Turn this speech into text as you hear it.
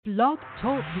Blog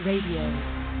Talk Radio.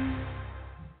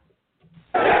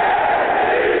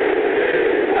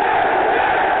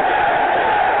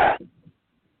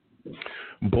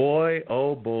 Boy,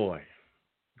 oh boy,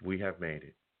 we have made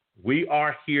it. We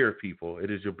are here, people.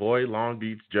 It is your boy, Long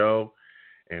Beach Joe,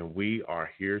 and we are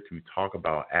here to talk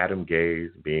about Adam Gase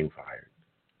being fired.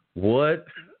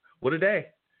 What a day.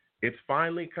 It's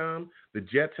finally come. The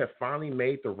Jets have finally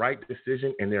made the right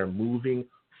decision, and they're moving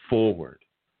forward.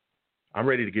 I'm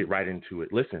ready to get right into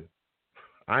it. Listen,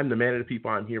 I'm the man of the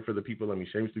people. I'm here for the people. Let me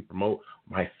shamelessly promote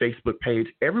my Facebook page.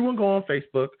 Everyone go on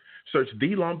Facebook, search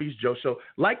The Long Beach Joe Show.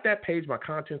 Like that page. My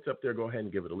content's up there. Go ahead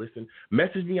and give it a listen.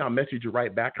 Message me. I'll message you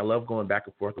right back. I love going back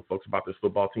and forth with folks about this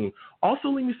football team. Also,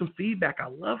 leave me some feedback. I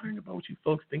love hearing about what you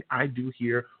folks think I do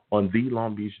here on The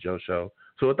Long Beach Joe Show.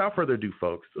 So without further ado,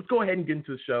 folks, let's go ahead and get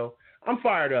into the show. I'm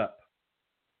fired up.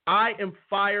 I am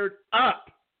fired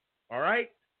up. All right?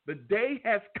 The day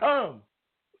has come.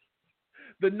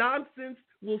 The nonsense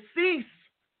will cease.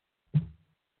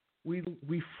 We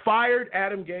fired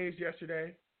Adam Gase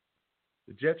yesterday.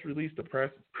 The Jets released the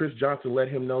press. Chris Johnson let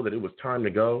him know that it was time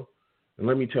to go. And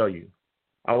let me tell you,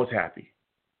 I was happy.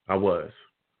 I was.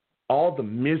 All the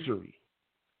misery,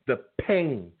 the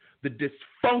pain, the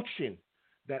dysfunction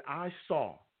that I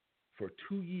saw for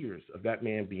 2 years of that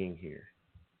man being here,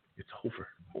 it's over.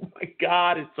 Oh, my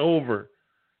God, it's over.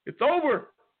 It's over.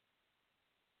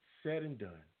 Said and done.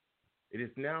 It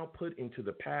is now put into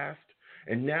the past,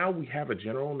 and now we have a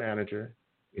general manager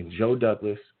in Joe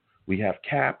Douglas. We have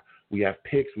cap, we have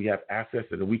picks, we have assets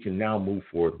that we can now move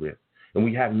forward with. And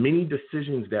we have many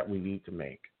decisions that we need to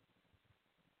make.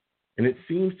 And it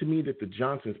seems to me that the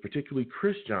Johnsons, particularly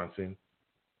Chris Johnson,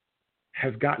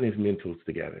 has gotten his mentals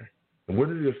together. And we're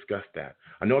going to discuss that.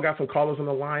 I know I got some callers on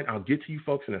the line. I'll get to you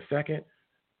folks in a second.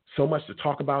 So much to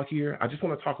talk about here. I just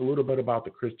want to talk a little bit about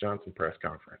the Chris Johnson press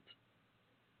conference.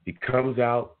 He comes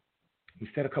out, he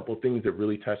said a couple of things that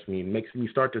really touched me and makes me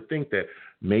start to think that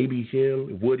maybe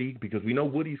him, Woody, because we know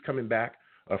Woody's coming back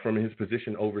from his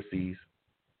position overseas.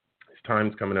 His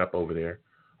time's coming up over there.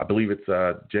 I believe it's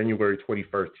January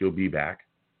 21st he'll be back.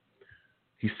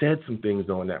 He said some things,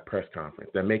 though, in that press conference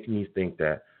that make me think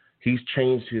that he's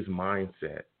changed his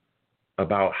mindset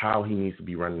about how he needs to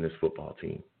be running this football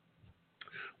team.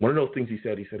 One of those things he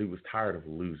said he was tired of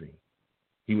losing.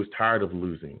 He was tired of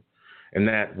losing. And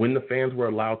that when the fans were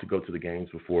allowed to go to the games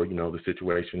before, the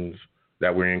situations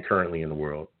that we're in currently in the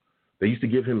world, they used to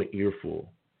give him an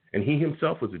earful. And he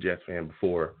himself was a Jets fan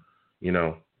before,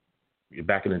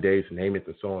 back in the days, name it,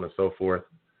 and so on and so forth.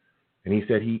 And he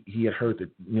said he had heard that,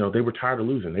 they were tired of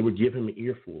losing. They would give him an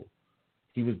earful.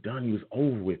 He was done. He was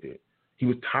over with it. He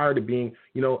was tired of being,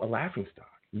 a laughingstock.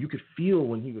 You could feel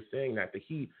when he was saying that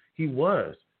he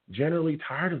was generally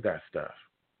tired of that stuff.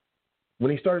 When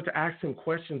he started to ask him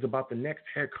questions about the next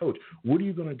head coach, what are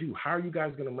you going to do? How are you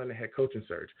guys going to run the head coaching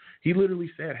search? He literally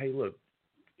said, hey, look,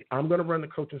 I'm going to run the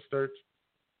coaching search,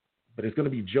 but it's going to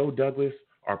be Joe Douglas,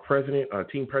 our president, our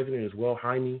team president as well,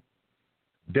 Jaime.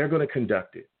 They're going to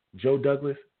conduct it. Joe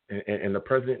Douglas and the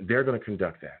president, they're going to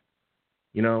conduct that,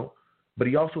 But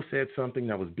he also said something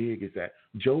that was big, is that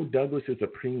Joe Douglas's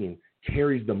opinion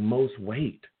carries the most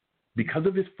weight because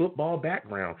of his football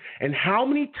background. And how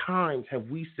many times have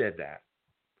we said that?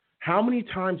 How many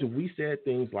times have we said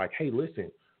things like, hey,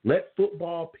 listen, let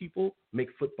football people make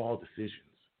football decisions?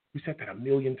 We said that a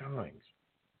million times.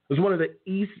 That's one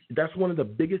of the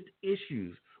biggest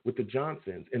issues with the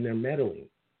Johnsons and their meddling.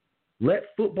 Let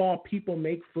football people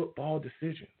make football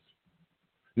decisions.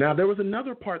 Now, there was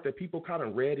another part that people kind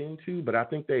of read into, but I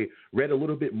think they read a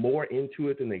little bit more into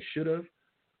it than they should have.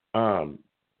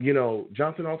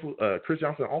 Chris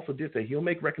Johnson also did say he'll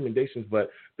make recommendations, but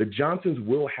the Johnsons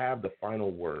will have the final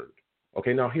word.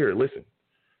 Okay, now here, listen.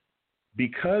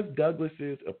 Because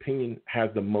Douglas's opinion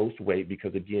has the most weight,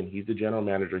 because, again, he's the general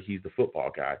manager, he's the football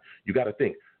guy, you got to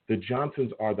think, the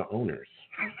Johnsons are the owners.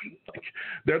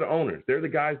 They're the owners. They're the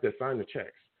guys that sign the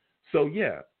checks. So,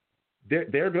 yeah,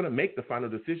 they're going to make the final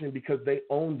decision because they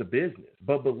own the business.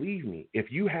 But believe me,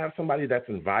 if you have somebody that's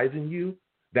advising you,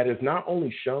 that is not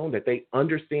only shown that they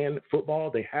understand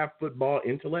football, they have football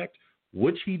intellect,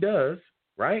 which he does,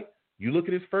 right? You look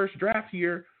at his first draft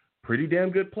here, pretty damn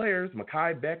good players.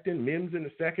 Mekhi Becton, Mims in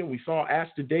the second. We saw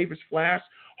Ashton Davis flash.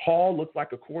 Hall looks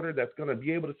like a corner that's going to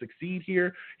be able to succeed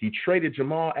here. He traded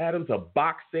Jamal Adams, a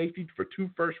box safety, for 2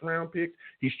 first-round picks.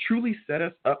 He's truly set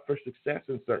us up for success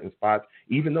in certain spots,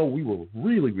 even though we were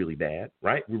really, really bad,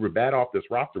 right? We were bad off. This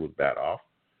roster was bad off,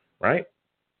 right?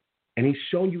 And he's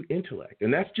shown you intellect.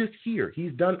 And that's just here.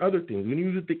 He's done other things. When he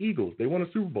was at the Eagles, they won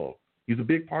a Super Bowl. He's a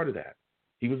big part of that.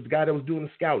 He was the guy that was doing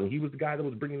the scouting. He was the guy that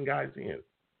was bringing guys in.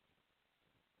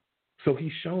 So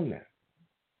he's shown that.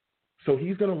 So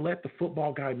he's going to let the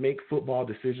football guy make football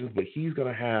decisions, but he's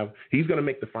going to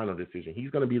make the final decision. He's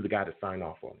going to be the guy to sign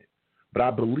off on it. But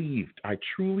I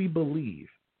truly believe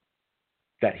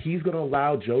that he's going to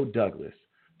allow Joe Douglas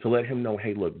to let him know,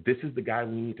 hey, look, this is the guy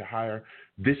we need to hire.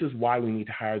 This is why we need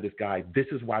to hire this guy. This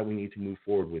is why we need to move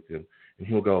forward with him. And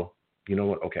he'll go, you know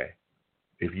what? Okay,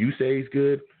 if you say he's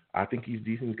good, I think he's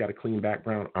decent. He's got a clean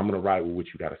background. I'm going to ride with what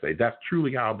you got to say. That's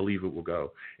truly how I believe it will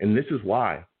go. And this is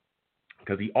why,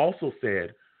 because he also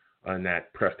said in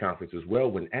that press conference as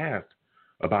well, when asked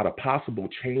about a possible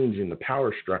change in the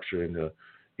power structure in the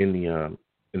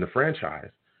franchise,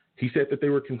 he said that they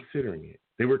were considering it.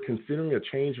 They were considering a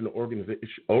change in the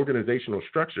organizational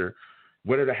structure,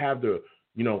 whether to have the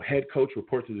head coach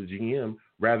report to the GM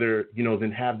rather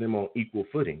than have them on equal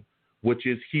footing, which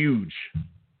is huge.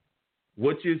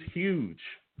 That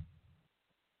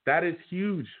is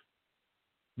huge.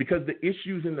 Because the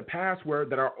issues in the past were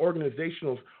that our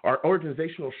organizational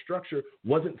structure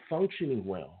wasn't functioning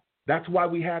well. That's why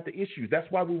we had the issues. That's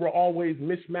why we were always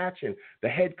mismatching the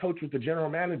head coach with the general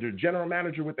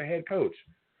manager with the head coach.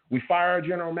 We fire our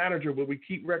general manager, but we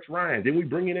keep Rex Ryan. Then we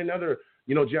bring in another,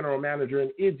 general manager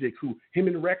in Idzik, who him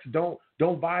and Rex don't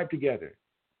vibe together.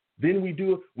 Then we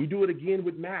do it again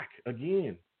with Mac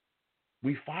again.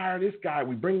 We fire this guy.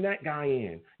 We bring that guy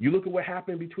in. You look at what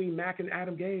happened between Mac and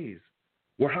Adam Gase.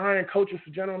 We're hiring coaches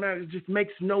for general managers. It just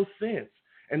makes no sense.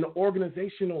 And the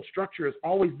organizational structure has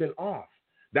always been off.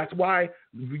 That's why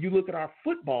you look at our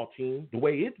football team, the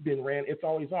way it's been ran, it's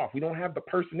always off. We don't have the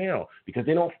personnel because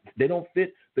they don't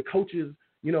fit the coaches,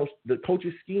 the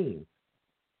coach's scheme.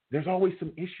 There's always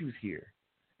some issues here.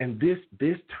 And this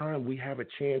time we have a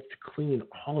chance to clean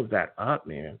all of that up,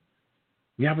 man.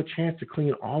 We have a chance to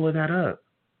clean all of that up.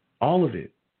 All of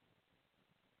it.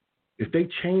 If they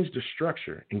change the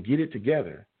structure and get it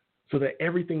together so that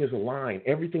everything is aligned,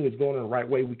 everything is going in the right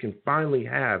way, we can finally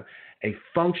have a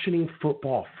functioning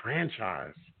football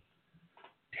franchise.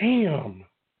 Damn.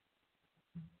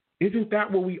 Isn't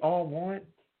that what we all want?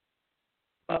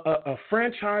 A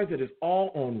franchise that is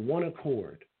all on one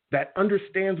accord, that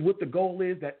understands what the goal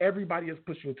is, that everybody is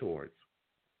pushing towards.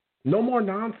 No more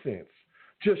nonsense.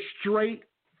 Just straight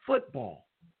football.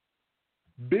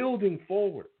 Building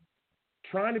forward.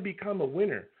 Trying to become a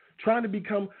winner. Trying to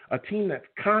become a team that's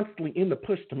constantly in the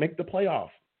push to make the playoffs,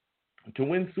 to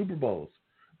win Super Bowls.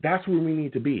 That's where we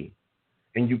need to be.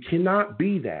 And you cannot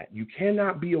be that. You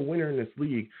cannot be a winner in this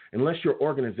league unless your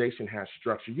organization has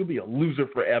structure. You'll be a loser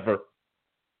forever.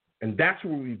 And that's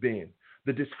where we've been.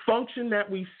 The dysfunction that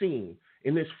we've seen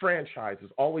in this franchise has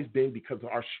always been because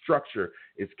our structure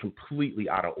is completely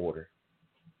out of order.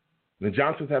 The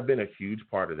Johnsons have been a huge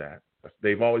part of that.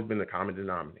 They've always been the common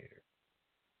denominator.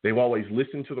 They've always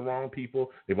listened to the wrong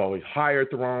people. They've always hired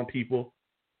the wrong people.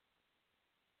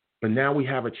 But now we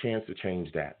have a chance to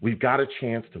change that. We've got a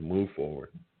chance to move forward.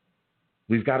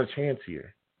 We've got a chance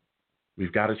here.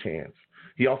 We've got a chance.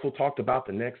 He also talked about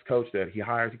the next coach that he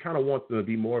hires. He kind of wants them to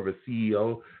be more of a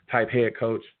CEO-type head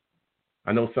coach.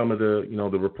 I know some of the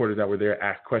reporters that were there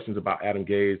asked questions about Adam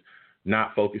Gase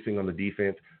not focusing on the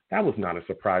defense. That was not a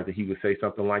surprise that he would say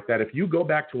something like that. If you go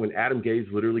back to when Adam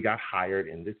Gase literally got hired,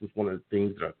 and this is one of the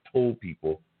things that I told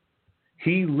people,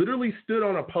 he literally stood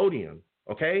on a podium,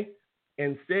 okay,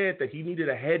 and said that he needed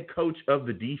a head coach of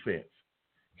the defense.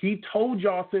 He told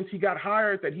y'all since he got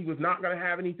hired that he was not going to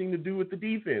have anything to do with the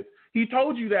defense. He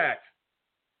told you that.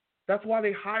 That's why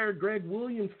they hired Greg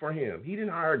Williams for him. He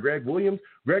didn't hire Greg Williams.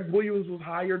 Greg Williams was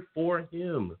hired for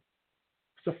him.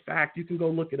 It's a fact. You can go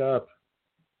look it up.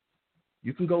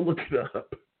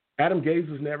 Adam Gase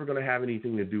was never going to have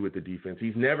anything to do with the defense.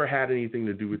 He's never had anything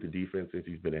to do with the defense since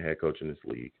he's been a head coach in this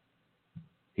league.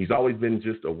 He's always been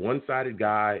just a one-sided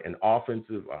guy, an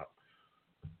offensive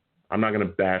I'm not going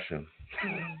to bash him.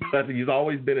 But he's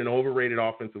always been an overrated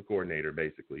offensive coordinator,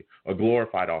 basically, a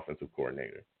glorified offensive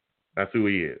coordinator. That's who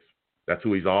he is. That's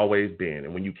who he's always been.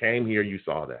 And when you came here, you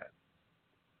saw that.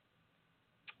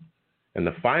 And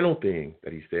the final thing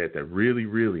that he said that really,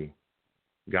 really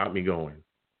got me going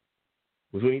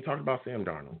was when he talked about Sam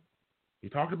Darnold. He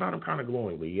talked about him kind of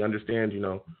glowingly. He understands,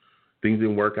 things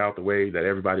didn't work out the way that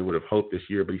everybody would have hoped this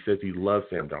year, but he says he loves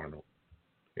Sam Darnold.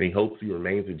 And he hopes he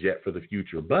remains a Jet for the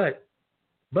future. But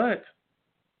that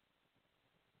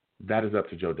is up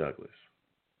to Joe Douglas.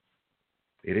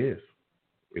 It is.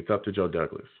 It's up to Joe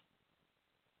Douglas.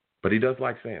 But he does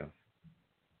like Sam.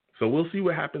 So we'll see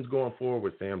what happens going forward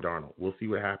with Sam Darnold. We'll see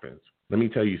what happens. Let me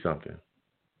tell you something.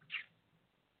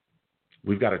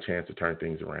 We've got a chance to turn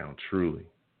things around, truly.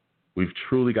 We've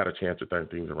truly got a chance to turn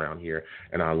things around here.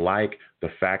 And I like the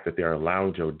fact that they're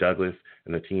allowing Joe Douglas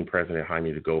and the team president,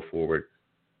 Jaime, to go forward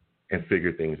and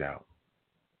figure things out.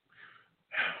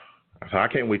 So I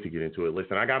can't wait to get into it.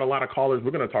 Listen, I got a lot of callers.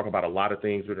 We're going to talk about a lot of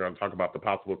things. We're going to talk about the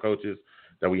possible coaches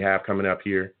that we have coming up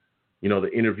here. You know,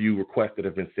 the interview requests that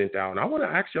have been sent out. And I want to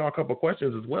ask y'all a couple of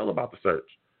questions as well about the search.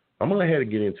 I'm going to go ahead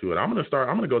and get into it. I'm going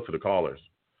to go to the callers.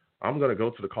 I'm going to go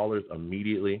to the callers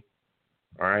immediately.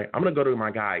 All right. I'm going to go to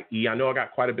my guy, E. I know I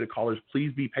got quite a bit of callers.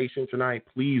 Please be patient tonight.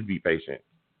 Please be patient.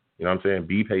 You know what I'm saying?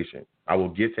 Be patient. I will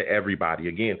get to everybody.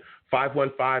 Again,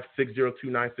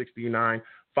 515-602-9639.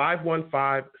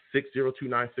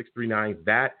 515-602-9639.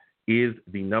 That is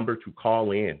the number to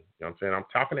call in. You know what I'm saying? I'm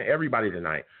talking to everybody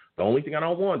tonight. The only thing I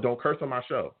don't want, don't curse on my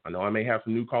show. I know I may have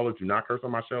some new callers. Do not curse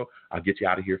on my show. I'll get you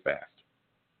out of here fast.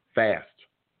 Fast.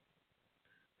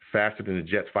 Faster than the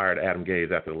Jets fired Adam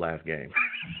Gase after the last game.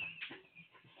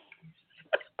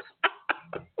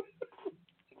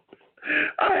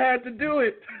 I had to do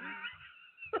it.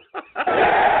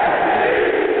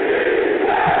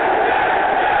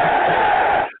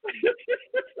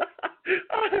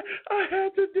 I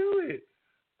had to do it.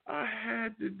 I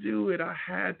had to do it. I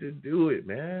had to do it,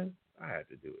 man. I had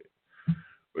to do it.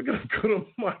 We're going to go to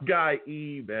my guy,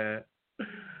 E, man.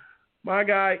 My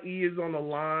guy, E, is on the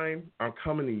line. I'm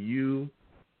coming to you.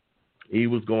 E,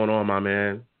 what's going on, my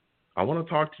man? I want to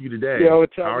talk to you today. Yo,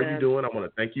 what's up, How are man? you doing? I want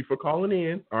to thank you for calling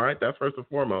in. All right, that's first and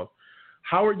foremost.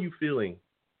 How are you feeling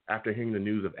after hearing the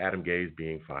news of Adam Gase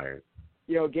being fired?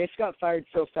 Yo, Gase got fired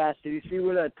so fast. Did you see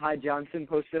what Ty Johnson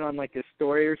posted on, like, his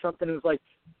story or something? It was like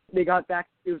they got back.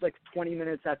 It was like 20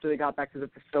 minutes after they got back to the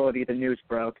facility, the news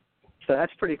broke. So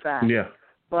that's pretty fast. Yeah.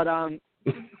 But I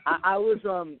was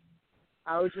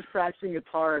just practicing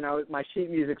guitar, and my sheet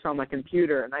music's on my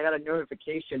computer, and I got a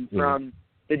notification from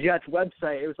the Jets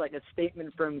website. It was like a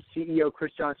statement from CEO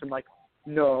Chris Johnson, like,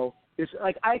 no. It's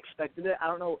like I expected it. I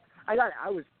don't know. I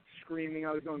was screaming.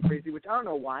 I was going crazy, which I don't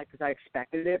know why, because I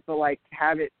expected it. But like,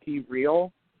 have it be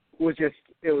real was just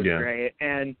great.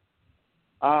 And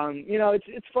you know,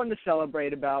 it's fun to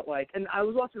celebrate about, like. And I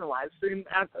was watching a live stream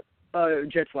at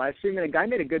Jets live stream, and a guy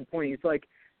made a good point. He's like,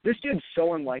 this dude's so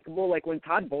unlikable. Like, when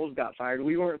Todd Bowles got fired,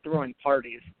 we weren't throwing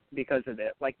parties because of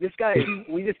it. Like, this guy,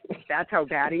 that's how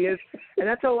bad he is. And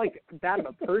that's how, like, bad of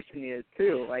a person he is,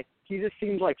 too. Like, he just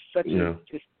seems like such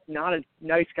just not a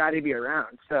nice guy to be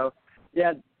around. So,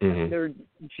 yeah, there are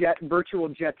virtual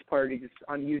Jets parties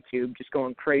on YouTube just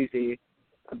going crazy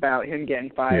about him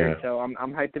getting fired. Yeah. So I'm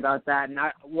hyped about that. And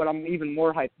what I'm even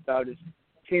more hyped about is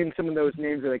seeing some of those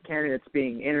names of the candidates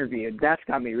being interviewed. That's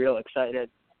got me real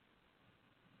excited.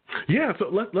 Yeah, so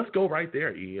let's go right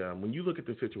there, E. When you look at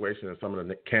the situation of some of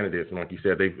the candidates, and like you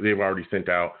said, they've already sent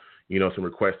out, you know, some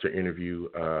requests to interview.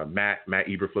 Matt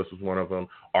Eberflus was one of them.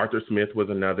 Arthur Smith was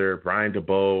another. Brian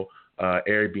DeBoe,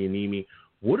 Eric Bieniemy.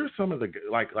 What are some of the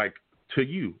like to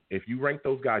you? If you rank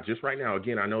those guys just right now,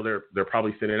 again, I know they're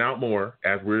probably sending out more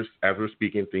as we're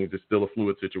speaking. Things is still a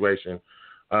fluid situation.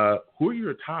 Who are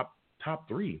your top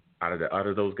three out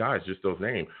of those guys? Just those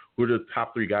names. Who are the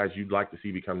top three guys you'd like to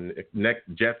see become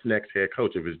Jets' next head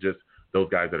coach if it's just those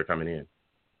guys that are coming in?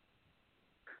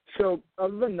 So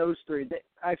other than those three,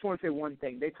 I just want to say one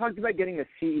thing. They talked about getting a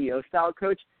CEO-style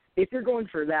coach. If you're going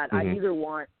for that, I either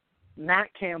want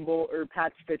Matt Campbell or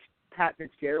Pat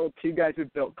Fitzgerald, two guys who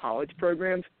built college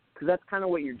programs, because that's kind of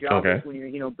what your job is when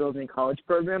you're building a college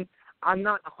program. I'm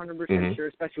not 100% sure,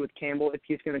 especially with Campbell, if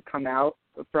he's going to come out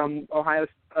from Iowa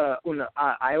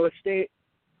State.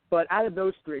 But out of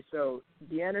those three, so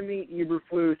Bieniemy,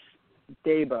 Eberflus,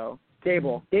 Dable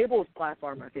is by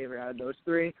far my favorite out of those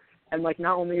three. And, like,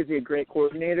 not only is he a great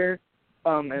coordinator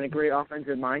and a great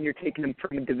offensive mind, you're taking him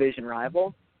from a division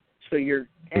rival. So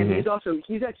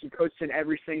he's actually coached in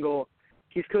every single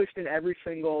team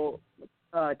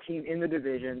in the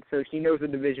division, so he knows the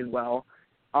division well.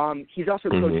 He's also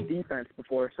coached defense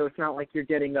before, so it's not like you're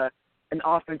getting an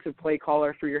offensive play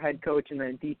caller for your head coach and then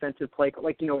a defensive play,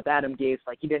 like, with Adam Gase,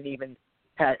 like, he didn't even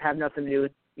have nothing to do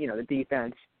with, the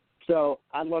defense. So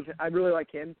I really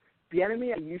like him.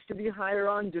 Bieniemy, I used to be higher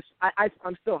on.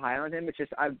 I'm still high on him. It's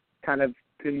just I've kind of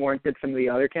been more into some of the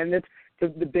other candidates. The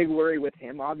big worry with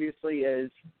him, obviously, is,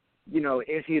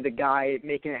 is he the guy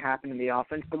making it happen in the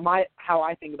offense? But how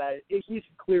I think about it is he's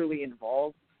clearly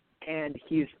involved, and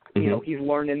he's he's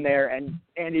learning there, and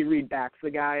Andy Reid backs the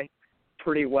guy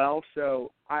pretty well.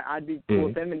 So I'd be cool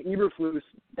with him. And Eberflus,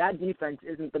 that defense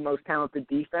isn't the most talented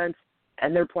defense,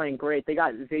 and they're playing great. They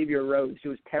got Xavier Rhodes, who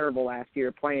was terrible last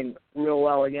year, playing real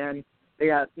well again. They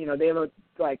got, they have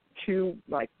two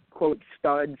quote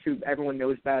studs who everyone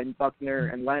knows about, in Buckner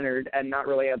and Leonard, and not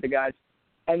really other guys.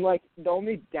 And the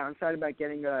only downside about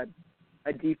getting a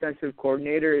a defensive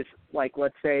coordinator is like,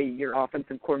 let's say your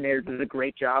offensive coordinator does a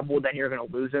great job, well, then you're going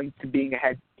to lose him to being a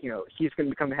head, he's going to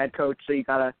become a head coach, so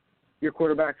your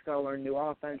quarterback's got to learn new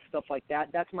offense, stuff like that.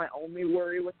 That's my only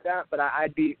worry with that, but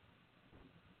I'd be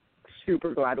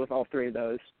super glad with all three of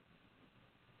those.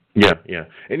 Yeah.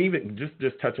 And even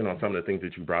just touching on some of the things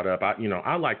that you brought up,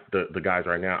 I like the guys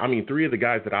right now. I mean, three of the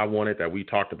guys that I wanted that we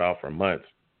talked about for months,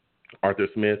 Arthur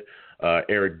Smith,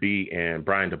 Eric B., and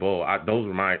Brian DeBoer, those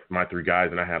were my three guys,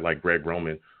 and I had like Greg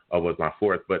Roman was my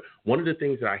fourth. But one of the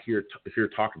things that I hear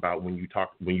talk about when you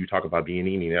talk about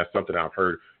Bieniemy, and that's something I've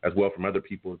heard as well from other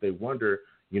people, is they wonder,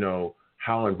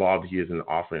 how involved he is in the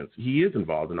offense. He is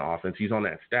involved in the offense. He's on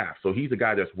that staff. So he's the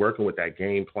guy that's working with that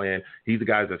game plan. He's the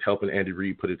guy that's helping Andy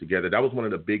Reid put it together. That was one of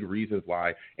the big reasons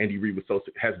why Andy Reid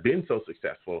has been so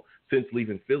successful since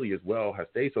leaving Philly as well, has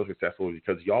stayed so successful,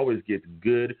 because he always gets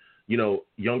good,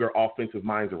 younger offensive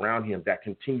minds around him that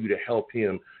continue to help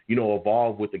him,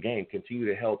 evolve with the game, continue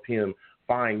to help him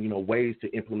find, ways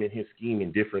to implement his scheme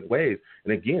in different ways.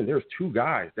 And again, there's two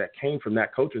guys that came from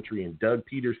that coaching tree, and Doug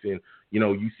Peterson,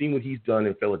 you've seen what he's done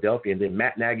in Philadelphia, and then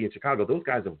Matt Nagy in Chicago. Those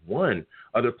guys have won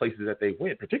other places that they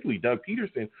went, particularly Doug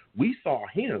Peterson. We saw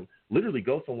him literally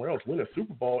go somewhere else, win a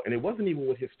Super Bowl, and it wasn't even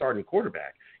with his starting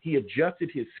quarterback. He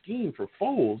adjusted his scheme for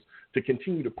Foles to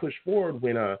continue to push forward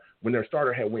when their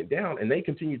starter had went down, and they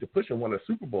continued to push and won a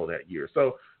Super Bowl that year.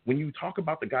 So when you talk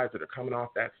about the guys that are coming off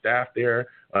that staff there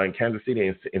in Kansas City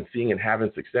and seeing and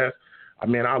having success,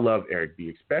 I love Eric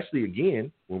B., especially,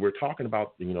 again, when we're talking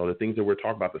about, the things that we're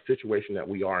talking about, the situation that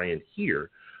we are in here.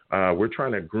 We're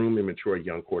trying to groom and mature a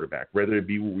young quarterback, whether it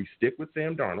be where we stick with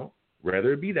Sam Darnold,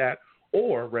 whether it be that,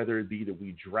 or whether it be that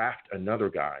we draft another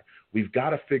guy. We've got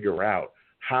to figure out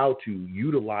how to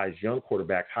utilize young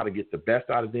quarterbacks, how to get the best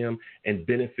out of them and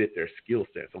benefit their skill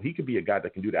set. So he could be a guy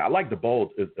that can do that. I like the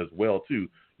Bowles as well, too.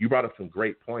 You brought up some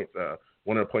great points.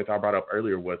 One of the points I brought up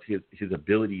earlier was his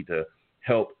ability to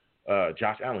help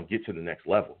Josh Allen get to the next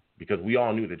level, because we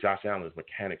all knew that Josh Allen's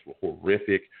mechanics were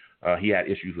horrific. He had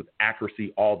issues with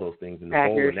accuracy, all those things. And the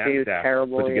accuracy was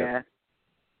terrible, yeah.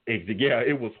 Yeah,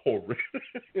 it was horrific.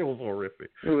 It was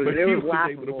horrific. It was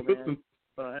laughable, man.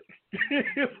 But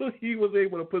he was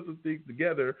able to put some things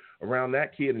together around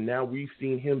that kid, and now we've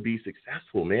seen him be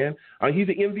successful, man. He's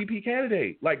an MVP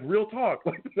candidate, like real talk.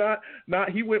 Like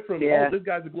not he went from this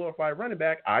guy's a glorified running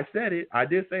back. I said it. I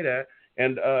did say that.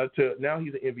 And to now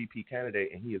he's an MVP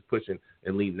candidate, and he is pushing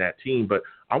and leading that team. But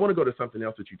I want to go to something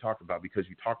else that you talked about, because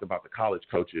you talked about the college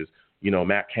coaches,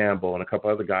 Matt Campbell and a couple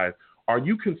other guys. Are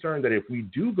you concerned that if we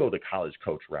do go the college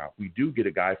coach route, we do get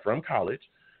a guy from college,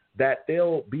 that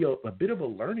there'll be a bit of a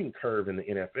learning curve in the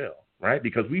NFL, right?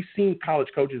 Because we've seen college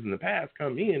coaches in the past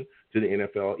come in to the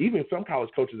NFL, even some college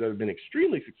coaches that have been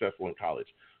extremely successful in college,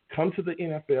 come to the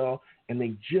NFL, and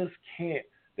they just can't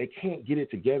get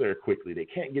it together quickly. They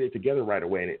can't get it together right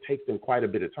away, and it takes them quite a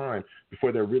bit of time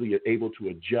before they're really able to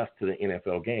adjust to the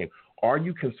NFL game. Are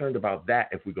you concerned about that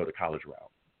if we go the college route?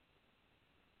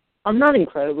 I'm not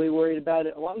incredibly worried about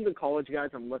it. A lot of the college guys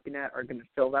I'm looking at are going to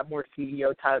fill that more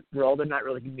CEO-type role. They're not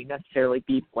really going to necessarily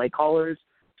be play callers,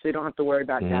 so you don't have to worry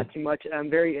about that too much. And I'm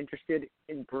very interested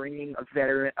in bringing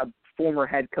a former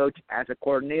head coach as a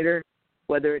coordinator,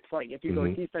 whether it's like if you go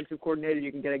defensive coordinator,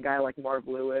 you can get a guy like Marv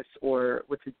Lewis or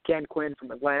Dan Quinn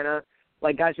from Atlanta,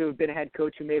 like guys who have been a head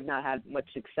coach who may have not had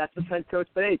much success as head coach.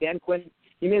 But, hey, Dan Quinn,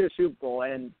 he made a Super Bowl,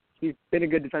 and he's been a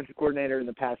good defensive coordinator in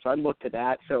the past, so I'd look to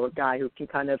that. So a guy who can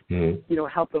kind of,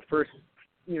 help the first,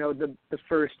 the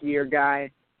first year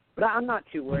guy. But I'm not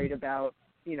too worried about,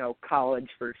 college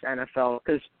versus NFL,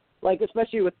 because, like,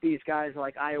 especially with these guys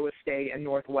like Iowa State and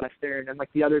Northwestern and,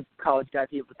 like, the other college guys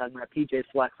people talking about, PJ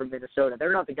Fleck from Minnesota,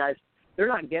 they're not the guys, they're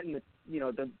not getting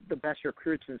the best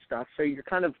recruits and stuff. So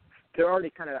they're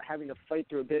already kind of having to fight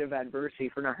through a bit of adversity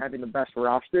for not having the best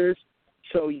rosters.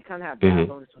 So you kind of have bad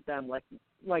bonus with them.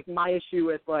 Like my issue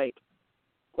with, like,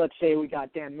 let's say we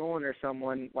got Dan Mullen or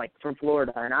someone like from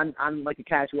Florida, and I'm like a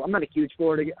casual. I'm not a huge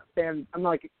Florida fan. I'm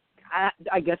like,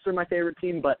 I guess they're my favorite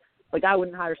team, but like I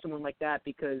wouldn't hire someone like that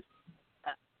because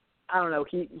I don't know.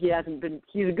 He hasn't been.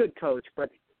 He's a good coach, but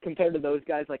compared to those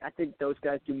guys, like I think those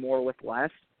guys do more with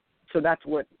less. So that's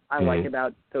what I like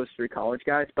about those three college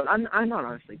guys. But I'm not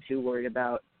honestly too worried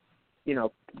about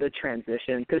the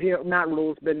transition, because Matt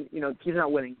Rule's been he's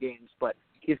not winning games, but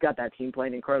he's got that team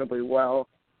playing incredibly well.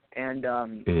 And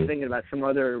thinking about some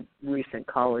other recent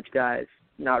college guys,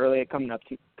 not really coming to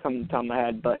the top of my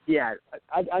head, but yeah,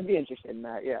 I'd be interested in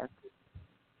that. Yeah.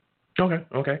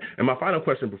 Okay. And my final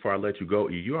question before I let you go,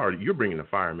 you're bringing the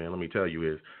fire, man. Let me tell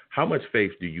you is, how much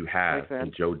faith do you have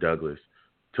in Joe Douglas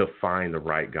to find the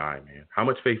right guy, man? How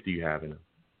much faith do you have in him?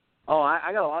 Oh,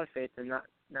 I got a lot of faith in that.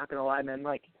 not gonna lie, man.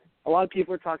 Like a lot of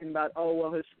people are talking about, oh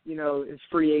well, his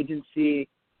free agency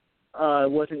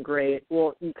wasn't great.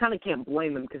 Well, you kind of can't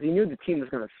blame him because he knew the team was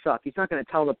going to suck. He's not going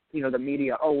to tell the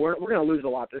media, oh, we're going to lose a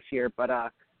lot this year, but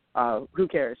who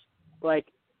cares? Like,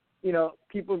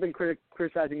 people have been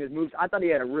criticizing his moves. I thought he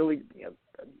had a really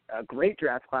a great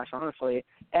draft class, honestly,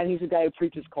 and he's a guy who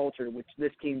preaches culture, which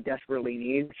this team desperately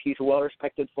needs. He's a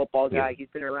well-respected football guy. Yeah. He's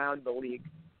been around the league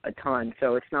a ton,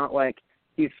 so it's not like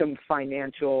he's some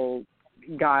financial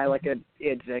guy like a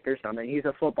Idzik or something. He's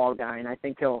a football guy, and I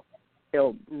think he'll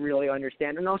really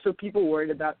understand. And also people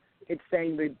worried about it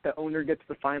saying that the owner gets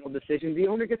the final decision. The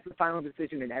owner gets the final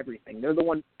decision in everything. They're the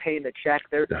one paying the check.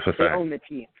 They own the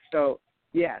team. So,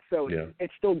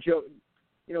 it's still Joe.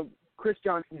 Chris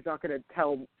Johnson's not going to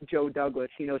tell Joe Douglas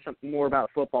he knows something more about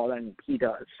football than he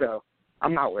does. So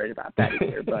I'm not worried about that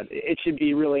either. But it should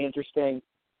be really interesting.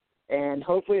 And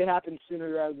hopefully it happens sooner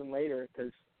rather than later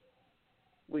because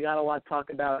we got a lot to talk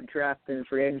about draft and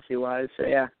free agency-wise. So,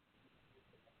 yeah.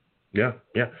 Yeah,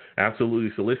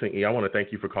 absolutely. So listen, E, I want to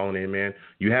thank you for calling in, man.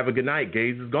 You have a good night.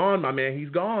 Gase is gone, my man. He's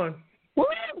gone. Woo!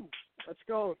 Let's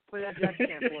go. Play that Jets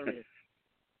camp for me.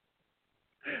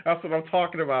 That's what I'm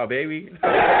talking about, baby.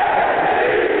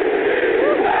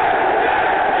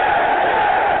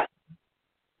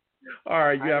 All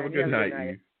right, you have a good night,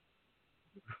 E.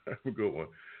 Have a good one.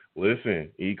 Listen,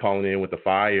 E calling in with the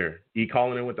fire.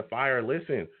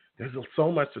 Listen. There's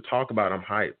so much to talk about. I'm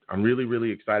hyped. I'm really, really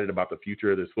excited about the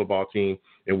future of this football team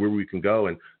and where we can go.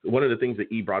 And one of the things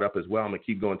that E brought up as well, I'm going to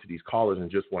keep going to these callers in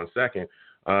just 1 second,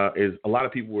 is a lot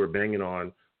of people were banging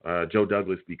on Joe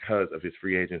Douglas because of his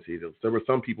free agency. There were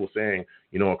some people saying,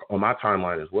 on my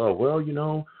timeline as well,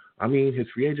 his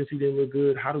free agency didn't look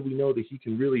good. How do we know that he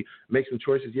can really make some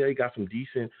choices? Yeah, he got some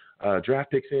decent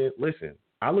draft picks in. Listen,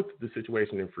 I looked at the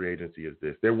situation in free agency as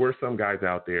this. There were some guys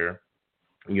out there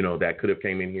that could have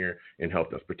came in here and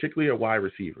helped us, particularly a wide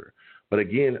receiver. But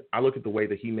again, I look at the way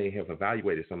that he may have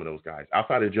evaluated some of those guys.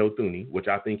 Outside of Joe Thuney, which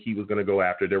I think he was going to go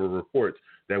after, there were reports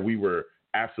that we were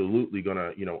absolutely going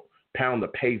to, pound the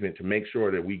pavement to make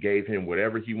sure that we gave him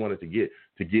whatever he wanted to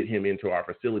get him into our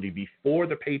facility before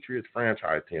the Patriots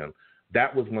franchised him.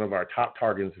 That was one of our top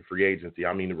targets in free agency.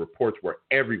 I mean, the reports were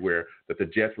everywhere that the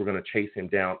Jets were going to chase him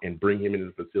down and bring him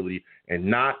into the facility and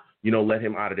not let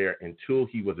him out of there until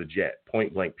he was a Jet,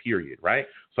 point blank, period, right?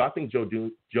 So I think Joe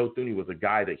Thuney was a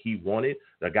guy that he wanted,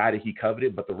 a guy that he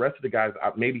coveted, but the rest of the guys,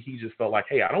 maybe he just felt like,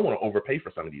 hey, I don't want to overpay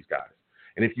for some of these guys.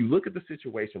 And if you look at the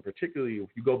situation, particularly if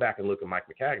you go back and look at Mike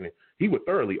McCagnon, he would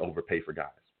thoroughly overpay for guys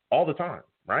all the time,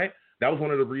 right? That was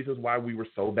one of the reasons why we were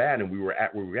so bad and we were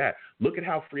at where we were at. Look at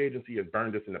how free agency has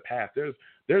burned us in the past. There's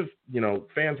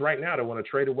fans right now that want to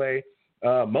trade away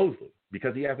Mosley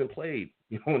because he hasn't played,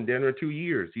 in Denver 2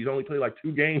 years. He's only played like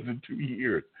 2 games in 2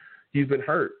 years. He's been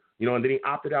hurt, and then he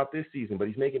opted out this season, but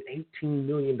he's making $18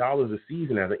 million a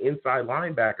season as an inside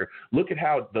linebacker. Look at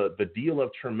how the deal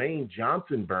of Tremaine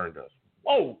Johnson burned us.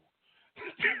 Whoa.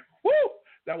 Woo!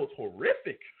 That was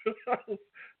horrific.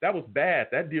 That was bad.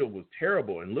 That deal was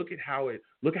terrible. And look at how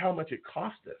much it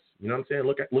cost us. You know what I'm saying?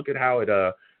 Look at how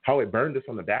it burned us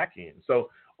on the back end. So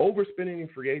overspending in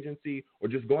free agency or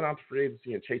just going out to free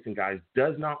agency and chasing guys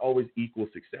does not always equal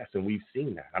success. And we've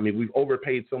seen that. I mean, we've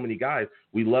overpaid so many guys.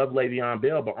 We love Le'Veon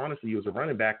Bell, but honestly, he was a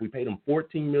running back. We paid him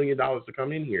 $14 million to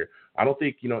come in here. I don't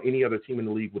think, any other team in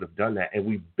the league would have done that. And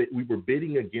we were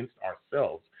bidding against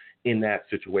ourselves in that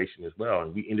situation as well.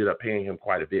 And we ended up paying him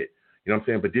quite a bit. You know what I'm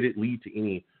saying? But did it lead to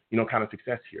any, kind of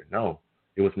success here? No,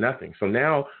 it was nothing. So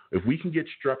now if we can get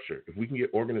structure, if we can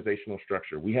get organizational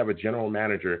structure, we have a general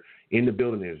manager in the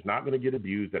building that is not going to get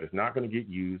abused, that is not going to get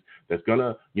used, that's going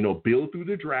to, build through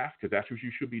the draft, because that's what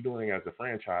you should be doing as a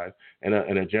franchise, and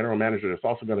a general manager that's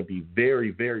also going to be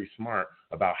very, very smart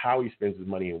about how he spends his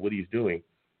money and what he's doing.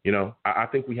 I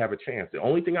think we have a chance. The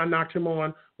only thing I knocked him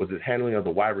on was his handling of the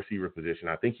wide receiver position.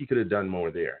 I think he could have done more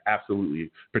there.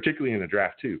 Absolutely. Particularly in the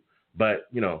draft too. But,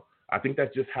 I think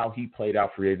that's just how he played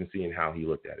out free agency and how he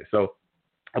looked at it. So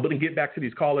I'm going to get back to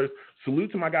these callers.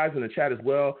 Salute to my guys in the chat as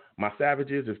well. My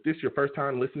Savages, if this is your first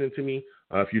time listening to me,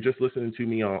 if you're just listening to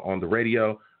me on the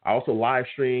radio, I also live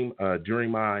stream during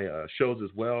my shows as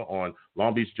well on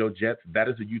Long Beach Joe Jets. That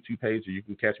is a YouTube page, so you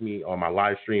can catch me on my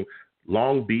live stream,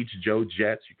 Long Beach Joe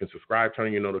Jets. You can subscribe,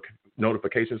 turn your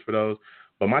notifications for those.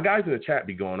 But my guys in the chat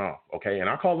be going off, okay? And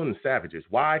I call them the Savages.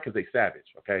 Why? Because they savage,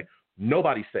 okay?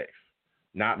 Nobody's safe.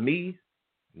 Not me,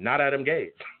 not Adam Gase.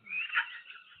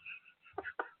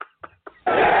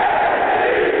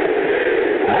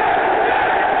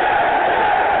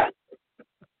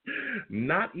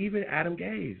 Not even Adam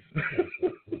Gase.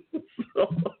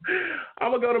 So, I'm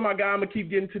I'm going to go to my guy. I'm going to keep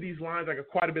getting to these lines. I got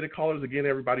quite a bit of callers. Again,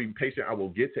 everybody be patient. I will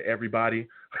get to everybody.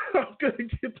 I'm going to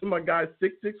get to my guy,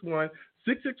 661.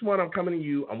 661, I'm coming to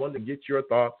you. I wanted to get your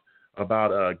thoughts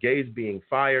about Gase being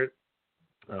fired.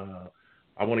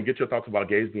 I want to get your thoughts about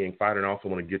Gase being fired, and also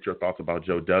want to get your thoughts about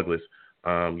Joe Douglas,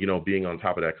 being on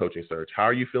top of that coaching search. How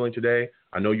are you feeling today?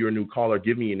 I know you're a new caller.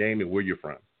 Give me your name and where you're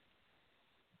from.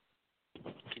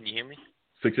 Can you hear me?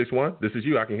 661, this is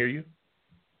you. I can hear you.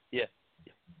 Yeah.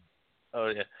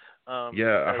 Oh,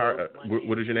 yeah.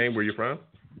 What is your name? Where you from?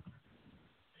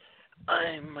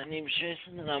 My name is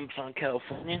Jason, and I'm from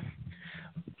California.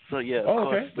 So, yeah,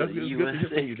 okay. That's good to hear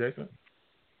from you, Jason.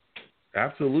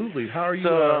 Absolutely. How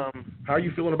are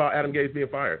you feeling about Adam Gase being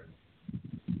fired?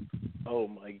 Oh,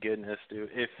 my goodness, dude.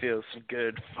 It feels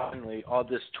good. Finally, all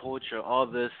this torture, all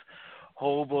this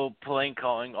horrible play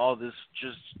calling, all this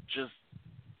just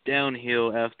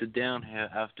downhill after downhill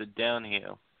after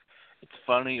downhill. It's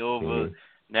finally over. Mm-hmm.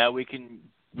 Now we can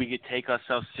take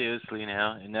ourselves seriously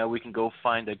now, and now we can go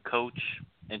find a coach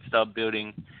and start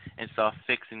building and start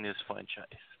fixing this franchise.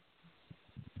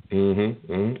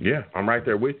 Yeah, I'm right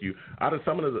there with you. Out of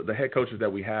some of the head coaches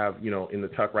that we have, in the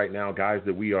tuck right now, guys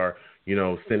that we are,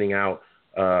 sending out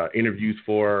interviews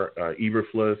for,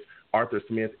 Eberflus, Arthur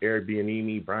Smith, Eric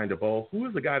Bieniemy, Brian DeBoer, who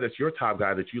is the guy that's your top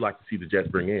guy that you like to see the Jets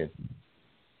bring in?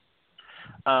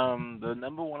 The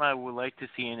number one I would like to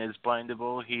see in is Brian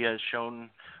DeBoer. He has shown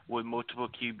with multiple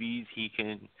QBs he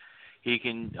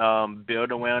can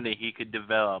build around and he could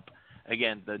develop.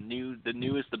 Again, the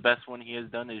newest, the best one he has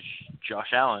done is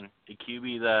Josh Allen, a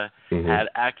QB that had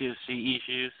accuracy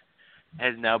issues,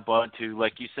 has now brought to,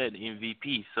 like you said,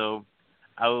 MVP. So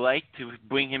I would like to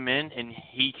bring him in, and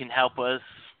he can help us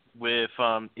with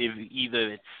if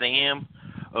either it's Sam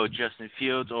or Justin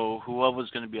Fields or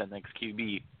whoever's going to be our next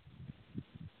QB.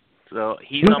 So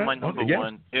he's on my number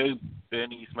one. Eric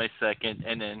Bieniemy's my second,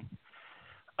 and then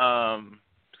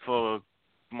for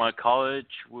my college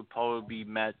would probably be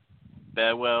Matt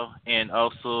Badwell, and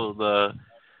also the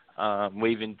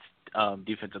Ravens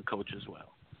defensive coach as well.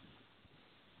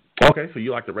 Okay, so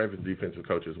you like the Ravens defensive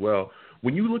coach as well.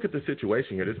 When you look at the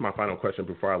situation here, this is my final question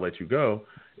before I let you go,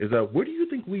 is where do you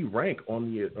think we rank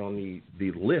on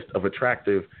the list of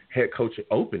attractive head coaching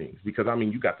openings? Because,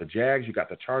 you got the Jags, you got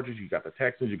the Chargers, you got the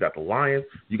Texans, you got the Lions,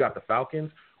 you got the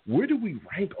Falcons. Where do we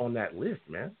rank on that list,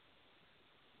 man?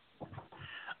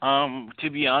 To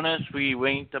be honest, we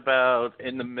ranked about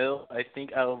in the middle. I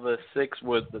think out of the 6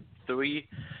 was the 3.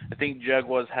 I think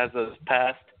Jaguars has us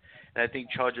passed, and I think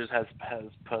Chargers has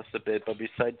passed a bit. But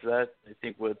besides that, I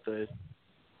think we're third.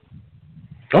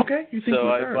 Okay, you think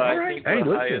we're third. All right. Hey,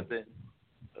 listen.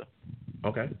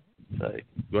 Okay. Sorry.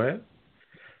 Go ahead.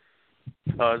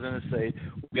 I was going to say,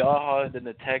 we are higher than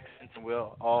the Texans, and we're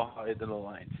all higher than the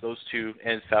Lions. Those two,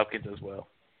 and Falcons as well.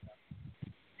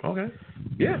 Okay.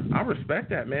 Yeah, I respect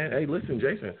that, man. Hey, listen,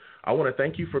 Jason, I want to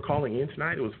thank you for calling in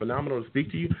tonight. It was phenomenal to speak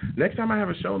to you. Next time I have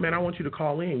a show, man, I want you to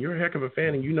call in. You're a heck of a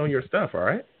fan, and you know your stuff, all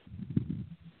right?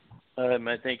 All right,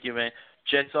 man. Thank you, man.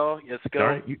 Jets all, let's go.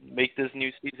 Right, make this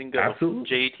new season go.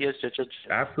 Absolutely. JETS, Jets.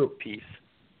 Absolutely. Peace.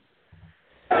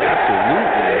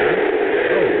 Absolutely, man.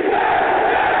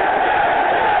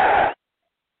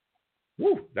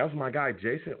 Woo, that was my guy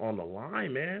Jason on the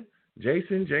line, man.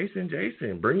 Jason,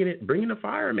 bringing the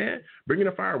fire, man. Bringing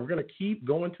the fire. We're going to keep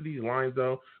going to these lines,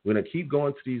 though. We're going to keep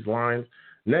going to these lines.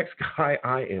 Next guy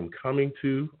I am coming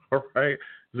to, all right,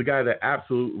 is a guy that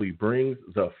absolutely brings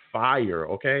the fire,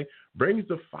 okay? Brings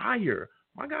the fire.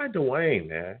 My guy Dwayne,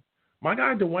 man. I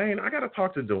got to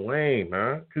talk to Dwayne,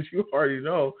 man, because you already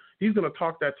know he's going to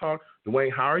talk that talk.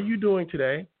 Dwayne, how are you doing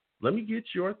today? Let me get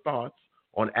your thoughts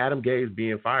on Adam Gase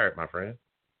being fired, my friend.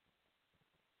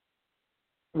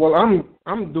 Well,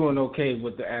 I'm doing okay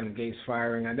with the Adam Gase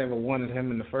firing. I never wanted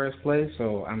him in the first place,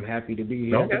 so I'm happy to be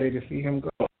here today to see him go.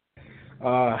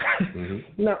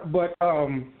 No, but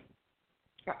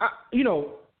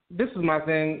this is my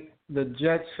thing. The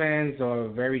Jets fans are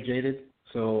very jaded,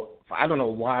 so I don't know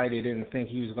why they didn't think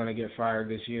he was going to get fired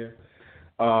this year.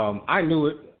 I knew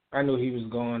it. I knew he was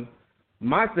gone.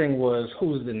 My thing was,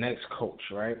 who's the next coach,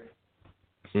 right?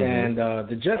 And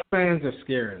the Jets fans are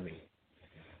scaring me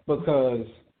because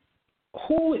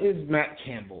who is Matt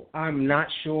Campbell? I'm not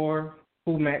sure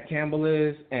who Matt Campbell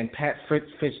is, and Pat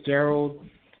Fitzgerald.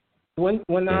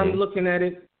 When I'm looking at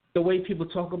it, the way people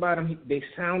talk about him, they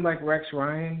sound like Rex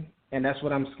Ryan, and that's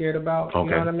what I'm scared about. Okay.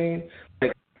 You know what I mean?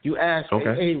 Like, you ask,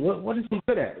 hey, what is he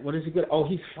good at? What is he good at? Oh,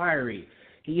 he's fiery.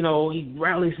 He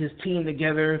rallies his team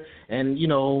together, and,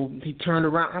 he turned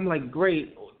around. I'm like,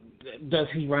 great. Does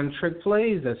he run trick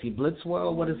plays? Does he blitz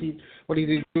well? What does he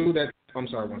do? I'm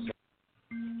sorry, one second.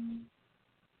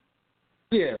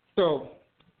 Yeah, so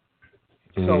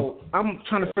So I'm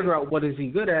trying to figure out what is he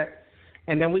good at,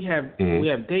 and then we have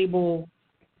Dable,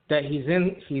 that he's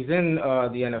in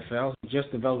the NFL. He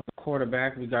just developed a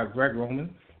quarterback. We got Greg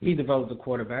Roman. He developed a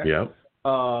quarterback.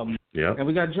 And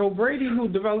we got Joe Brady, who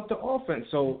developed the offense.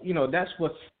 So, that's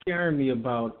what's scaring me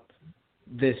about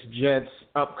this Jets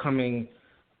upcoming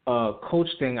coach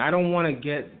thing. I don't want to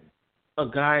get a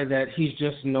guy that he's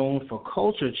just known for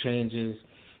culture changes,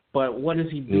 but what does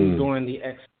he do during the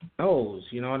X and O's?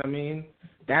 You know what I mean?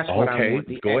 That's what I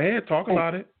want. Go ahead, talk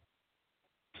about it.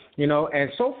 And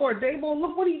so far, Dable,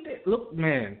 look what he did. Look,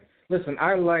 man, listen,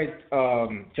 I liked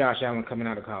Josh Allen coming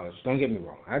out of college. Don't get me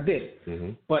wrong. I did.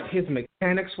 But his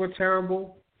mechanics were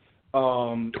terrible.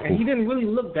 And he didn't really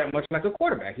look that much like a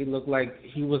quarterback. He looked like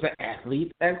he was an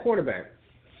athlete at quarterback.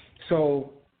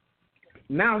 So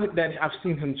now that I've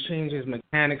seen him change his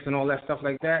mechanics and all that stuff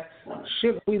like that,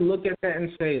 should we look at that and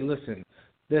say, listen,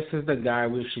 this is the guy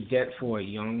we should get for a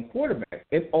young quarterback?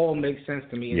 It all makes sense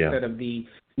to me instead of the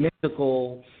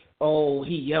mythical,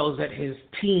 he yells at his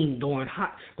team during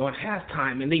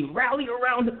halftime and they rally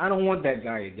around him. I don't want that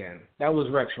guy again. That was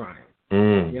Rex Ryan.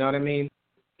 You know what I mean?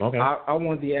 Okay. I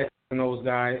want the X and O's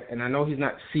guy, and I know he's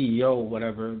not CEO or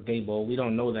whatever, Dable. We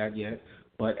don't know that yet,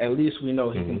 but at least we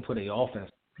know he can put an offense.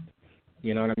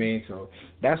 You know what I mean? So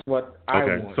that's what I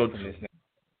want from this.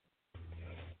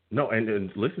 No,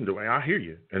 and listen, Dwayne, I hear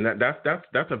you, and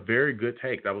that's a very good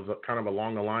take. That was kind of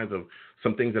along the lines of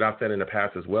some things that I've said in the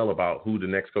past as well about who the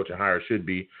next coach and hire should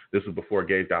be. This was before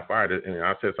Gase got fired, and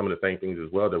I said some of the same things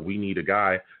as well, that we need a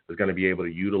guy that's going to be able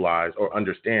to utilize or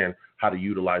understand how to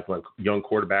utilize young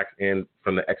quarterbacks, and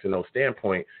from the X and O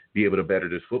standpoint, be able to better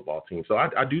this football team. So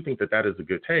I do think that is a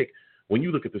good take. When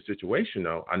you look at the situation,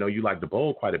 though, I know you like the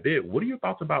Bowl quite a bit. What are your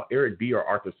thoughts about Eric B. or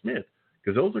Arthur Smith?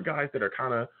 Because those are guys that are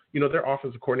kind of, they're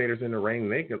offensive coordinators in the ring.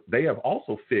 They have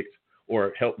also fixed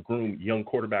or helped groom young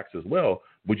quarterbacks as well.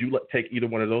 Would you take either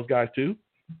one of those guys too?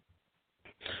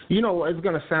 It's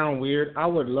going to sound weird. I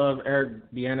would love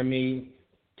Eric Bieniemy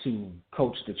to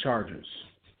coach the Chargers.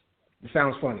 It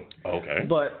sounds funny. Okay.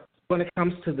 But when it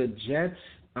comes to the Jets,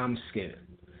 I'm scared.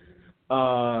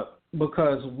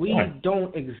 Because we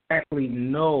don't exactly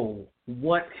know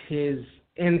what his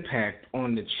impact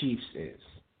on the Chiefs is.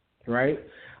 Right?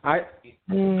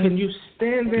 Can you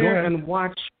stand there and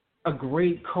watch a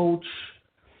great coach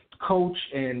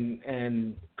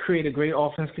and create a great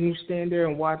offense? Can you stand there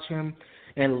and watch him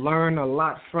and learn a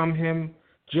lot from him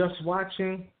just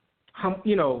watching?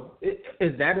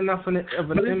 Is that enough of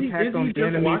an impact on the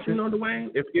enemy? Watching on Dwayne?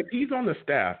 If he's on the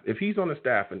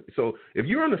staff, and so if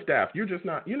you're on the staff, you're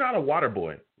not a water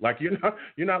boy. Like you're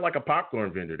not like a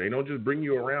popcorn vendor. They don't just bring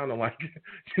you around and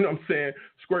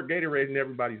squirt Gatorade in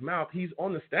everybody's mouth. He's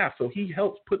on the staff, so he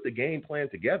helps put the game plan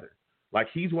together. Like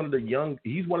he's one of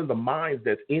the minds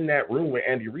that's in that room with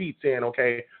Andy Reid saying,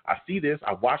 okay, I see this,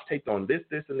 I watched tape on this,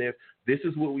 and this. This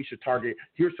is what we should target.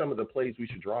 Here's some of the plays we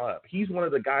should draw up. He's one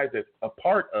of the guys that's a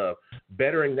part of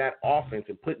bettering that offense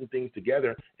and putting things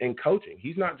together and coaching.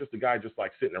 He's not just a guy just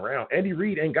like sitting around. Andy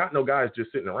Reid ain't got no guys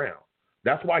just sitting around.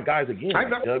 That's why guys, again,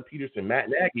 like Doug Peterson, Matt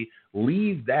Nagy,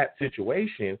 leave that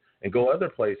situation and go other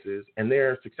places, and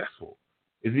they're successful.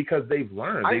 Is because they've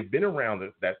learned. They've been around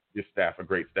this staff, a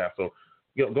great staff. So,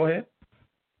 go ahead.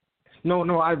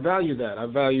 No, I value that. I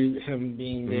value him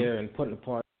being there and putting a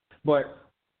part. But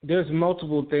there's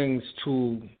multiple things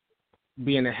to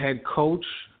being a head coach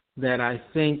that I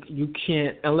think you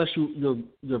can't, unless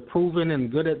you're proven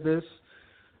and good at this,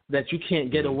 that you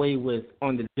can't get away with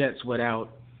on the Jets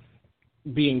without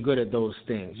being good at those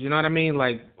things. You know what I mean?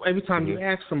 Like every time you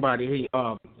ask somebody, hey,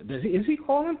 is he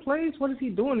calling plays? What is he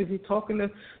doing? Is he talking to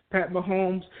Pat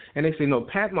Mahomes? And they say, no,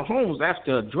 Pat Mahomes,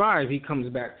 after a drive, he comes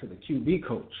back to the QB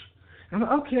coach. I'm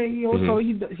like, okay, so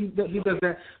he does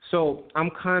that. So I'm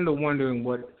kind of wondering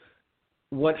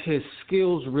what his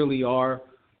skills really are,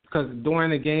 because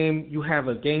during the game you have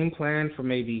a game plan for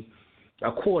maybe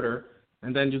a quarter,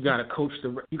 and then you got to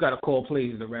call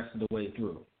plays the rest of the way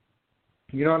through.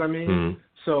 You know what I mean?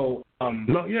 So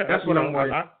that's what I'm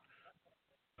worried. I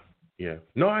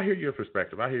hear your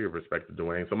perspective.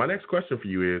 Dwayne. So my next question for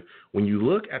you is, when you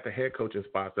look at the head coaching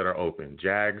spots that are open,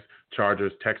 Jags,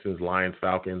 Chargers, Texans, Lions,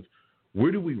 Falcons,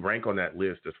 where do we rank on that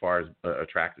list as far as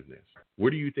attractiveness?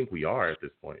 Where do you think we are at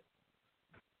this point?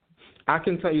 I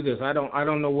can tell you this. I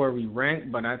don't know where we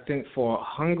rank, but I think for a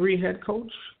hungry head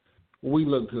coach, we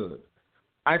look good.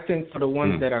 I think for the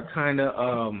ones that are kind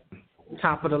of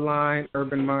top of the line,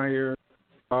 Urban Meyer,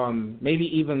 maybe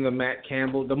even the Matt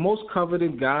Campbell, the most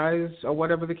coveted guys or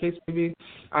whatever the case may be,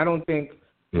 I don't think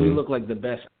we look like the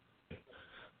best.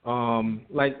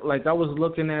 Like I was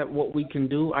looking at what we can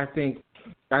do. I think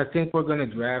we're going to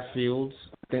draft Fields.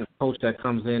 I think the coach that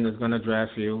comes in is going to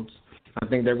draft Fields. I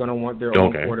think they're going to want their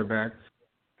own quarterback,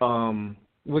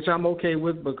 which I'm okay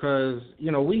with because,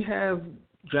 we have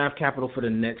draft capital for the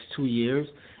next 2 years.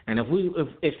 And if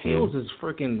Fields is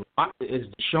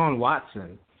Deshaun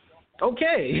Watson,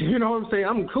 okay, you know what I'm saying?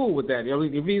 I'm cool with that.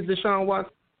 If he's Deshaun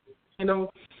Watson,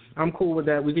 I'm cool with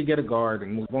that. We could get a guard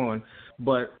and move on.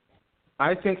 But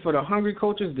I think for the hungry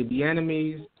coaches, the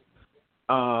Bieniemys,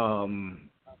 some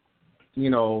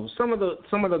of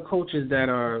the coaches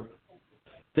that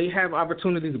they have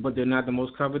opportunities, but they're not the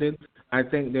most coveted. I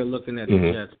think they're looking at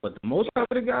the Jets. But the most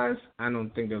coveted guys, I don't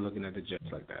think they're looking at the Jets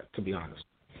like that, to be honest.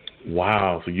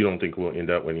 Wow. So you don't think we'll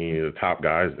end up with any of the top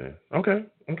guys then? Okay.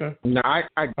 No, I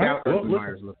doubt Urban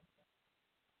Meyer's looking.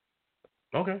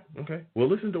 Okay. Well,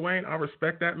 listen, Dwayne, I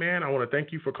respect that, man. I want to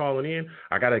thank you for calling in.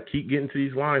 I got to keep getting to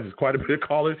these lines. There's quite a bit of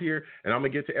callers here, and I'm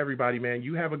going to get to everybody, man.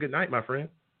 You have a good night, my friend.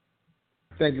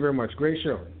 Thank you very much. Great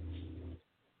show.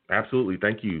 Absolutely.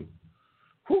 Thank you.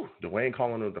 Dwayne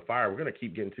calling with the fire. We're going to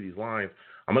keep getting to these lines.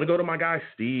 I'm going to go to my guy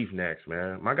Steve next,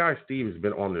 man. My guy Steve has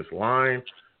been on this line.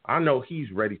 I know he's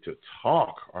ready to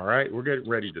talk, all right? We're getting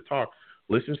ready to talk.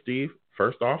 Listen, Steve,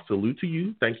 first off, salute to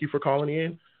you. Thank you for calling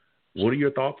in. What are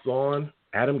your thoughts on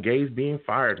Adam Gase being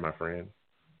fired, my friend?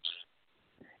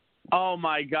 Oh,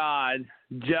 my God.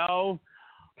 Joe,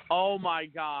 oh, my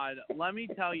God. Let me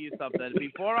tell you something.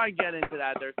 Before I get into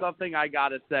that, there's something I got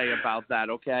to say about that,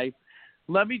 okay?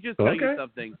 Let me just tell you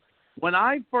something. When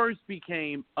I first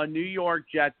became a New York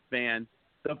Jets fan,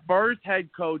 the first head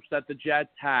coach that the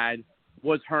Jets had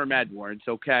was Herm Edwards,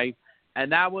 okay?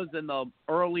 And that was in the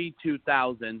early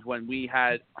 2000s when we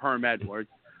had Herm Edwards.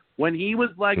 When he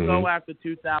was let go after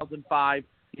 2005,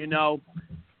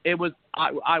 it was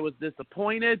I was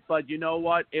disappointed, but you know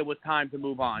what? It was time to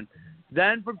move on.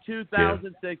 Then from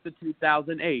 2006 to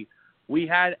 2008, we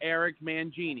had Eric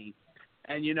Mangini.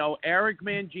 And, Eric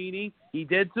Mangini, he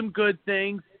did some good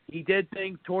things. He did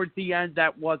things towards the end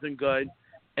that wasn't good.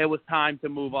 It was time to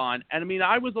move on. And,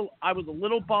 I was a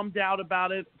little bummed out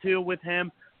about it, too, with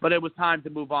him, but it was time to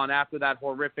move on after that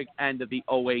horrific end of the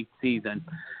 2008 season.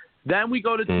 Then we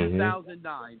go to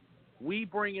 2009. We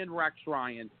bring in Rex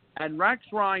Ryan. And Rex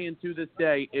Ryan, to this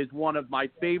day, is one of my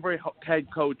favorite head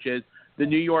coaches the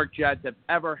New York Jets have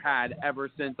ever had ever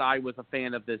since I was a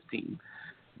fan of this team.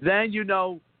 Then,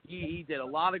 he did a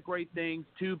lot of great things,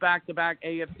 2 back-to-back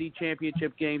AFC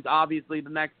championship games. Obviously, the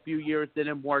next few years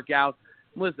didn't work out.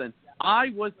 Listen, I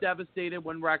was devastated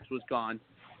when Rex was gone,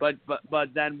 but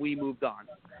then we moved on.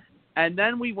 And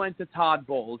then we went to Todd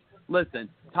Bowles. Listen,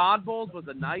 Todd Bowles was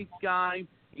a nice guy.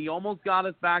 He almost got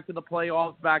us back to the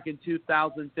playoffs back in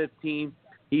 2015.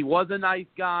 He was a nice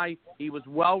guy. He was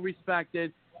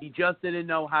well-respected. He just didn't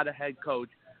know how to head coach,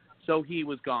 so he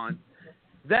was gone.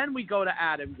 Then we go to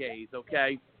Adam Gase,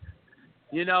 okay?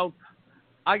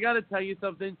 I got to tell you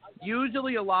something.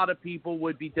 Usually a lot of people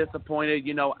would be disappointed,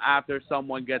 after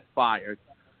someone gets fired.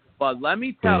 But let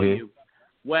me tell you,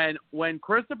 when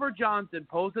Christopher Johnson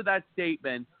posted that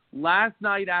statement last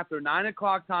night after 9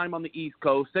 o'clock time on the East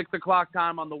Coast, 6 o'clock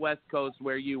time on the West Coast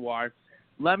where you are,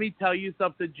 let me tell you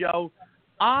something, Joe.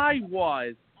 I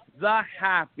was the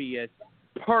happiest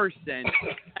person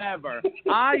ever.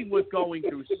 I was going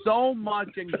through so much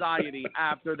anxiety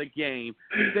after the game,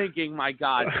 thinking, my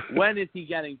God, when is he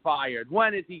getting fired?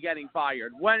 When is he getting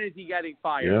fired? When is he getting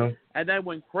fired? Yeah. And then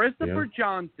when Christopher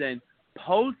Johnson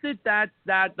posted that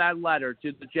letter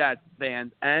to the Jets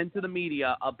fans and to the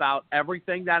media about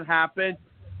everything that happened,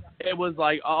 it was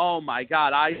like, oh, my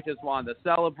God, I just wanted to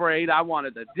celebrate. I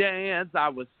wanted to dance. I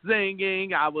was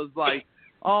singing. I was like,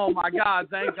 oh, my God,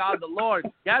 thank God the Lord.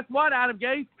 Guess what, Adam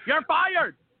Gase? You're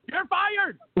fired. You're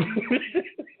fired.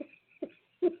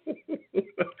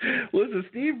 Listen,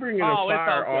 Steve bringing a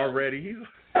fire already.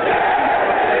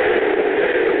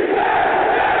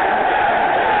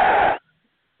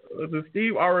 Listen,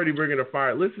 Steve already bringing a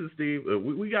fire. Listen, Steve,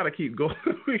 we got to keep going.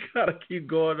 We got to keep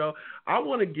going, though. I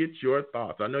want to get your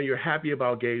thoughts. I know you're happy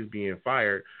about Gase being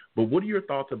fired, but what are your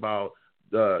thoughts about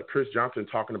Chris Johnson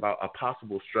talking about a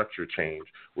possible structure change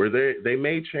where they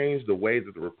may change the way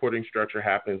that the reporting structure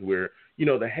happens where,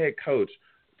 the head coach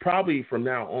probably from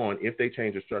now on, if they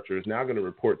change the structure, is now going to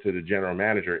report to the general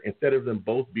manager instead of them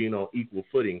both being on equal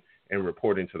footing and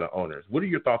reporting to the owners. What are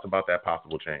your thoughts about that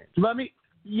possible change? So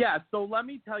let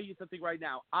me tell you something right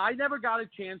now. I never got a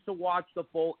chance to watch the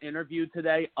full interview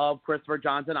today of Christopher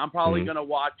Johnson. I'm probably going to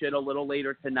watch it a little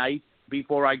later tonight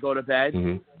before I go to bed.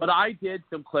 But I did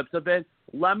some clips of it.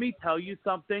 Let me tell you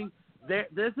something.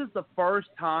 This is the first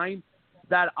time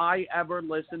that I ever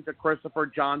listened to Christopher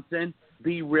Johnson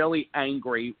be really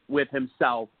angry with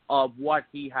himself of what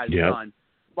he has done.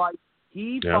 But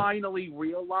he finally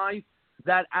realized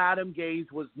that Adam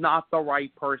Gase was not the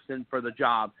right person for the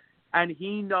job. And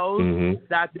he knows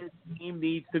that this team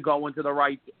needs to go into the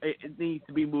right – it needs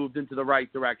to be moved into the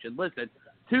right direction. Listen,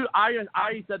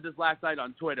 I said this last night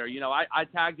on Twitter. You know, I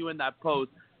tagged you in that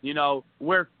post. You know,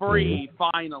 we're free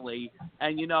finally.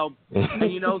 And you know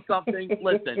something?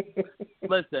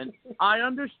 Listen. I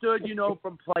understood, you know,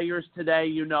 from players today,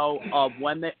 you know, of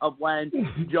when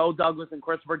Joe Douglas and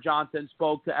Christopher Johnson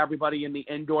spoke to everybody in the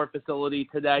indoor facility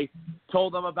today,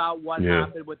 told them about what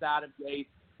happened with Adam Gase.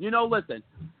 You know, listen,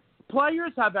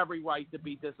 players have every right to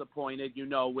be disappointed, you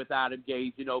know, with Adam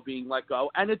Gase, you know, being let go,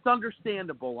 and it's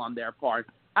understandable on their part.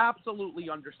 Absolutely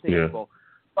understandable. Yeah.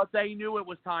 But they knew it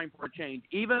was time for a change.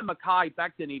 Even Mekhi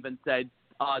Becton even said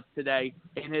today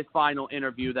in his final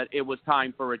interview that it was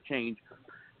time for a change.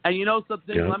 And you know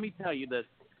something? Yeah. Let me tell you this.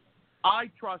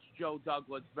 I trust Joe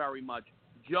Douglas very much.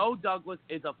 Joe Douglas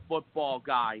is a football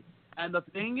guy. And the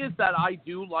thing is that I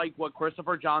do like what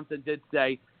Christopher Johnson did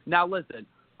say. Now, listen,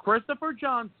 Christopher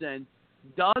Johnson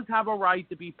does have a right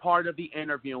to be part of the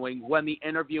interviewing when the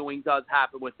interviewing does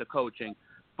happen with the coaching.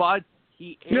 But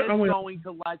he is going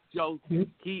to let Joe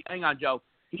hang on, Joe.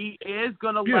 He is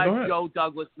going to let Joe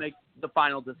Douglas make the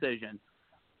final decision.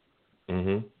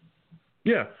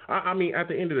 Yeah, I mean, at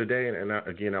the end of the day, and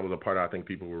again, that was a part I think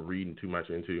people were reading too much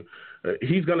into.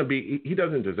 He's going to be – he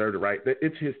doesn't deserve the right.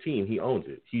 It's his team. He owns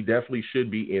it. He definitely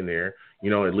should be in there, you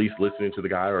know, at least listening to the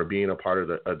guy or being a part of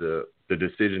the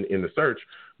decision in the search.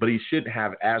 But he shouldn't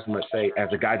have as much say as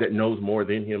a guy that knows more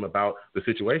than him about the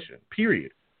situation,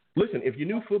 period. Listen, if you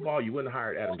knew football, you wouldn't have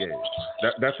hired Adam Gase.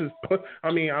 That's his –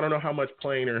 I mean, I don't know how much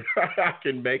plainer I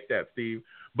can make that, Steve.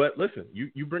 But listen,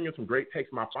 you bring in some great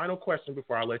takes. My final question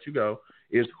before I let you go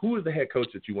is, who is the head coach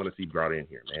that you want to see brought in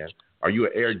here, man? Are you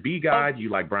an Eric B. guy? Do you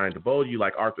like Brian DeBoer? Do you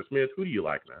like Arthur Smith? Who do you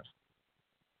like, man?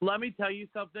 Let me tell you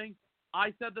something.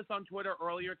 I said this on Twitter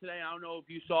earlier today. I don't know if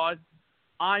you saw it.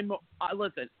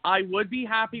 Listen, I would be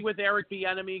happy with Eric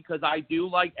Bieniemy because I do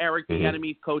like Eric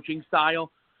Bieniemy's coaching style.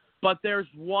 But there's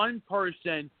one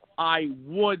person I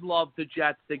would love the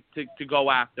Jets to go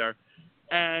after,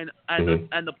 and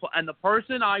the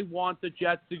person I want the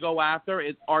Jets to go after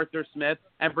is Arthur Smith.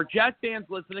 And for Jet fans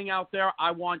listening out there, I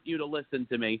want you to listen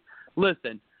to me.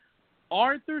 Listen,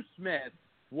 Arthur Smith,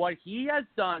 what he has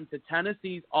done to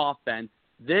Tennessee's offense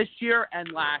this year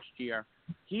and last year,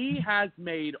 he has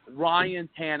made Ryan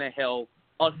Tannehill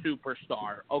a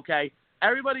superstar. Okay,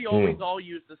 everybody always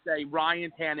used to say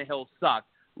Ryan Tannehill sucks.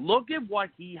 Look at what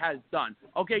he has done.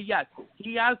 Okay, yes,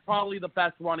 he has probably the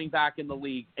best running back in the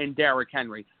league in Derrick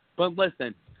Henry. But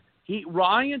listen,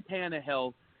 Ryan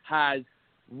Tannehill has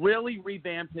really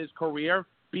revamped his career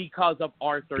because of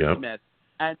Arthur Smith.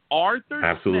 And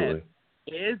Arthur Smith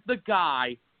is the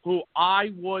guy who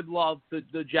I would love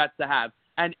the Jets to have.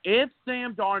 And if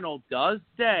Sam Darnold does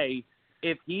stay,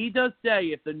 if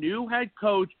the new head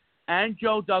coach and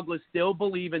Joe Douglas still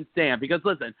believe in Sam, because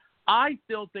listen, I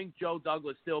still think Joe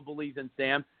Douglas still believes in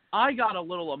Sam. I got a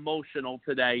little emotional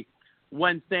today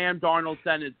when Sam Darnold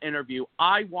said in his interview,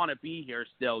 I want to be here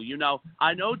still. You know,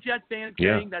 I know Jet fans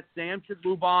saying that Sam should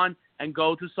move on and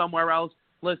go to somewhere else.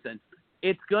 Listen,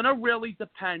 it's going to really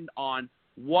depend on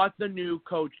what the new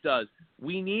coach does.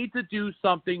 We need to do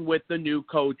something with the new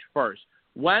coach first.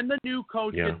 When the new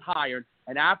coach gets hired,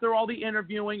 and after all the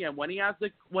interviewing, and when he has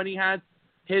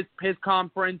his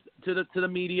conference to the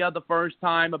media the first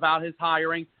time about his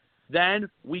hiring, then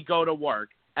we go to work,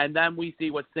 and then we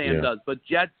see what Sam does. But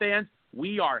Jet fans,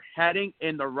 we are heading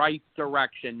in the right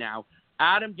direction now.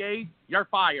 Adam Gase, you're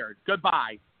fired.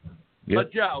 Goodbye. Yep.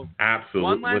 But Joe, absolutely.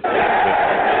 One last thing.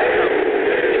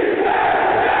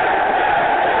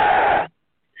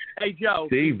 Hey Joe,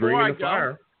 Steve, bring in the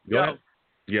fire. Go ahead.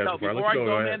 Yeah, so before I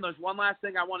go in, there's one last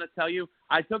thing I want to tell you.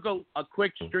 I took a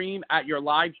quick stream at your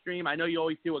live stream. I know you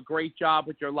always do a great job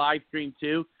with your live stream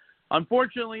too.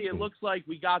 Unfortunately, it looks like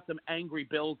we got some angry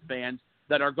Bills fans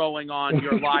that are going on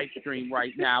your live stream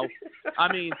right now.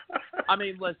 I mean,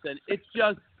 listen, it's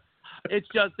just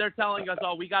they're telling us,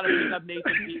 oh, we got to pick up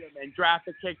Nathan Peterman and draft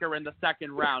a kicker in the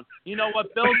second round. You know what?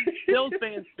 Bills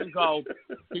fans can go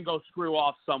screw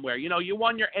off somewhere. You know, you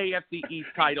won your AFC East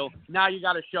title. Now you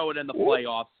got to show it in the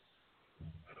playoffs.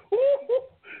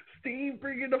 Steve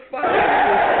bringing the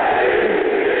fire.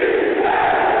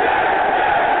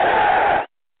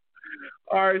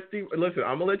 All right, Steve. Listen,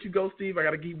 I'm gonna let you go, Steve. I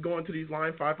gotta keep going to these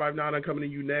lines. 559. I'm coming to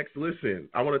you next. Listen,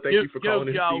 I want to thank you for calling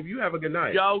in, Steve. You have a good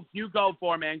night. Joe, you go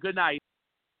for it, man. Good night.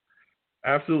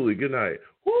 Absolutely. Good night.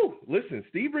 Woo. Listen,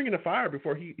 Steve bringing the fire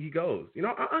before he goes. You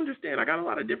know, I understand. I got a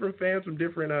lot of different fans from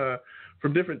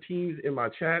different teams in my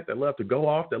chat that love to go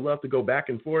off, that love to go back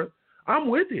and forth. I'm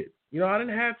with it. You know, I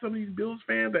didn't have some of these Bills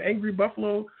fans, the angry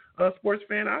Buffalo sports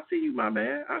fan, I see you, my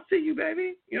man. I see you,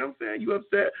 baby. You know what I'm saying? You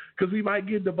upset because we might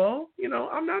get the ball. You know,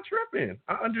 I'm not tripping.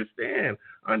 I understand.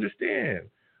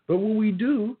 But when we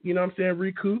do, you know what I'm saying,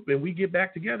 recoup and we get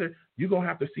back together, you're going to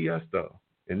have to see us, though.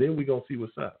 And then we're going to see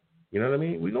what's up. You know what I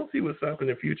mean? We're going to see what's up in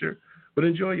the future. But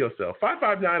enjoy yourself.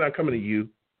 559, I'm coming to you.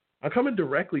 I'm coming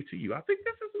directly to you. I think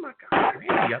this is my guy,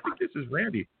 Randy. I think this is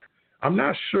Randy. I'm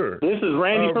not sure. This is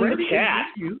Randy from Randy, the chat.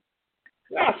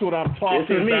 That's what I'm talking about.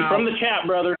 This is me from the chat,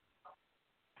 brother.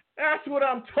 That's what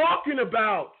I'm talking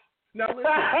about. Now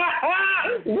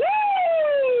listen.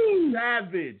 Woo!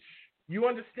 Savage. You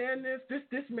understand this?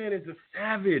 This man is a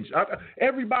savage.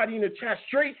 Everybody in the chat,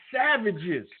 straight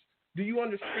savages. Do you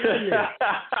understand this?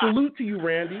 Salute to you,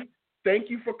 Randy. Thank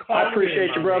you for calling. I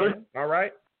appreciate you, brother. Man. All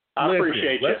right? I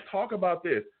appreciate you. Let's talk about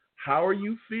this. How are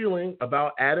you feeling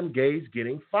about Adam Gase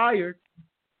getting fired?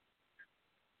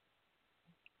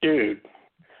 Dude,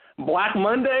 Black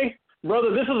Monday?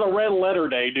 Brother, this is a red letter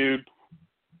day, dude.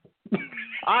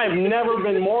 I've never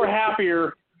been more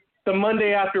happier the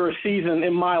Monday after a season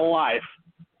in my life.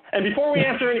 And before we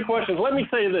answer any questions, let me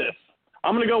say this.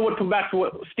 I'm going to go back to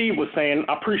what Steve was saying.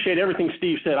 I appreciate everything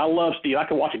Steve said. I love Steve. I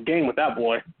could watch a game with that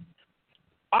boy.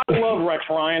 I love Rex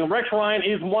Ryan. Rex Ryan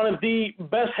is one of the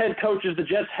best head coaches the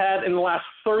Jets had in the last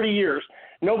 30 years.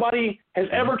 Nobody has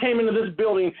ever came into this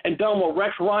building and done what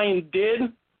Rex Ryan did.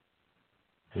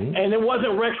 And it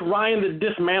wasn't Rex Ryan that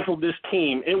dismantled this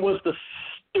team. It was the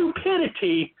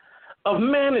stupidity of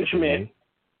management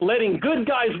letting good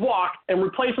guys walk and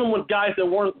replacing them with guys that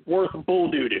weren't worth bull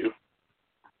doo-doo.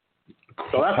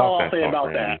 So that's all I'll say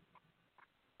about that.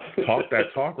 Talk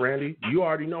that talk, Randy. You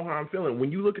already know how I'm feeling.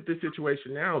 When you look at this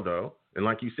situation now, though, and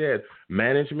like you said,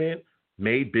 management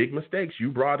made big mistakes. You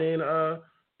brought in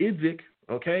Idzik,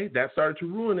 okay? That started to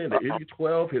ruin it. The Idzik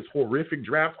 12, his horrific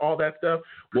draft, all that stuff.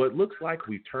 Well, it looks like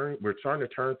we're starting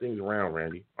to turn things around,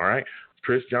 Randy, all right?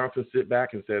 Chris Johnson sit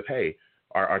back and says, hey,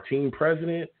 our team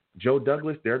president, Joe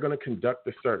Douglas, they're going to conduct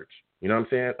the search. You know what I'm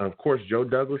saying? Of course, Joe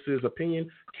Douglas's opinion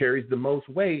carries the most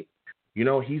weight. You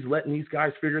know, he's letting these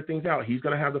guys figure things out. He's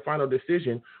going to have the final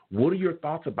decision. What are your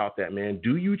thoughts about that, man?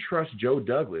 Do you trust Joe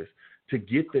Douglas to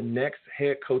get the next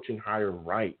head coaching hire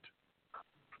right?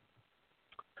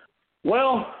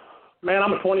 Well, man,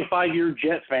 I'm a 25-year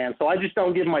Jets fan, so I just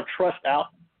don't give my trust out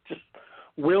just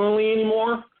willingly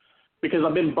anymore because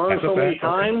I've been burned so many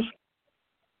times.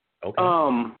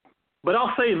 Okay. But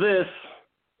I'll say this.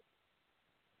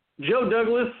 Joe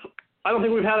Douglas, I don't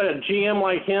think we've had a GM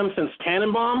like him since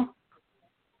Tannenbaum.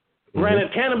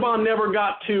 Granted, Tannenbaum never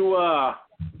got to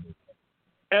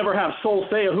ever have Sol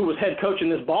Saya, who was head coach in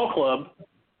this ball club.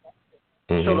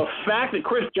 So the fact that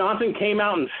Chris Johnson came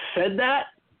out and said that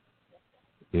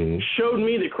showed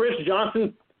me that Chris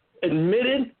Johnson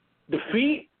admitted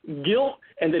defeat, guilt,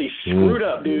 and that he screwed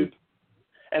up, dude.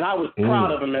 And I was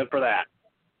proud of him, man, for that.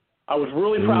 I was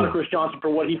really proud of Chris Johnson for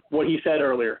what he said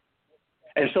earlier.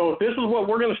 And so if this is what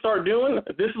we're going to start doing,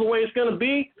 if this is the way it's going to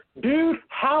be, dude,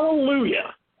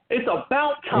 hallelujah. It's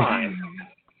about time.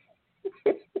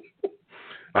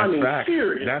 That's facts.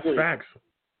 Seriously. That's facts.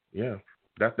 Yeah,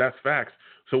 that's facts.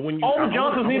 So when you all the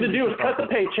Johnsons need to do is cut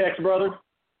the paychecks, brother.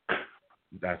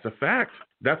 That's a fact.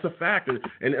 That's a fact.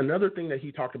 And another thing that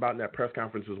he talked about in that press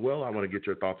conference as well, I want to get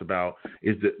your thoughts about,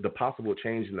 is the possible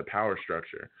change in the power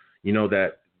structure. You know,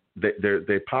 that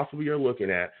they possibly are looking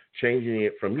at changing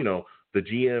it from, you know, the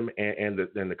GM and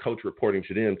the coach reporting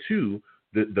to them to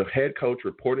the head coach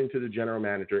reporting to the general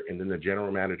manager and then the general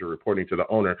manager reporting to the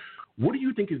owner. What do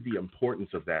you think is the importance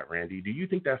of that, Randy? Do you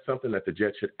think that's something that the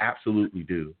Jets should absolutely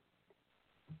do?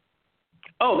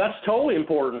 Oh, that's totally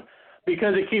important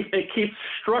because it keeps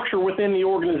structure within the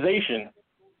organization.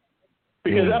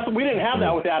 Because we didn't have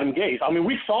that with Adam Gase. I mean,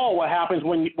 we saw what happens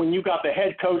when you got the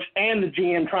head coach and the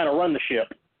GM trying to run the ship.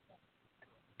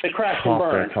 They crashed and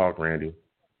burned. Talk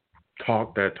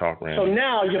that talk, Randy. So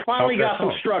now you finally got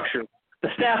some structure. The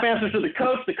staff answers to the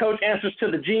coach answers to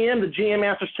the GM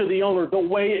answers to the owner the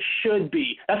way it should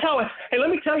be. That's how hey, let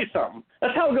me tell you something.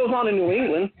 That's how it goes on in New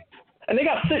England. And they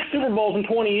got 6 Super Bowls in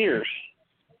 20 years.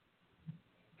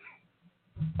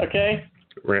 Okay?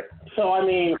 Right. So, I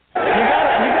mean, you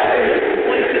gotta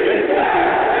replace it.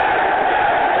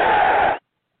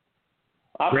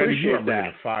 I Randy, you are appreciate bringing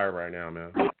that. the fire right now,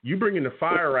 man. You bringing the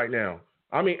fire right now.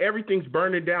 I mean, everything's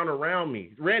burning down around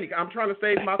me. Randy, I'm trying to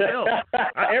save myself.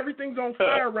 Everything's on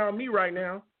fire around me right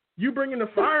now. You bringing the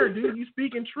fire, dude. You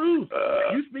speaking truth.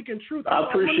 You speaking truth. I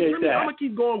appreciate that. I'm going to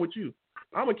keep going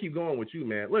with you.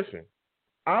 Man. Listen,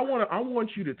 I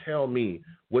want you to tell me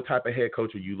what type of head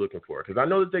coach are you looking for? Because I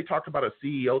know that they talked about a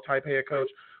CEO-type head coach,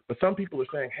 But some people are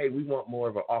saying, hey, we want more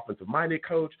of an offensive-minded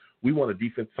coach. We want a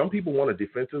defense. Some people want a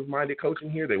defensive-minded coach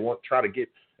in here. They want to try to get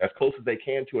as close as they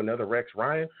can to another Rex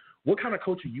Ryan. What kind of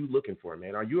coach are you looking for,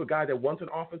 man? Are you a guy that wants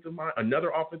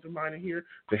another offensive mind in here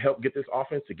to help get this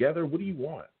offense together? What do you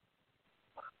want?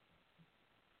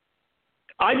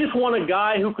 I just want a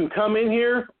guy who can come in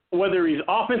here, whether he's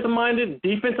offensive-minded,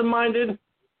 defensive-minded.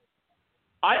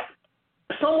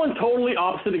 Someone totally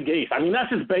opposite of Gase. I mean, that's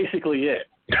just basically it.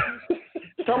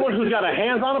 Someone who's got a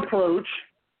hands-on approach,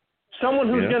 someone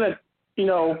who's going to,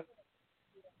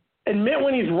 admit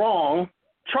when he's wrong,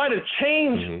 try to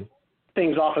change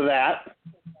things off of that.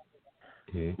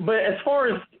 But as far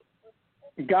as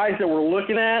guys that we're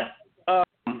looking at, I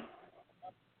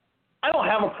don't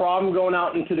have a problem going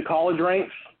out into the college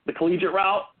ranks, the collegiate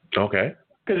route. Okay.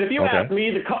 Because if you ask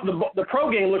me, the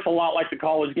pro game looks a lot like the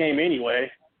college game anyway.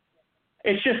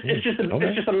 It's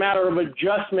just a matter of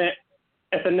adjustment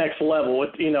at the next level.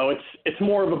 It's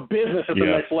more of a business at the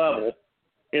next level.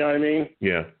 You know what I mean?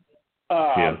 Yeah.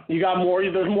 You got more.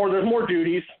 There's more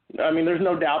duties. I mean, there's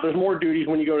no doubt. There's more duties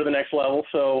when you go to the next level.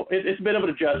 So it's a bit of an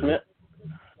adjustment.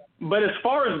 But as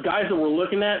far as guys that we're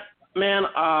looking at, man,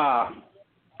 I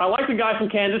like the guy from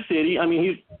Kansas City. I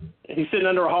mean, he's sitting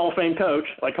under a Hall of Fame coach.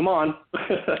 Like, come on.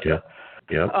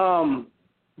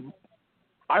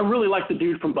 I really like the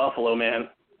dude from Buffalo, man,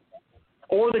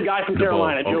 or the guy from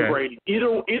Carolina, Joe Brady.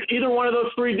 Either one of those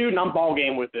three, dude, and I'm ball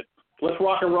game with it. Let's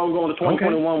rock and roll going to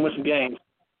 2021 with some games.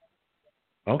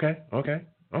 Okay.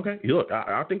 Look,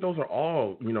 I think those are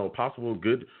all, possible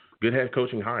good head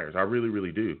coaching hires. I really,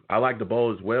 really do. I like the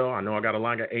Bowl as well. I know I got a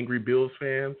lot of angry Bills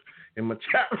fans in my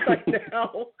chat right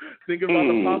now thinking about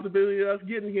the possibility of us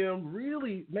getting him.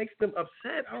 Really makes them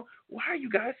upset. Why are you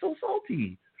guys so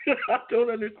salty? I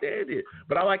don't understand it.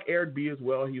 But I like Eric B as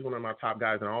well. He's one of my top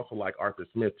guys, and I also like Arthur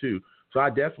Smith too. So I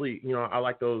definitely, I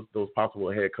like those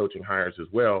possible head coaching hires as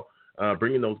well.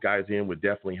 Bringing those guys in would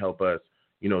definitely help us,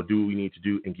 do what we need to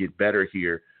do and get better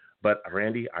here. But,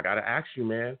 Randy, I got to ask you,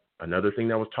 man, another thing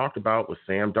that was talked about was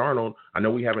Sam Darnold. I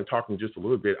know we haven't talked in just a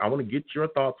little bit. I want to get your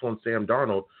thoughts on Sam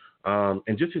Darnold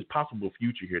and just his possible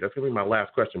future here. That's going to be my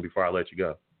last question before I let you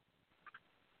go.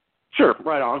 Sure,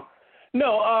 right on.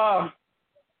 No,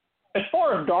 as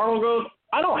far as Darnold goes,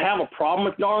 I don't have a problem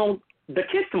with Darnold. The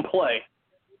kid can play.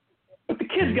 But the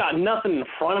kid's got nothing in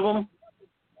front of him.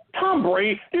 Tom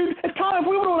Brady, dude, if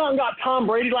we would have went out and got Tom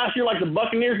Brady last year like the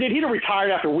Buccaneers did, he'd have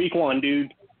retired after week 1,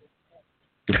 dude.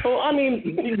 So, I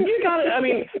mean,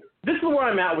 this is where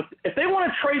I'm at with. If they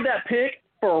want to trade that pick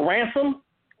for a ransom,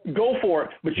 go for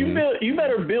it. But you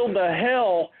better build the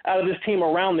hell out of this team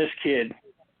around this kid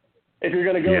if you're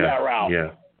going to go that route.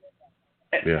 Yeah.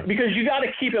 Because you got to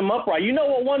keep him upright. You know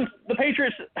what won the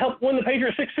Patriots, helped win the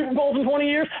Patriots 6 Super Bowls in 20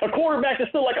 years? A quarterback that's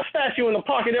still like a statue in the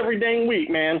pocket every dang week,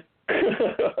 man.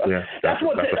 That's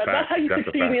how you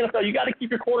succeed in the NFL. You got to keep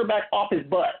your quarterback off his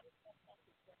butt.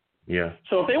 Yeah.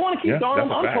 So if they want to keep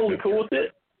Darnold, I'm totally cool with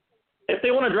it. If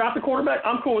they want to draft a quarterback,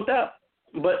 I'm cool with that.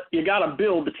 But you got to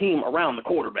build the team around the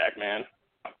quarterback, man.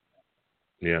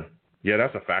 Yeah. Yeah,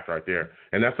 that's a fact right there.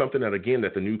 And that's something that, again,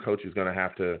 that the new coach is going to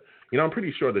have to, I'm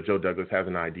pretty sure that Joe Douglas has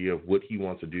an idea of what he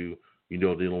wants to do,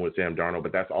 dealing with Sam Darnold,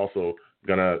 but that's also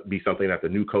going to be something that the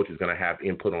new coach is going to have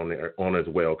input on as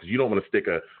well, because you don't want to stick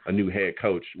a new head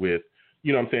coach with,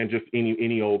 just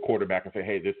any old quarterback and say,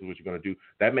 hey, this is what you're going to do.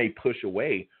 That may push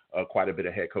away quite a bit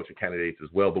of head coaching candidates as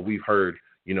well, but we've heard,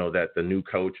 that the new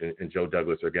coach and Joe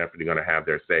Douglas are definitely going to have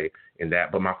their say in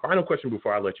that. But my final question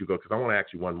before I let you go, because I want to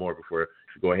ask you one more before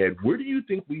you go ahead. Where do you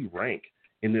think we rank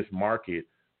in this market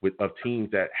of teams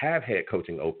that have head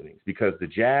coaching openings? Because the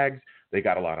Jags, they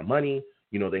got a lot of money.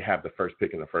 They have the first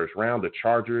pick in the first round. The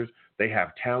Chargers, they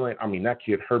have talent. I mean, that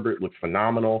kid Herbert looks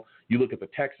phenomenal. You look at the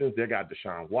Texans, they got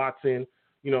Deshaun Watson.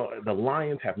 The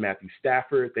Lions have Matthew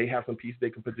Stafford. They have some pieces they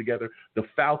can put together. The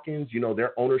Falcons,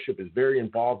 their ownership is very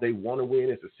involved. They want to win.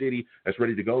 It's a city that's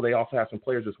ready to go. They also have some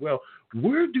players as well.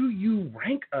 Where do you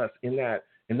rank us in that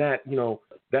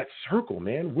that circle,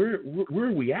 man? Where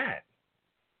are we at?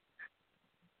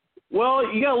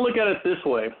 Well, you got to look at it this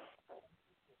way.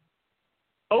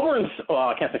 Over in,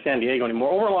 I can't say San Diego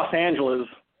anymore. Over in Los Angeles,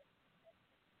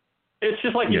 it's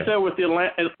just like you said with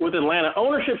Atlanta.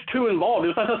 Ownership's too involved.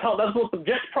 That's what the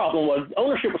Jets' problem was.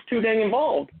 Ownership was too dang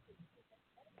involved.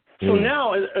 So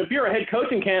now, if you're a head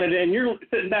coaching candidate and you're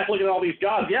sitting back looking at all these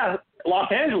jobs,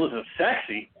 Los Angeles is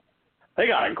sexy. They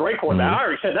got a great quarterback. I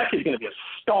already said that kid's going to be a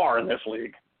star in this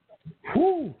league.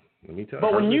 Whew. Let me tell you.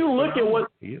 But when you look at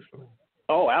what he is.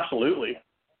 Oh, absolutely.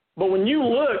 But when you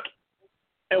look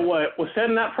at what was said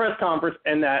in that press conference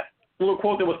and that little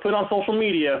quote that was put on social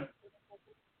media,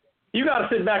 you got to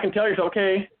sit back and tell yourself,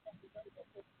 okay,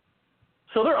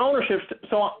 So their ownership.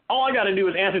 So all I got to do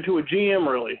is answer to a GM,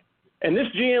 really, and this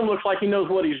GM looks like he knows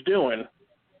what he's doing.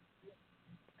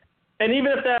 And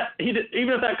even if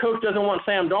that coach doesn't want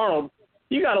Sam Darnold,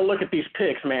 you got to look at these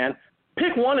picks, man.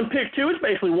 Pick 1 and pick 2 is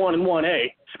basically 1 and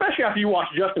 1A, especially after you watch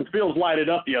Justin Fields light it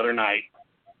up the other night.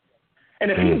 And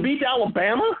if he beats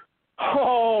Alabama,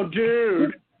 oh,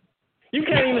 dude, you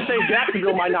can't even say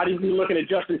Jacksonville might not even be looking at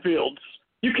Justin Fields.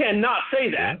 You cannot say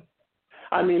that.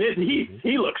 I mean,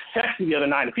 he looks sexy the other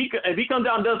night. If he comes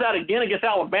out and does that again against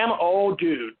Alabama, oh,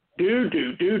 dude.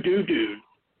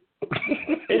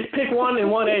 It's pick 1 and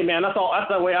 1A, man. That's all.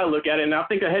 That's the way I look at it. And I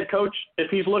think a head coach, if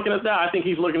he's looking at that, I think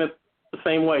he's looking at the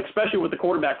same way, especially with the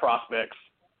quarterback prospects.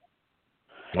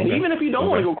 Okay. And even if you don't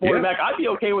want to go quarterback, I'd be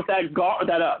okay with that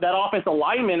offensive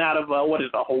lineman out of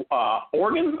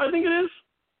Oregon, I think it is.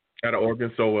 Out of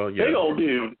Oregon, so well, yeah. Big old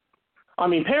dude. I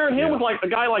mean, pairing him with like a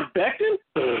guy like Becton.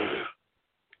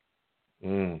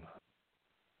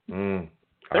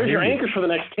 There's your anchors for the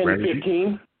next 10 to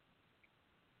 15.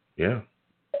 Yeah.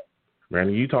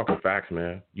 Randy, you talking facts,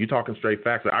 man. You talking straight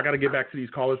facts. I got to get back to these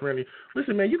callers, Randy.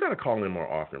 Listen, man, you got to call in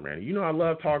more often, Randy. You know I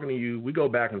love talking to you. We go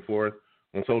back and forth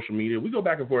on social media. We go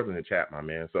back and forth in the chat, my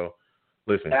man. So,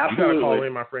 listen, You got to call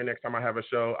in, my friend, next time I have a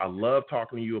show. I love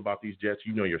talking to you about these Jets.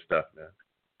 You know your stuff, man.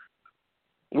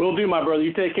 Will do, my brother.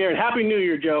 You take care. And Happy New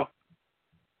Year, Joe.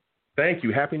 Thank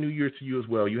you. Happy New Year to you as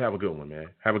well. You have a good one, man.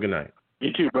 Have a good night.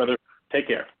 You too, brother. Take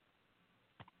care.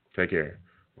 Take care.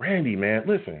 Randy, man,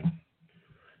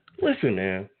 Listen,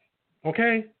 man,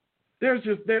 okay? There's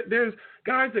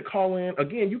guys that call in.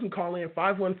 Again, you can call in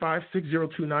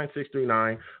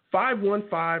 515-602-9639,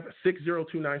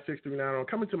 515-602-9639. I'm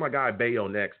coming to my guy Bayo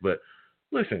next, but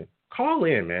listen, call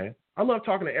in, man. I love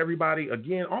talking to everybody.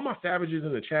 Again, all my savages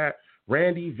in the chat,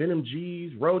 Randy, Venom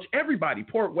G's, Roach, everybody,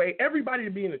 Port Way, everybody to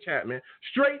be in the chat, man.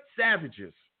 Straight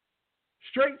savages.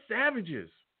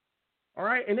 All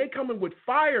right, and they coming with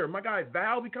fire. My guy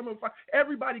Val be coming with fire.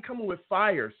 Everybody coming with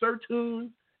fire. Sir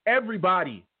Tune,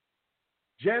 everybody.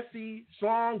 Jesse,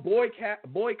 Song,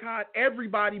 Boycott,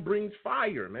 everybody brings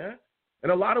fire, man.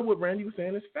 And a lot of what Randy was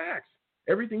saying is facts.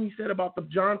 Everything he said about the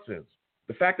Johnsons,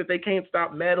 the fact that they can't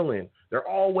stop meddling. They're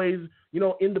always,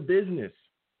 in the business.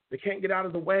 They can't get out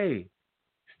of the way. His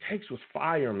takes was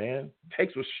fire, man.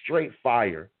 Takes was straight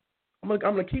fire. I'm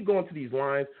gonna keep going to these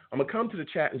lines. I'm gonna come to the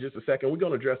chat in just a second. We're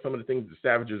gonna address some of the things the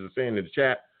Savages are saying in the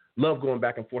chat. Love going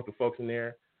back and forth with folks in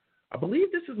there. I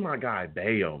believe this is my guy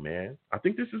Bayo, man. I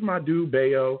think this is my dude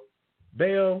Bayo.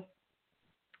 Bayo,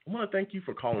 I want to thank you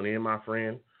for calling in, my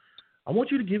friend. I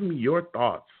want you to give me your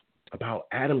thoughts about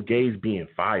Adam Gase being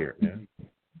fired, man.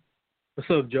 What's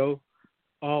up, Joe?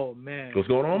 Oh man, what's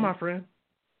going on, my friend?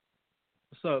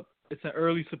 What's up? It's an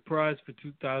early surprise for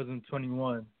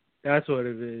 2021. That's what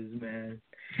it is, man.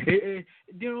 It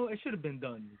should have been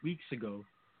done weeks ago.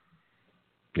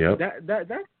 Yeah. That's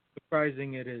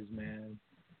surprising it is, man.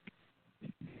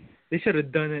 They should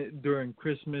have done it during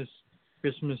Christmas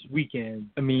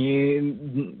weekend. I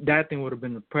mean, that thing would have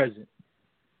been a present.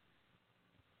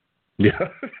 Yeah.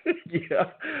 Yeah.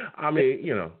 I mean,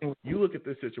 you look at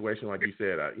this situation, like you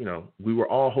said, we were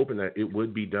all hoping that it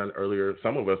would be done earlier.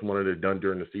 Some of us wanted it done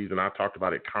during the season. I talked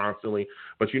about it constantly.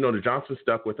 But, the Johnsons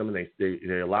stuck with him, and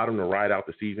they allowed him to ride out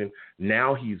the season.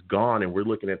 Now he's gone, and we're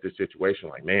looking at this situation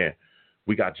like, man,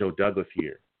 we got Joe Douglas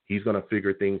here. He's going to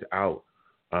figure things out.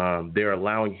 They're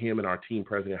allowing him and our team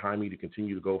president, Jaime, to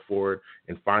continue to go forward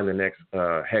and find the next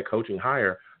head coaching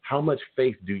hire. How much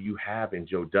faith do you have in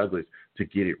Joe Douglas to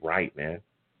get it right, man?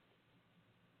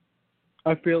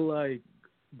 I feel like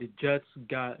the Jets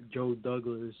got Joe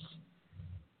Douglas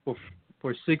for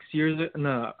 6 years.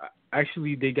 No,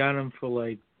 actually, they got him for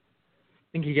I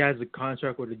think he has a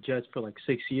contract with the Jets for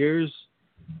 6 years,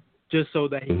 just so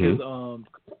that he could clean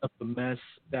up the mess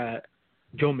that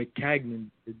Joe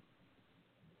McCagnon did.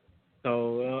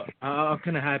 So I'm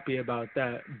kind of happy about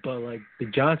that. But the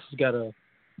Johnsons gotta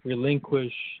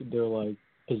relinquish their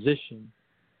position.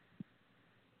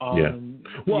 Yeah.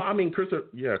 Well, I mean,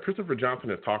 Christopher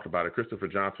Johnson has talked about it. Christopher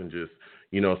Johnson just,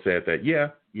 said that,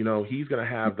 he's going to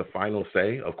have the final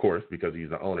say, of course, because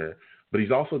he's the owner, but he's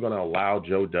also going to allow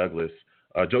Joe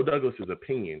Douglas's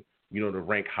opinion, to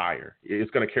rank higher.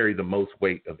 It's going to carry the most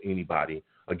weight of anybody,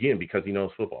 again, because he knows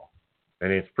football.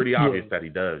 And it's pretty obvious that he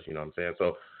does, you know what I'm saying?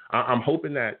 So I'm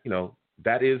hoping that,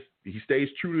 he stays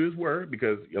true to his word,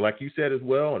 because like you said as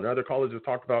well, and other callers have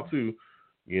talked about too,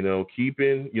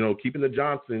 keeping the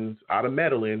Johnsons out of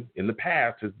meddling in the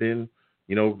past has been,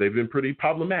 they've been pretty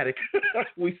problematic.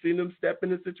 We've seen them step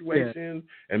into situations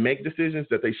and make decisions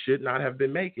that they should not have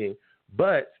been making.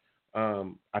 But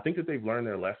I think that they've learned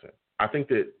their lesson. I think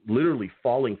that literally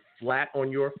falling flat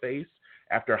on your face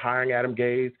after hiring Adam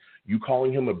Gase, you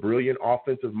calling him a brilliant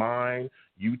offensive mind,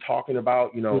 you talking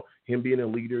about, him being a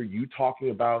leader, you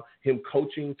talking about him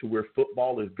coaching to where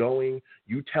football is going,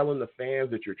 you telling the fans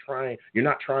that you're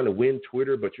not trying to win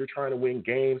Twitter, but you're trying to win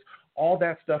games. All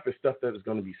that stuff is stuff that is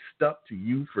going to be stuck to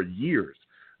you for years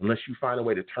unless you find a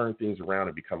way to turn things around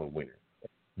and become a winner.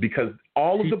 Because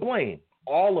all of the blame,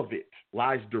 all of it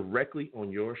lies directly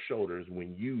on your shoulders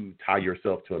when you tie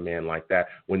yourself to a man like that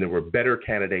when there were better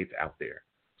candidates out there.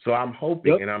 So I'm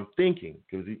hoping and I'm thinking,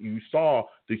 because you saw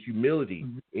the humility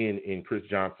in Chris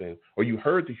Johnson, or you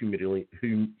heard the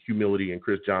humility in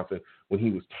Chris Johnson when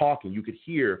he was talking. You could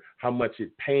hear how much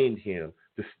it pained him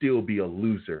to still be a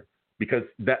loser, because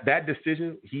that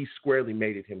decision, he squarely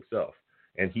made it himself.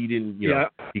 And he didn't,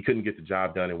 he couldn't get the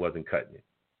job done and wasn't cutting it.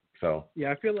 So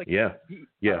I feel like he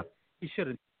should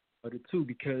have done it too,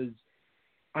 because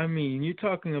I mean, you're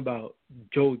talking about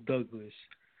Joe Douglas,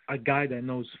 a guy that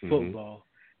knows football,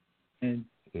 and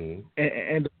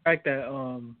the fact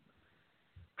that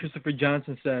Christopher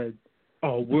Johnson said,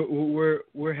 "Oh,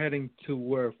 we're heading to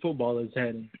where football is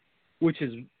heading," which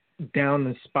is down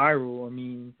the spiral. I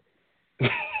mean,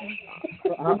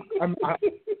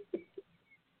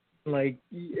 like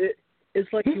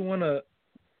it's like you want to.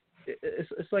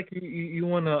 It's like you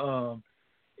want to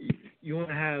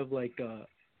have like a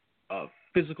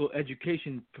physical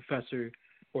education professor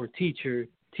or teacher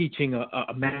teaching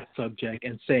a math subject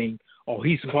and saying, "Oh,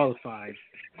 he's qualified."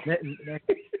 Next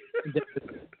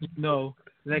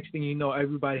thing you know,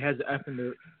 everybody has an F in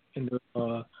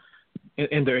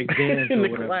their exams in or the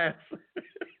whatever. class.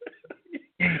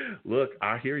 Look,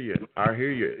 I hear you.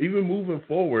 Even moving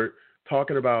forward,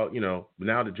 talking about, now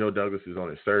that Joe Douglas is on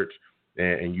his search,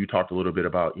 and you talked a little bit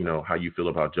about, how you feel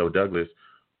about Joe Douglas,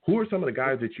 who are some of the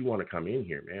guys that you want to come in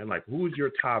here, man? Like, who is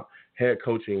your top head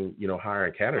coaching,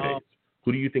 hiring candidates?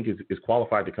 Who do you think is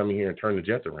qualified to come in here and turn the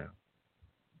Jets around?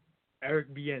 Eric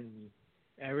Bieniemy.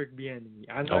 I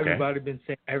know everybody been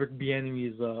saying Eric Bieniemy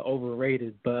is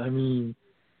overrated, but I mean,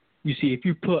 you see, if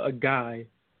you put a guy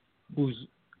who's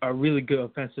a really good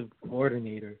offensive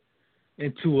coordinator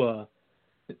into an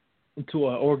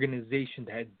organization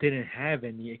that didn't have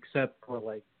any, except for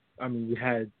we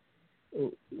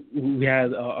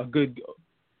had a good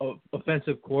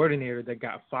offensive coordinator that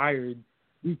got fired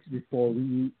weeks before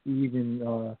we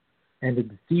even ended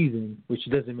the season, which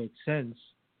doesn't make sense.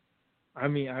 I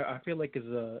mean, I feel like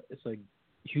it's a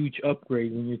huge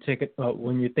upgrade when you're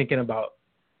thinking about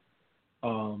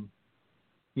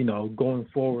going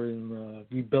forward and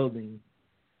rebuilding.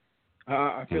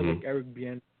 I feel like Eric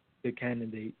Bieniemy is the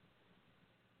candidate.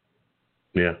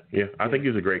 Yeah. I think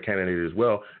he's a great candidate as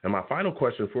well. And my final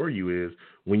question for you is,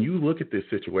 when you look at this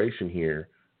situation here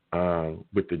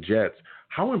with the Jets,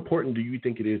 how important do you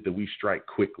think it is that we strike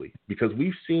quickly? Because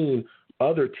we've seen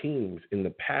other teams in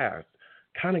the past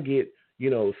kind of get,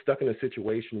 stuck in a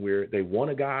situation where they want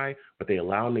a guy, but they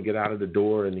allow him to get out of the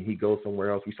door and he goes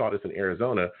somewhere else. We saw this in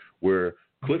Arizona, where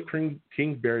Cliff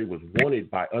Kingsbury was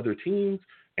wanted by other teams,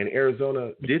 and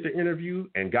Arizona did the interview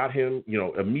and got him,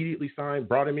 immediately signed,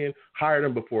 brought him in, hired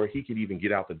him before he could even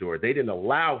get out the door. They didn't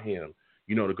allow him,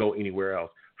 to go anywhere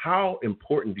else. How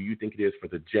important do you think it is for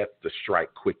the Jets to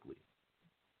strike quickly?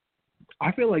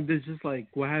 I feel like this is just like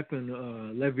what happened to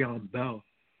Le'Veon Bell.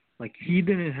 Like, he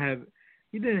didn't have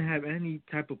any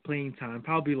type of playing time.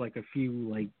 Probably like a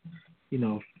few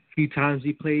few times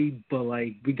he played, but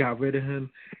we got rid of him.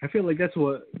 I feel like that's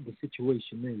what the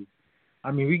situation is.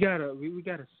 I mean, we gotta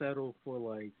settle for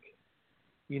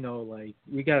we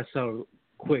gotta settle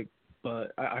quick.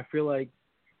 But I feel like,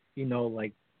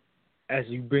 as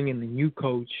you bring in the new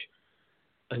coach,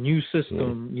 a new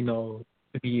system,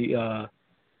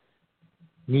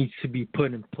 needs to be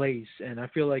put in place, and I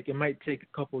feel like it might take a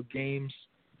couple of games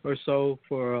or so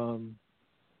for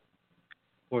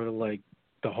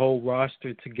the whole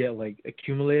roster to get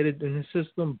accumulated in the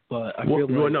system. But I feel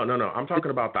no. I'm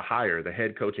talking about the hire, the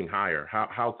head coaching hire.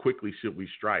 How quickly should we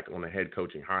strike on the head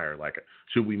coaching hire?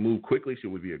 Should we move quickly?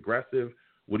 Should we be aggressive?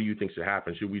 What do you think should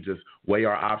happen? Should we just weigh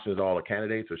our options, all the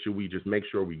candidates, or should we just make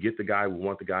sure we get the guy, we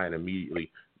want the guy, and immediately,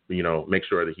 make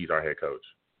sure that he's our head coach?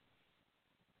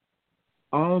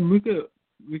 We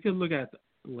could look at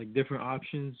different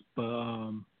options,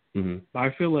 but but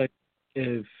I feel like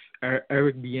if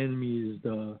Eric Bieniemy is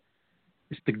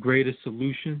the greatest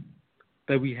solution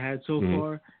that we had so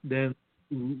far, then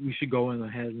we should go in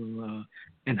ahead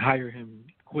and hire him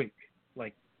quick,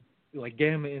 get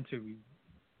him an interview.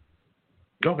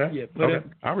 Okay. Yeah, okay.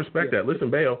 I respect that.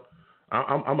 Listen, Bayo,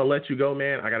 I'm gonna let you go,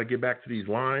 man. I got to get back to these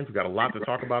lines. We got a lot to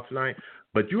talk about tonight,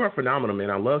 but you are phenomenal,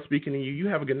 man. I love speaking to you. You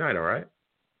have a good night. All right.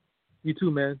 You too,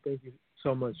 man. Thank you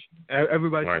so much.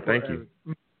 Everybody All right, support thank you.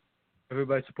 Eric.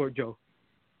 Everybody support Joe.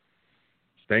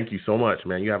 Thank you so much,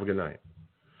 man. You have a good night.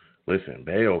 Listen,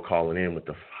 Bayo calling in with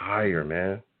the fire,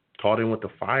 man. Called in with the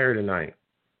fire tonight.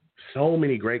 So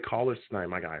many great callers tonight.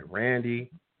 My guy Randy.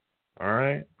 All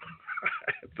right.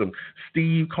 Some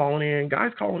Steve calling in.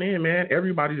 Guys calling in, man.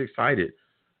 Everybody's excited.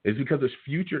 It's because the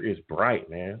future is bright,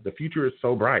 man. The future is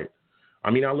so bright.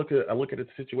 I mean, I look at the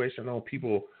situation. I know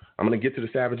people. I'm going to get to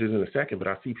the Savages in a second, but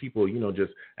I see people,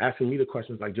 just asking me the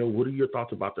questions like, Joe, what are your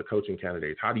thoughts about the coaching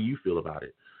candidates? How do you feel about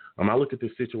it? I look at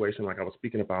this situation like I was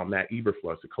speaking about Matt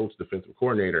Eberflus, the coach, defensive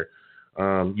coordinator.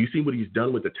 You see what he's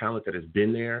done with the talent that has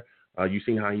been there. You've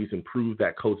seen how he's improved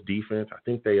that coach defense. I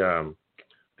think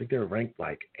they're ranked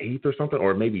like 8th or something,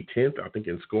 or maybe 10th, I think,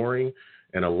 in scoring,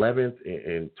 and 11th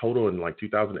in total in like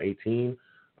 2018.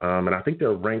 And I think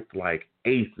they're ranked like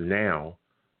 8th now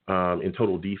in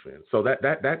total defense. So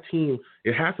that team,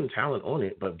 it has some talent on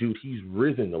it, but dude, he's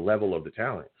risen the level of the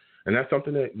talent. And that's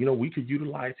something that, we could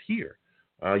utilize here.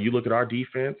 You look at our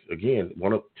defense, again,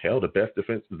 want to tell the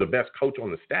best coach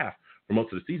on the staff for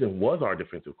most of the season was our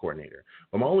defensive coordinator.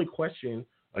 But my only question,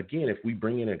 again, if we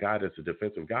bring in a guy that's a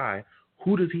defensive guy,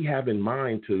 who does he have in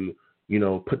mind to,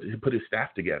 put his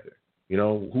staff together?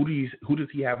 Who does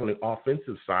he have on the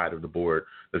offensive side of the board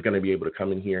that's going to be able to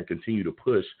come in here and continue to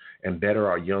push and better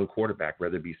our young quarterback,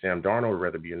 whether it be Sam Darnold or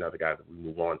whether it be another guy that we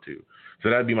move on to? So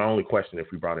that'd be my only question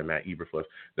if we brought in Matt Eberflus.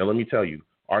 Now, let me tell you,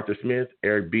 Arthur Smith,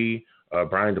 Eric B.,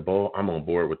 Brian DeBoer, I'm on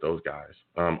board with those guys.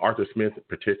 Arthur Smith in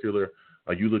particular,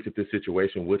 you look at this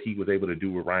situation, what he was able to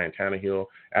do with Ryan Tannehill.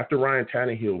 After Ryan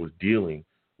Tannehill was dealing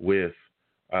with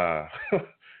Adam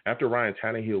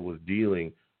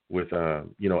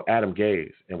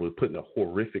Gase and was put in a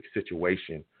horrific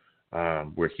situation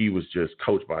where he was just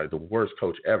coached by the worst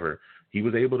coach ever, he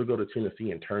was able to go to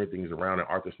Tennessee and turn things around, and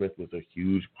Arthur Smith was a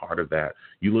huge part of that.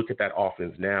 You look at that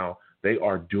offense now, they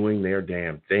are doing their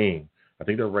damn thing. I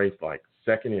think they're ranked like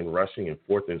 2nd in rushing and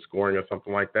 4th in scoring or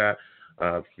something like that.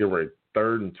 They were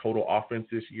 3rd in total offense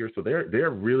this year. So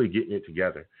they're really getting it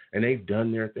together, and they've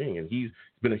done their thing, and he's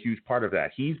been a huge part of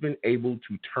that. He's been able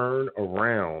to turn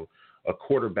around a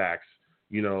quarterback's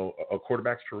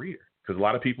career, because a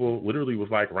lot of people literally was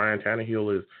like, Ryan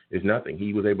Tannehill is nothing.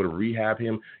 He was able to rehab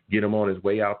him, get him on his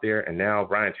way out there, and now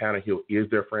Ryan Tannehill is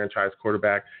their franchise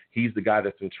quarterback. He's the guy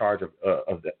that's in charge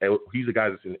he's the guy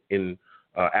that's in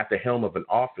at the helm of an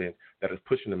offense that is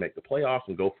pushing to make the playoffs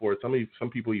and go for it. Some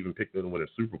people even picked them to win a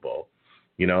Super Bowl.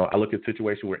 I look at a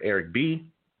situation where Eric B.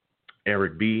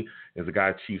 is the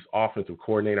guy, Chiefs offensive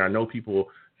coordinator. I know people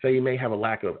say he may have a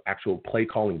lack of actual play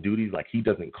calling duties, like he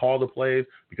doesn't call the plays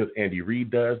because Andy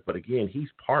Reid does. But again, he's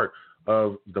part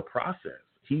of the process.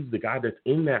 He's the guy that's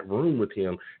in that room with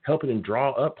him, helping him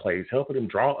draw up plays, helping him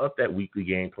draw up that weekly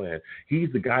game plan.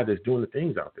 He's the guy that's doing the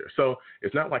things out there. So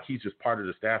it's not like he's just part of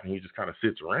the staff and he just kind of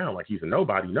sits around like he's a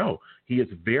nobody. No, he is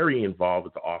very involved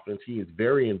with the offense. He is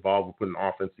very involved with putting the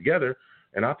offense together.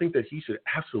 And I think that he should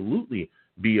absolutely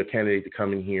be a candidate to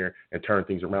come in here and turn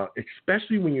things around,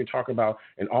 especially when you're talking about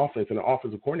an offense and an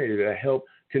offensive coordinator that help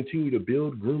continue to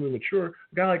build, groom, and mature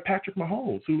a guy like Patrick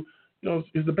Mahomes, who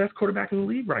is the best quarterback in the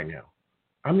league right now.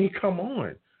 I mean, come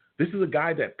on. This is a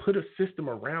guy that put a system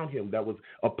around him, that was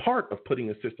a part of putting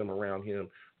a system around him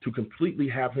to completely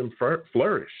have him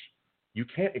flourish. You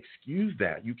can't excuse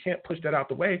that. You can't push that out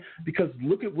the way, because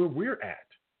look at where we're at.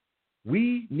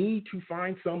 We need to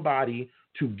find somebody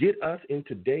to get us in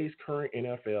today's current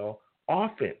NFL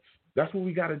offense. That's what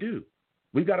we got to do.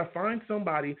 We've got to find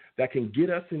somebody that can get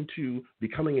us into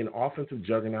becoming an offensive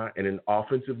juggernaut and an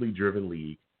offensively driven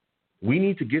league. We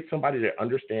need to get somebody that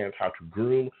understands how to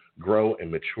groom, grow, and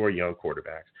mature young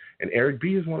quarterbacks. And Eric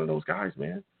B. is one of those guys,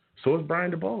 man. So is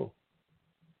Brian DeBoer.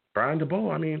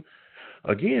 I mean,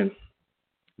 again,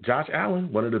 Josh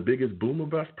Allen, one of the biggest boom or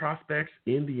bust prospects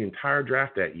in the entire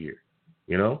draft that year.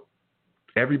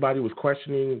 Everybody was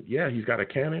questioning, he's got a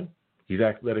cannon. He's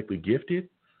athletically gifted.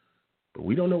 But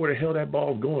we don't know where the hell that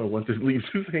ball's going once it leaves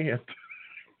his hand.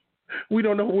 We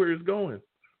don't know where it's going.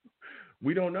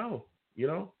 We don't know.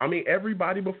 I mean,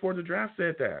 everybody before the draft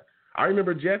said that. I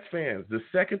remember Jets fans, the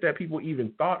second that people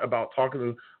even thought about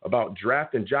talking about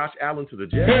drafting Josh Allen to the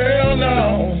Jets. Hell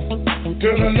no,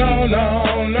 to the no,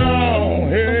 no, no.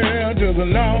 Hell to the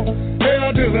no,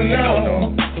 hell to the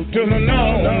no, to the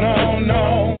no, no,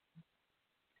 no.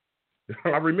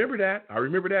 I remember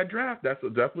that draft. That's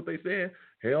what they said.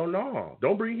 Hell no,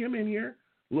 don't bring him in here.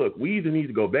 Look, we either need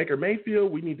to go Baker Mayfield,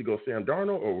 we need to go Sam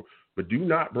Darnold, but do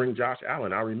not bring Josh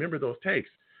Allen. I remember those takes.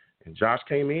 And Josh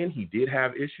came in. He did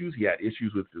have issues. He had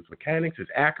issues with his mechanics, his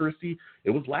accuracy. It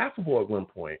was laughable at one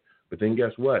point. But then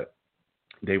guess what?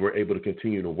 They were able to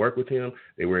continue to work with him.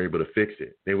 They were able to fix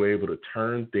it. They were able to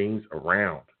turn things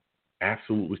around,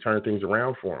 absolutely turn things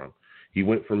around for him. He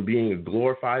went from being a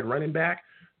glorified running back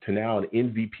to now an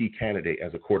MVP candidate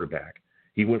as a quarterback.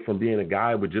 He went from being a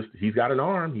guy with he's got an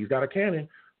arm, he's got a cannon,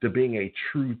 to being a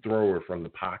true thrower from the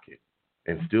pocket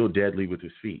and still deadly with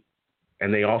his feet.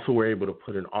 And they also were able to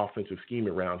put an offensive scheme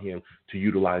around him to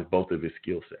utilize both of his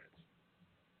skill sets.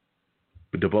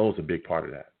 But DeVoe's a big part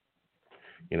of that.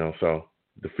 So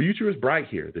the future is bright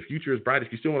here. The future is bright.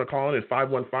 If you still want to call in, it's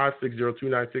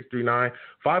 515-602-9639,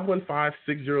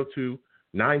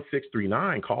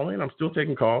 515-602-9639. Call in. I'm still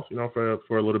taking calls,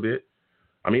 for a little bit.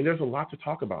 I mean, there's a lot to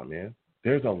talk about, man.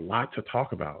 There's a lot to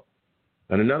talk about.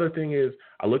 And another thing is,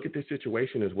 I look at this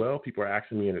situation as well. People are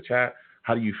asking me in the chat,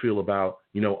 how do you feel about,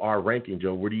 our ranking,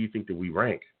 Joe? Where do you think that we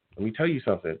rank? Let me tell you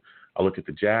something. I look at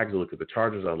the Jags, I look at the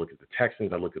Chargers, I look at the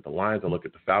Texans, I look at the Lions, I look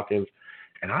at the Falcons,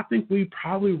 and I think we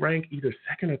probably rank either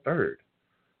second or third.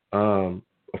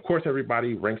 Of course,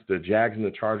 everybody ranks the Jags and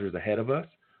the Chargers ahead of us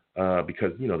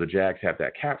because, the Jags have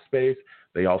that cap space.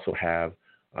 They also have,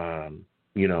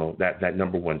 that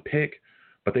number one pick.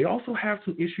 But they also have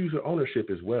some issues with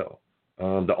ownership as well.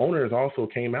 The owners also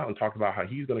came out and talked about how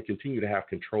he's going to continue to have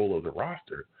control of the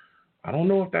roster. I don't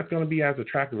know if that's going to be as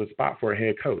attractive a spot for a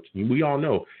head coach. We all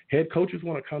know head coaches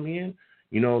want to come in.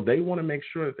 They want to make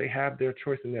sure that they have their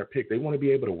choice in their pick. They want to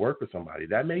be able to work with somebody.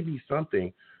 That may be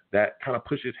something that kind of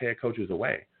pushes head coaches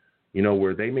away,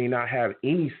 where they may not have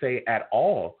any say at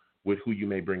all with who you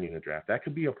may bring in the draft. That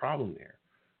could be a problem there.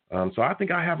 So I think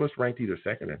I have us ranked either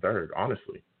second or third,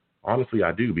 honestly. Honestly,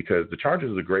 I do, because the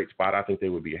Chargers is a great spot. I think they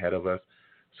would be ahead of us.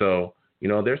 So,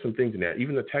 there's some things in there.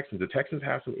 Even the Texans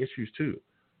have some issues too.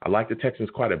 I like the Texans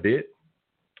quite a bit.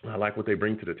 I like what they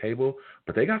bring to the table,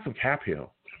 but they got some cap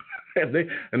hill. and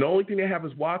the only thing they have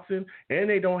is Watson, and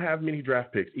they don't have many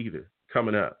draft picks either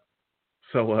coming up.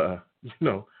 So,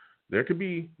 there could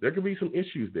be some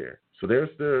issues there. So there's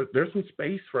some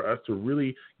space for us to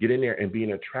really get in there and be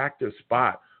an attractive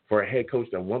spot for a head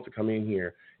coach that wants to come in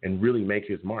here and really make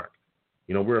his mark.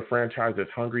 We're a franchise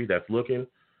that's hungry, that's looking,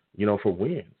 for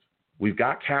wins. We've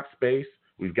got cap space.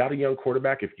 We've got a young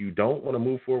quarterback. If you don't want to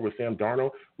move forward with Sam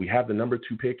Darnold, we have the number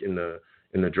 2 pick in the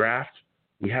draft.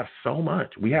 We have so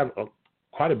much. We have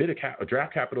quite a bit of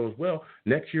draft capital as well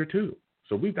next year too.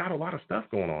 So we've got a lot of stuff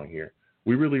going on here.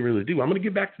 We really, really do. I'm going to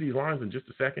get back to these lines in just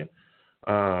a second.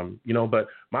 But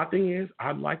my thing is,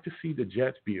 I'd like to see the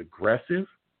Jets be aggressive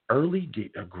early,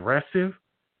 get aggressive,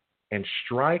 and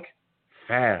strike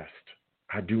fast.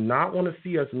 I do not want to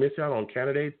see us miss out on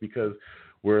candidates because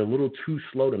we're a little too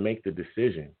slow to make the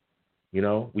decision.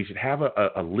 We should have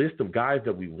a list of guys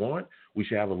that we want. We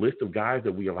should have a list of guys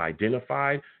that we have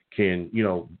identified can,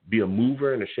 be a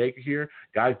mover and a shaker here,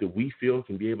 guys that we feel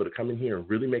can be able to come in here and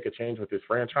really make a change with this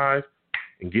franchise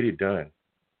and get it done.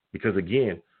 Because,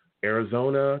 again,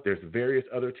 Arizona, there's various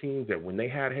other teams that when they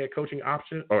had head coaching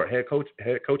options or head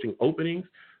coaching openings,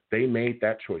 they made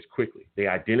that choice quickly. They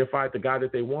identified the guy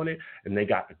that they wanted, and they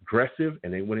got aggressive,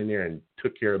 and they went in there and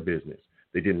took care of business.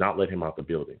 They did not let him out the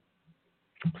building.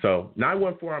 So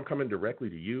 914, I'm coming directly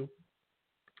to you.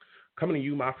 Coming to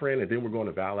you, my friend, and then we're going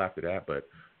to Val after that. But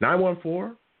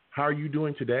 914, how are you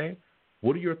doing today?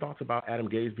 What are your thoughts about Adam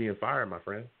Gase being fired, my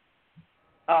friend?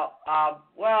 Well, I'll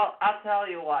tell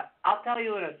you what. I'll tell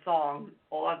you in a song.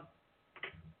 Hold on.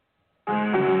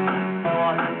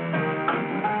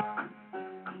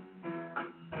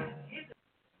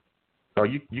 Oh,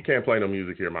 you can't play no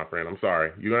music here, my friend. I'm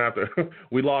sorry. You're going to have to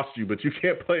 – we lost you, but you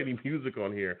can't play any music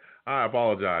on here. I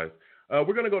apologize.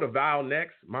 We're going to go to Val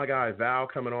next. My guy Val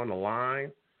coming on the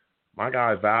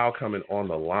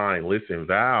line. Listen,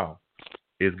 Val,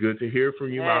 it's good to hear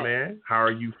from you, my man. How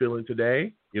are you feeling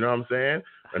today? You know what I'm saying?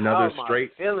 Another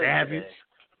straight savage.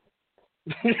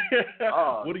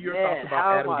 What are your thoughts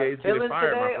about Adam Gase getting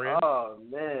fired, my friend? Oh,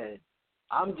 man.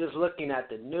 I'm just looking at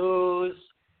the news.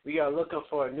 We are looking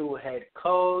for a new head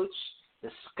coach.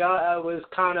 The sky was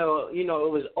kind of, it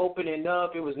was opening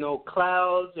up. It was no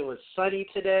clouds. It was sunny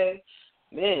today.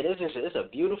 Man, it's a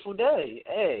beautiful day.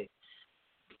 Hey.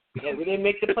 Yeah, we didn't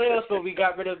make the playoffs, but we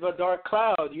got rid of a dark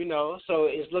cloud, So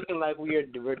it's looking like we're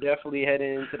definitely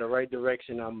heading into the right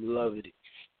direction. I'm loving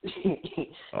it.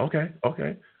 Okay.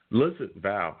 Listen,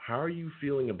 Val, how are you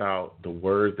feeling about the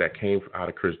words that came out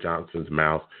of Chris Johnson's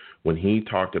mouth when he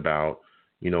talked about,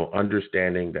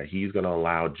 understanding that he's going to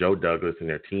allow Joe Douglas and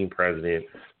their team president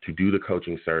to do the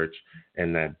coaching search,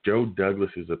 and that Joe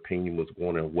Douglas's opinion was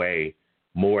going to weigh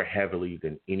more heavily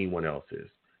than anyone else's,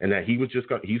 and that he's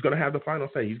going to have the final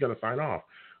say. He's going to sign off,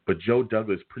 but Joe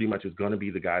Douglas pretty much is going to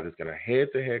be the guy that's going to head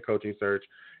the head coaching search,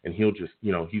 and he'll just,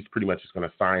 he's pretty much just going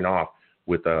to sign off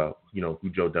with who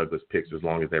Joe Douglas picks, as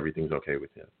long as everything's okay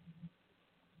with him.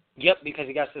 Yep, because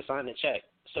he got to sign the check.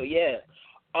 So yeah,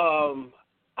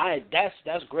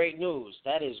 that's great news.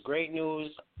 That is great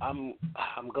news. I'm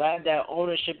glad that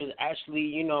ownership is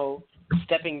actually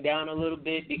stepping down a little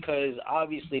bit, because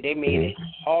obviously they made a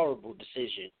horrible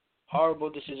decision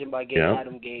by getting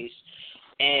Adam Gase,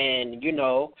 and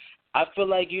I feel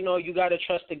like you got to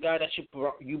trust the guy that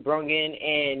you brung in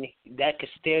and that could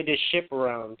steer this ship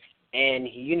around. And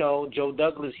Joe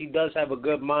Douglas, he does have a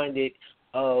good minded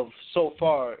so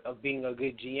far of being a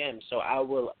good GM. So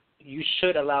you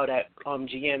should allow that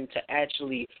GM to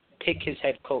actually pick his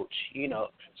head coach,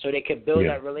 so they could build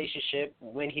that relationship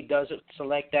when he does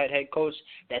select that head coach,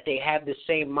 that they have the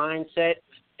same mindset,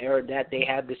 or that they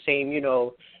have the same,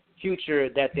 future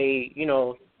that they,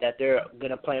 that they're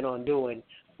going to plan on doing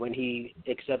when he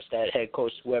accepts that head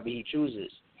coach, whoever he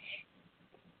chooses.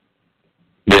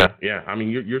 Yeah. I mean,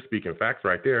 you're speaking facts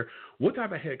right there. What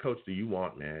type of head coach do you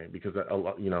want, man? Because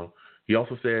he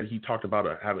also said he talked about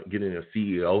getting a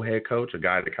CEO head coach, a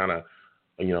guy that kind of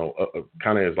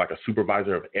is like a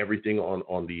supervisor of everything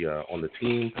on the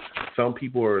team. Some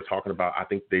people are talking about, I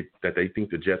think they think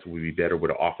the Jets would be better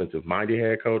with an offensive-minded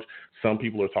head coach. Some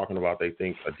people are talking about they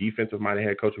think a defensive-minded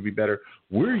head coach would be better.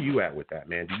 Where are you at with that,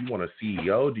 man? Do you want a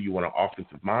CEO? Do you want an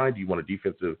offensive mind? Do you want a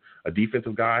defensive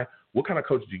guy? What kind of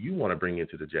coach do you want to bring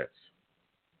into the Jets?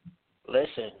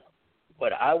 Listen,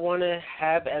 what I want to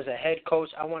have as a head coach,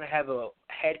 I want to have a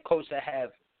head coach that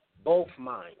have both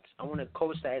minds. I want a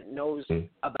coach that knows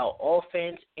about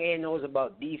offense and knows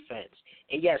about defense.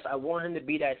 And yes, I want him to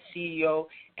be that CEO,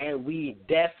 and we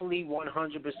definitely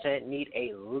 100% need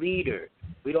a leader.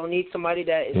 We don't need somebody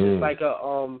that is just like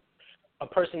a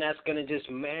person that's going to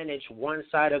just manage one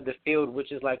side of the field,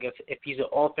 which is like if he's an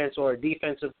offense or a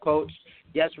defensive coach.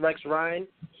 Yes, Rex Ryan,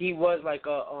 he was like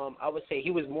I would say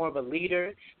he was more of a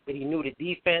leader, but he knew the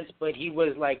defense, but he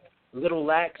was like a little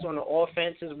lax on the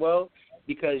offense as well,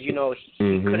 because, he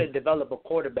couldn't develop a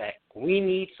quarterback. We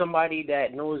need somebody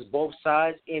that knows both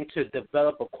sides and to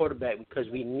develop a quarterback, because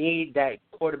we need that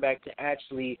quarterback to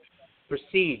actually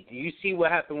proceed. You see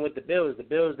what happened with the Bills. The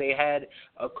Bills, they had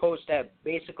a coach that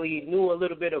basically knew a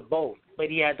little bit of both, but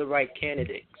he had the right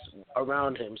candidates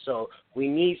around him. So we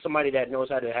need somebody that knows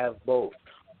how to have both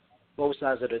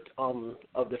sides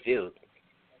of the field.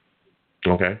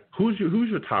 Okay. Who's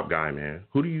your top guy, man?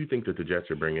 Who do you think that the Jets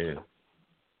are bringing in?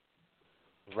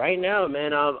 Right now,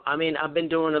 man, I've been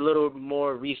doing a little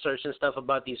more research and stuff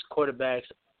about these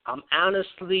quarterbacks. I'm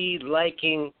honestly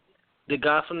liking the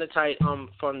guy from the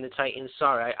Titans.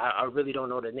 Sorry, I really don't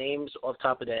know the names off the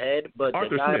top of the head, but Arthur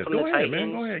the guy Smith. from the Titans. Go ahead,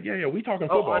 man. Go ahead. Yeah. We talking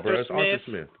football, Arthur bro. Smith. Arthur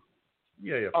Smith.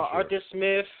 Yeah, for sure. Arthur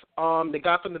Smith, the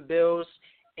guy from the Bills,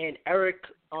 and Eric.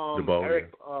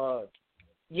 Eric Bieniemy.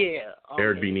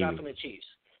 The guy from the Chiefs.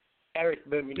 Eric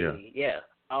Bieniemy. Yeah.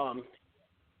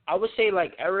 I would say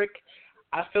like Eric.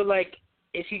 I feel like,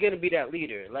 is he going to be that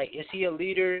leader? Like, is he a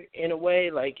leader in a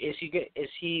way? Like, does he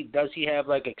have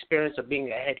like experience of being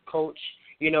a head coach?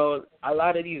 A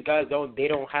lot of these guys don't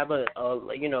have the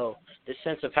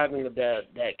sense of having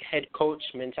that head coach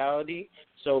mentality.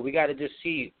 So we got to just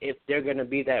see if they're going to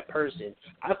be that person.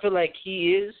 I feel like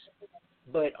he is,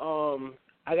 but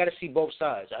I got to see both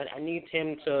sides. I need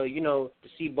him to to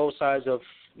see both sides of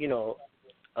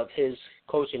his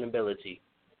coaching ability.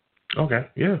 Okay,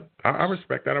 yeah, I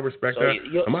respect that. So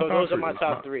those are my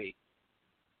top three.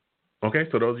 Okay,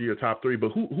 so those are your top three.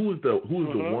 But who is the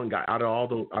one guy out of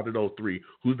those three?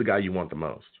 Who's the guy you want the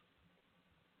most?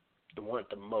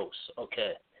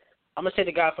 Okay, I'm gonna say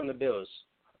the guy from the Bills,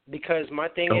 because my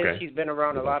thing is he's been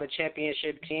around a lot of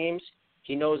championship teams.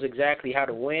 He knows exactly how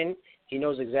to win. He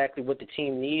knows exactly what the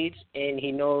team needs, and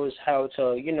he knows how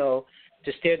to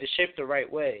to steer the ship the right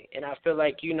way. And I feel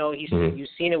like, you've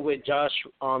seen it with Josh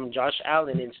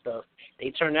Allen and stuff. They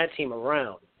turned that team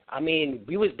around. I mean,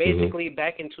 we was basically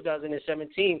back in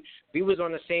 2017, we was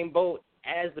on the same boat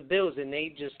as the Bills, and they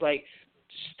just like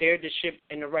steered the ship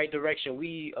in the right direction.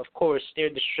 We, of course,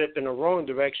 steered the ship in the wrong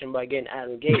direction by getting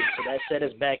Adam Gase. So that set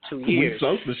us back 2 years. We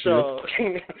sunk the ship.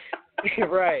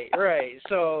 Right.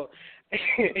 So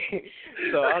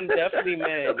I'm definitely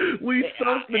mad. We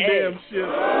sunk the damn ship.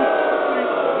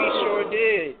 We sure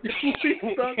did. We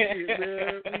sunk it,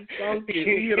 man. We sunk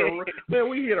it.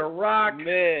 We hit a rock.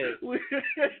 Man. We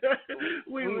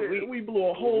blew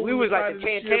a hole. We was like a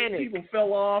Titanic. People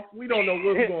fell off. We don't know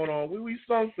what's going on. We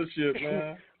sunk the ship,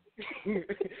 man.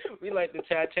 we like the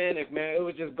Titanic, man. It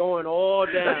was just going all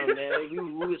down, man. We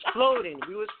was floating.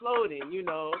 You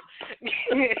know.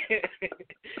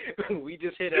 We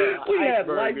just hit a we had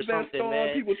iceberg life or something, vests on.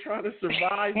 man. People trying to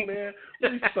survive, man.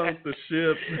 We sunk the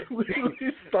ship. We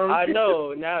sunk I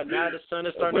know. Now the sun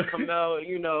is starting to come out,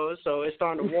 you know, so it's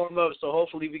starting to warm up. So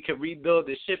hopefully we can rebuild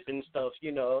the ship and stuff,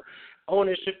 you know.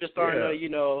 Ownership is starting to, you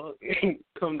know,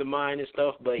 come to mind and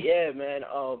stuff. But yeah, man,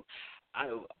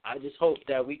 I just hope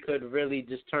that we could really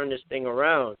just turn this thing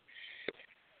around.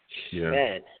 Yeah.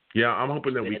 Man. Yeah, I'm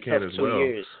hoping that we can as well.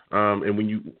 Years. And when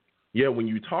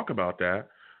you talk about that,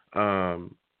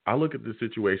 I look at the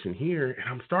situation here, and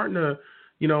I'm starting to,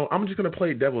 you know, I'm just going to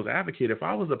play devil's advocate. If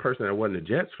I was a person that wasn't a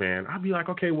Jets fan, I'd be like,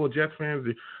 okay, well, Jets fans,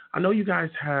 I know you guys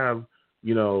have,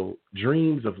 you know,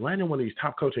 dreams of landing one of these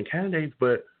top coaching candidates,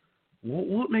 but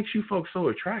what makes you folks so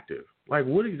attractive? Like,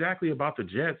 what exactly about the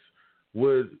Jets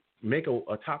would make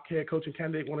a top head coaching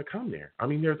candidate want to come there? I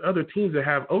mean, there's other teams that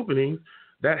have openings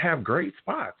that have great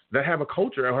spots, that have a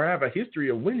culture or have a history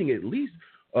of winning, at least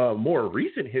more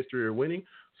recent history of winning.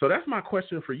 So that's my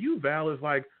question for you, Val, is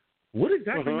like, what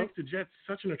exactly makes the Jets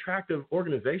such an attractive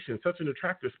organization, such an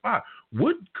attractive spot?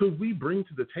 What could we bring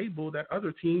to the table that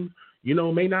other teams, you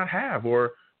know, may not have?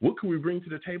 Or what could we bring to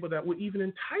the table that would even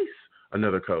entice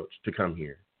another coach to come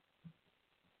here?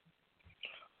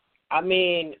 I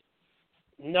mean,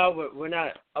 no, we're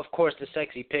not, of course, the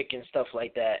sexy pick and stuff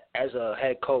like that as a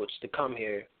head coach to come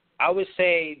here. I would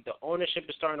say the ownership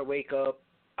is starting to wake up.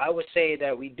 I would say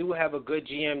that we do have a good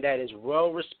GM that is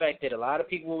well respected. A lot of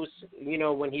people, you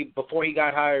know, before he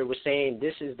got hired, was saying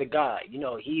this is the guy. You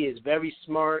know, he is very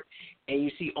smart, and you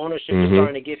see ownership is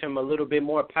starting to give him a little bit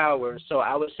more power. So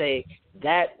I would say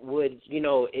that would, you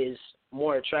know, is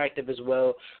more attractive as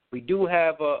well. We do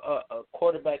have a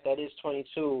quarterback that is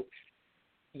 22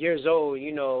 years old.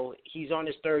 You know, he's on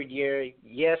his third year.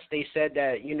 Yes, they said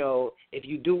that, you know, if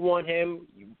you do want him,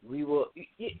 we will.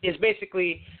 It's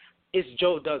basically, it's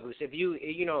Joe Douglas. If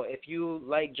you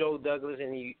like Joe Douglas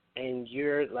and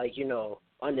you're like, you know,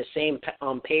 on the same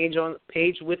page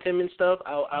with him and stuff,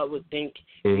 I would think,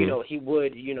 you know, he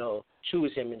would, you know,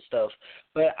 choose him and stuff.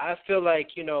 But I feel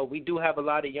like, you know, we do have a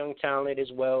lot of young talent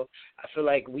as well. I feel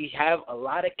like we have a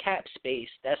lot of cap space.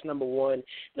 That's number one.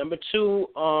 Number two,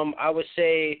 I would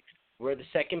say we're the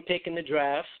second pick in the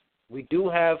draft. We do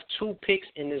have 2 picks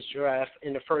in this draft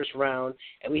in the first round,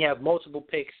 and we have multiple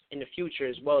picks in the future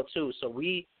as well, too. So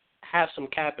we have some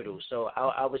capital. So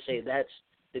I would say that's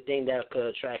the thing that could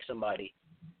attract somebody.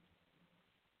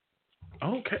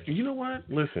 Okay. You know what?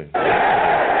 Listen.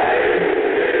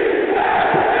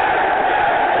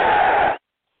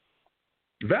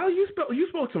 Val, you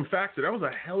spoke some facts. That was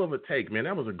a hell of a take, man.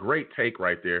 That was a great take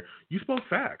right there. You spoke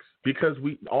facts because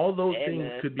all those things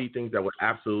could be things that would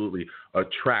absolutely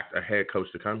attract a head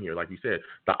coach to come here. Like you said,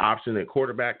 the option at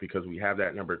quarterback because we have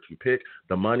that number 2 pick,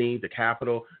 the money, the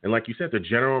capital, and like you said, the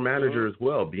general manager as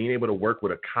well, being able to work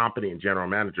with a competent general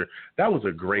manager. That was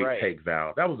a great take,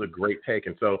 Val. That was a great take.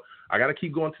 And so I got to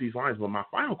keep going to these lines. But my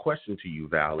final question to you,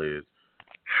 Val, is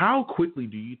how quickly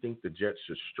do you think the Jets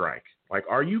should strike? Like,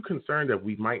 are you concerned that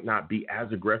we might not be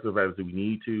as aggressive as we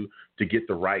need to get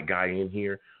the right guy in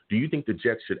here? Do you think the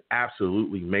Jets should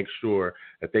absolutely make sure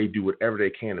that they do whatever they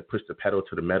can to push the pedal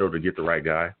to the metal to get the right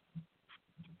guy?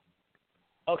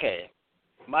 Okay.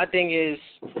 My thing is,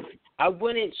 I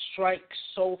wouldn't strike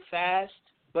so fast,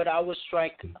 but I would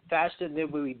strike faster than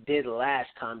we did last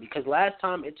time because last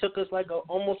time it took us like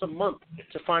almost a month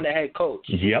to find a head coach.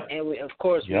 Yep. And we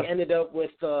ended up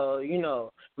with, you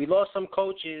know, we lost some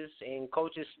coaches and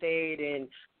coaches stayed and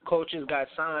coaches got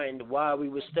signed while we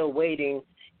were still waiting.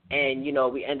 And, you know,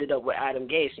 we ended up with Adam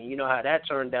Gase, and you know how that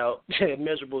turned out, a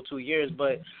miserable 2 years.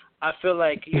 But I feel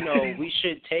like, you know, we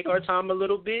should take our time a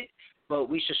little bit, but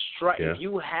we should strike. Yeah. If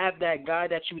you have that guy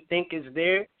that you think is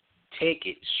there, take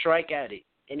it, strike at it.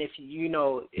 And if, you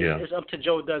know, it's up to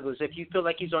Joe Douglas. If you feel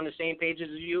like he's on the same page as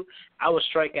you, I would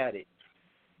strike at it.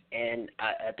 And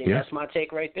I think that's my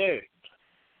take right there.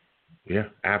 Yeah,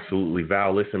 absolutely.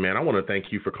 Val, listen, man, I want to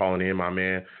thank you for calling in, my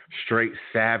man. Straight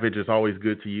Savage is always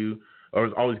good to you. Or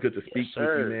it's always good to speak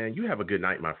with you, man. You have a good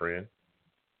night, my friend.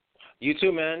 You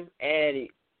too, man. And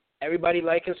everybody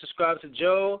like and subscribe to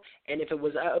Joe. And if it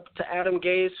was up to Adam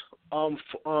Gase,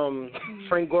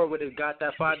 Frank Gore would have got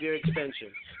that 5-year extension.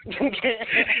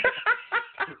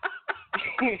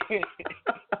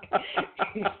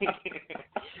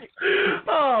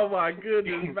 Oh my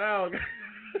goodness, Val.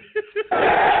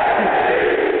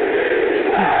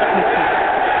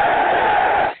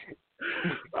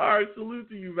 All right, salute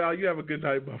to you, Val. You have a good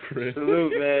night, my friend.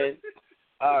 Salute, man.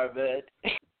 All right, man.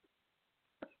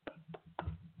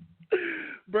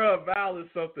 Bro, Val is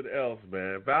something else,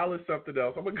 man. Val is something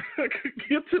else. I'm going to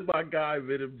get to my guy,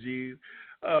 Venom G's.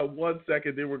 1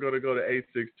 second, then we're going to go to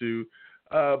 862.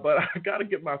 But I got to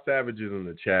get my savages in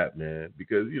the chat, man,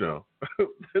 because, you know,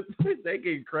 they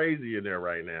getting crazy in there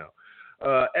right now.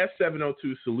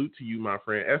 S702, salute to you, my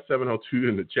friend. S702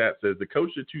 in the chat says, the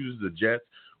coach that chooses the Jets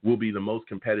will be the most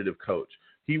competitive coach.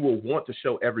 He will want to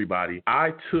show everybody,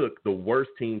 I took the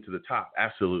worst team to the top.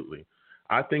 Absolutely.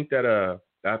 I think that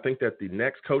the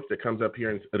next coach that comes up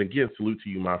here, and again, salute to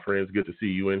you, my friends. Good to see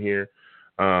you in here.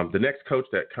 The next coach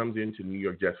that comes into New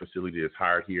York Jets facility that's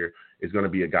hired here is going to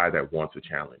be a guy that wants a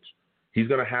challenge. He's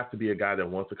going to have to be a guy that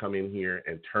wants to come in here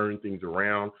and turn things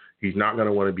around. He's not going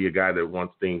to want to be a guy that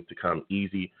wants things to come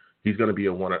easy. He's going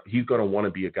to want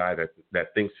to be a guy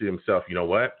that thinks to himself, you know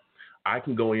what? I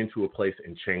can go into a place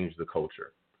and change the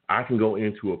culture. I can go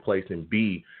into a place and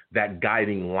be that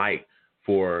guiding light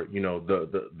for, you know,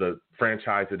 the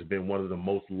franchise that's been one of the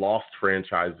most lost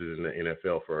franchises in the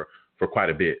NFL for quite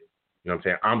a bit. You know what I'm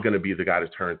saying? I'm going to be the guy to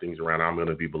turn things around. I'm going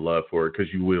to be beloved for it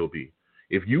because you will be.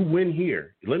 If you win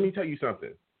here, let me tell you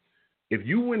something. If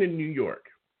you win in New York,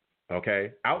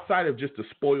 okay, outside of just the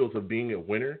spoils of being a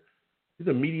winner, it's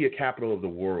the media capital of the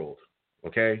world,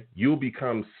 okay? You'll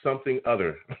become something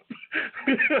other.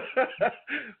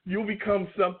 You'll become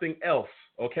something else,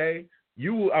 okay?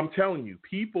 I'm telling you,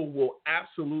 people will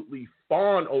absolutely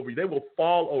fawn over you. They will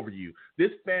fall over you.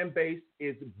 This fan base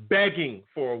is begging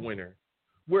for a winner.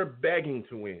 We're begging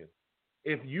to win.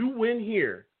 If you win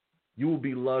here, you will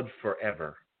be loved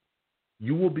forever.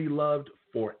 You will be loved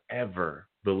forever.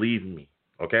 Believe me,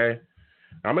 okay?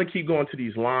 I'm going to keep going to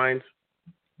these lines.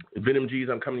 Venom G's,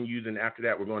 I'm coming to you. Then after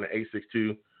that, we're going to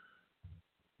 862.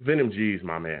 Venom G's,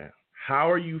 my man. How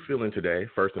are you feeling today,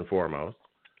 first and foremost?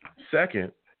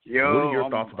 Second, what are your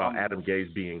thoughts about Adam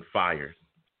Gase being fired?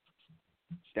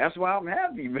 That's why I'm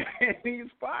happy, man. He's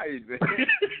fired, man.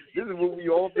 This is what we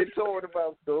all been talking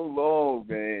about so long,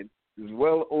 man. It's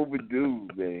well overdue,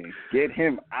 man. Get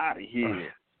him out of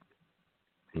here.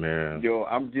 Man. Yo,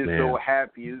 I'm just so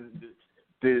happy.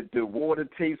 The water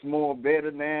tastes more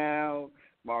better now.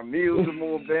 My meals are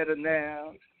more better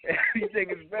now. Everything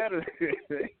is better.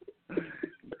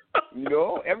 You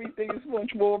know, everything is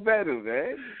much more better,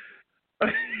 man.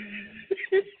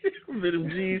 Venom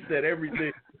G said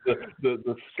everything.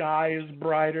 The sky is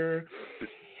brighter.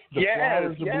 The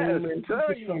flowers are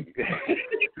blooming.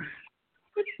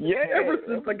 Yeah. Ever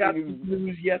since I got the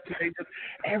news yesterday, just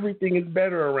everything is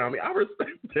better around me. I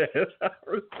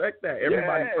respect that.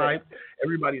 Everybody's hyped.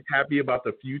 Everybody's happy about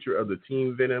the future of the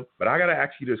team, Venom. But I got to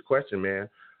ask you this question, man.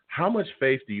 How much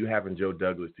faith do you have in Joe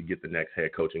Douglas to get the next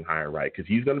head coaching hire right? Because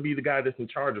he's going to be the guy that's in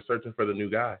charge of searching for the new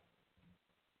guy.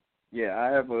 Yeah,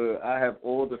 I have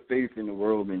all the faith in the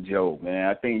world in Joe, man.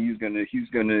 I think he's gonna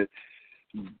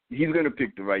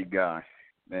pick the right guy,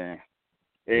 man.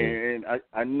 And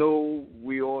I know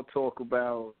we all talk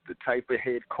about the type of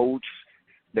head coach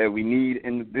that we need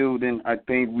in the building. I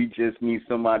think we just need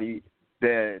somebody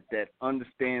that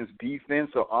understands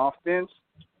defense or offense,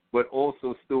 but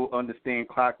also still understand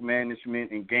clock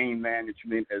management and game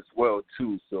management as well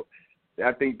too. So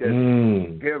I think that's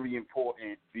very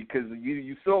important because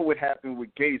you saw what happened with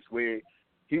Gase, where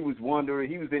he was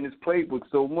in his playbook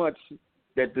so much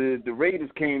that the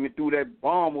Raiders came and threw that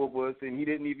bomb over us, and he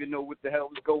didn't even know what the hell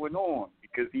was going on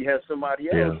because he had somebody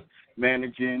else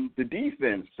managing the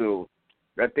defense. So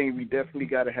I think we definitely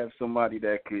got to have somebody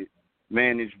that could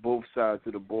manage both sides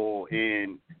of the ball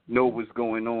and know what's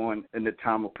going on in the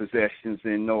time of possessions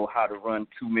and know how to run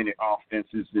 2-minute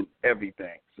offenses and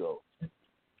everything. So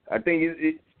I think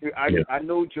I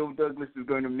know Joe Douglas is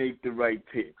going to make the right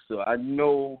pick. So I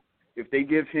know if they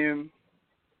give him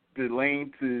the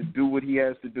lane to do what he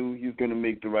has to do, he's going to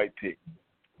make the right pick.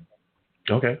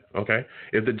 Okay.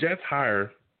 If the Jets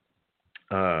hire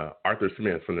Arthur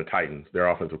Smith from the Titans, their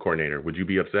offensive coordinator, would you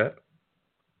be upset?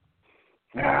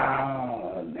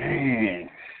 Oh, man.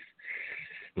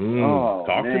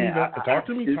 Talk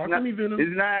to me,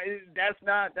 Venom. That's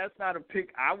not a pick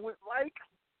I would like,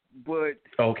 but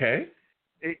okay.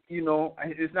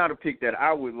 It's not a pick that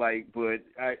I would like, but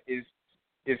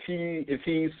if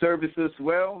he services us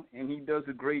well and he does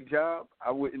a great job,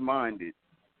 I wouldn't mind it.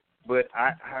 But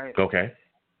okay.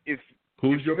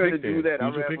 Who's your pick then? Who's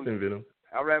your pick then, Venom?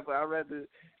 I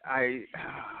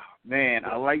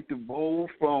like the Bowl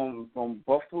from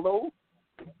Buffalo,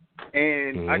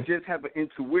 and I just have an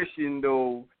intuition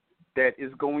though that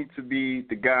it's going to be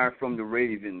the guy from the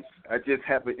Ravens. I just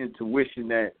have an intuition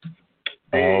that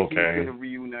he's going to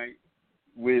reunite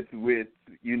with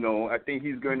I think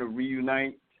he's going to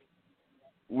reunite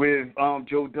with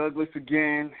Joe Douglas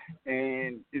again,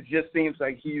 and it just seems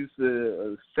like he's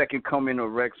a second coming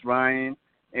of Rex Ryan,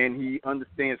 and he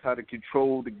understands how to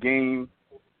control the game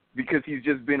because he's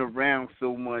just been around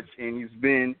so much, and he's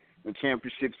been in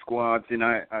championship squads, and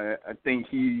I think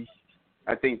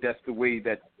that's the way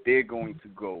that they're going to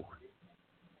go.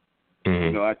 Mm-hmm.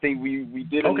 You know, I think we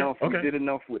did enough. We did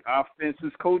enough with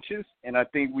offensive coaches, and I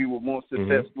think we were more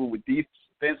successful with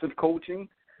defensive coaching.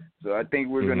 So I think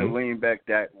we're going to lean back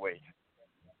that way.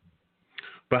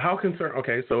 But how concerned?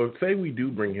 Okay, so say we do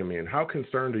bring him in. How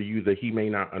concerned are you that he may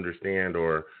not understand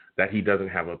or that he doesn't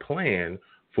have a plan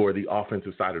for the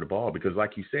offensive side of the ball? Because,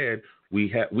 like you said,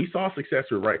 we saw success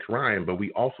with Rex Ryan, but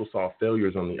we also saw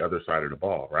failures on the other side of the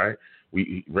ball, right?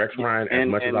 Rex Ryan, as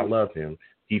much as I loved him,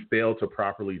 he failed to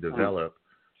properly develop.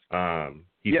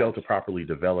 Failed to properly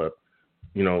develop,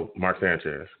 Mark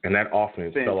Sanchez, and that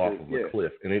offense fell off of a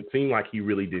cliff. And it seemed like he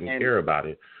really didn't care about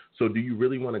it. So, do you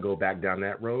really want to go back down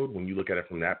that road when you look at it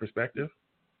from that perspective?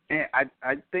 And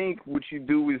I think what you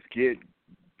do is get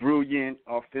brilliant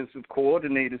offensive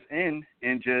coordinators in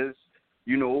and just,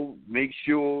 make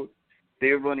sure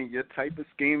they're running your type of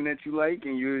scheme that you like,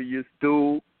 and you're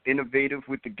still innovative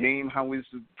with the game, how it's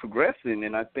progressing.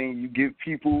 And I think you give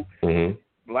people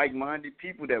like-minded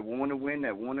people that want to win,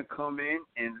 that want to come in,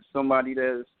 and somebody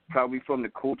that's probably from the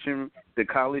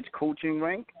college coaching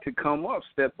rank to come up,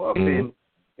 step up,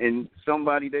 and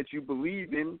somebody that you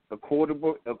believe in, a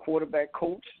quarterback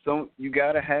coach. So you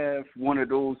got to have one of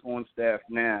those on staff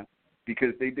now,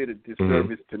 because they did a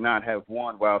disservice to not have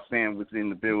one while Sam was in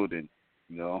the building.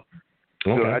 So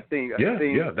I think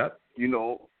that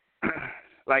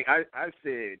like I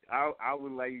said, I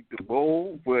would like the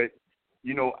bowl, but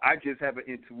I just have an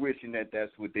intuition that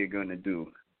that's what they're gonna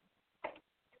do.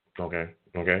 Okay.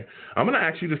 I'm gonna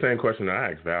ask you the same question that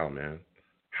I asked Val, man.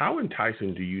 How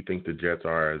enticing do you think the Jets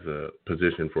are as a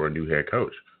position for a new head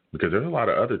coach? Because there's a lot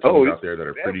of other teams out there that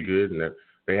are pretty good and that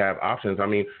they have options. I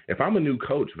mean, if I'm a new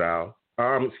coach, Venom,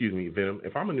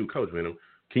 if I'm a new coach, Venom,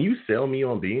 can you sell me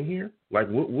on being here? Like,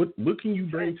 what can you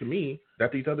bring to me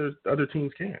that these other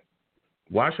teams can't?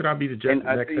 Why should I be the Jets'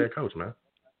 next head coach, man?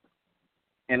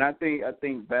 And I think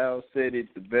Val said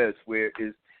it the best, where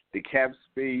is the cap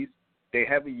space. They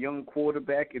have a young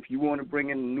quarterback. If you want to bring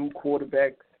in a new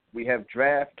quarterback, we have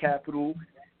draft capital.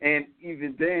 And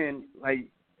even then,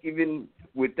 even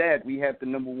with that, we have the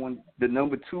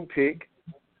number 2 pick.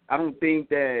 I don't think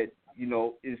that,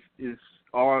 is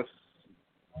ours.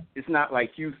 It's not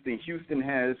like Houston. Houston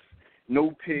has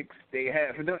no picks. They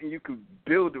have nothing you could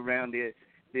build around it.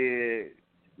 Their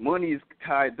money is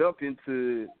tied up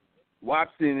into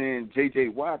Watson and J.J.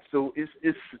 Watt. So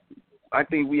it's. I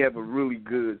think we have a really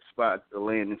good spot, a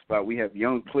landing spot. We have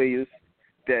young players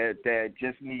that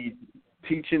just need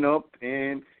teaching up,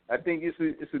 and I think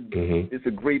it's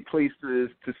a great place to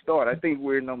start. I think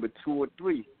we're number 2 or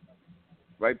 3,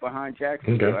 right behind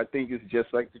Jacksonville. Okay. I think it's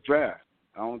just like the draft.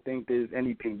 I don't think there's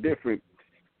anything different,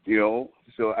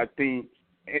 So I think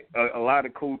a lot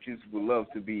of coaches would love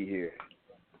to be here.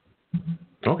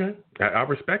 Okay, I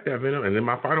respect that, Venom. And then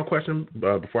my final question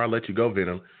before I let you go,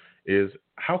 Venom, is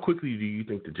how quickly do you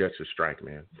think the Jets should strike,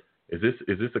 man? Is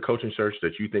this a coaching search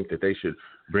that you think that they should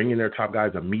bring in their top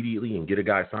guys immediately and get a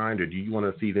guy signed, or do you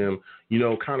want to see them,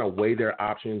 kind of weigh their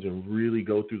options and really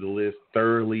go through the list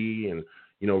thoroughly and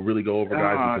really go over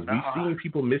guys? Because we've seen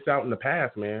people miss out in the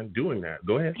past, man, doing that.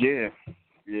 Go ahead.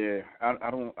 Yeah.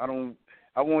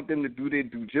 I want them to do their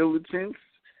due diligence.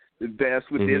 That's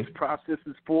what this process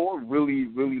is for. Really,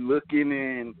 really looking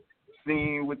and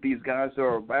seeing what these guys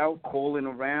are about, calling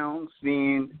around,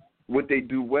 seeing what they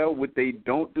do well, what they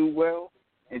don't do well,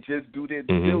 and just do their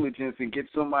due diligence and get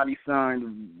somebody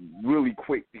signed really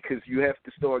quick, because you have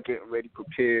to start getting ready,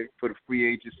 prepared for the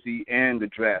free agency and the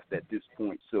draft at this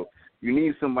point. So you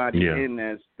need somebody in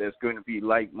that's going to be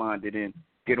like-minded and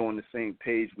get on the same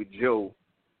page with Joe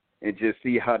and just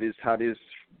see how this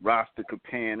roster could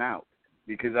pan out.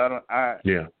 Because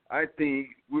I think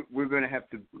we're going to have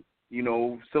to,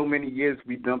 so many years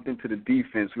we dumped into the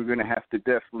defense, we're going to have to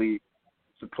definitely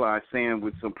supply Sam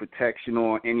with some protection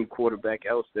or any quarterback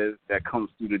else that comes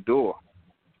through the door.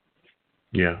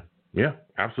 Yeah,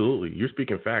 absolutely. You're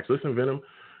speaking facts. Listen, Venom,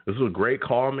 this was a great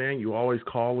call, man. You always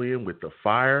call in with the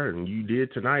fire, and you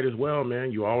did tonight as well,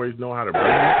 man. You always know how to bring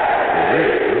it.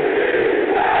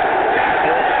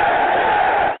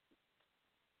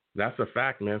 That's a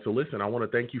fact, man. So listen, I want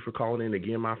to thank you for calling in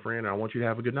again, my friend. I want you to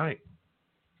have a good night.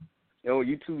 Oh,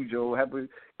 you too, Joe. Have a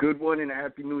good one and a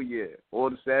Happy New Year. All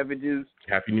the Savages.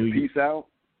 Happy New Year. Peace out.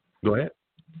 Go ahead.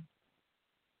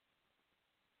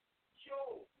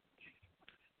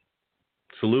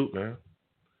 Salute, man.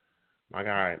 My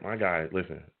guy,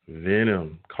 listen,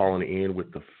 Venom calling in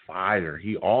with the fire.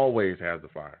 He always has the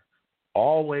fire.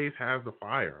 Always has the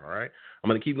fire, all right? I'm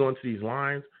going to keep going to these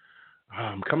lines.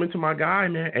 I'm coming to my guy,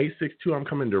 man, 862. I'm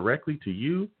coming directly to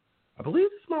you. I believe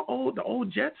this is the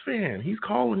old Jets fan. He's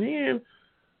calling in.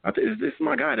 I think this is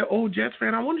my guy, the old Jets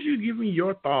fan. I wanted you to give me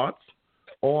your thoughts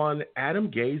on Adam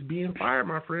Gase being fired,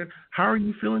 my friend. How are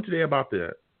you feeling today about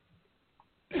that?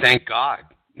 Thank God.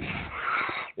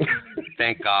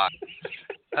 Thank God.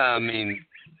 I mean,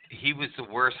 he was the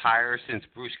worst hire since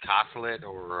Bruce Coslett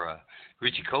or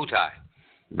Richie Kotite.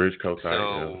 Bruce Kotite,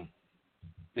 so,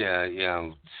 yeah.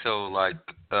 So, like,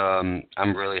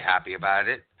 I'm really happy about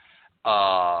it.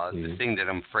 The thing that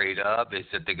I'm afraid of is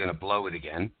that they're going to blow it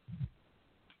again.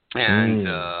 And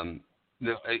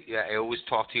I always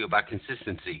talk to you about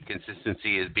consistency.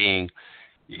 Consistency is being,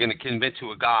 you're going to commit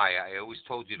to a guy. I always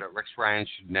told you that Rex Ryan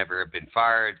should never have been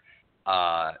fired.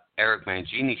 Eric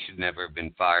Mangini should never have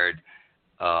been fired.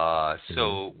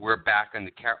 So we're back on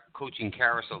the coaching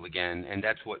carousel again, and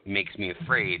that's what makes me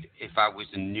afraid. If I was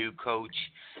a new coach,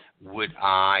 would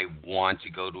I want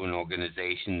to go to an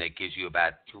organization that gives you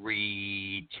about 2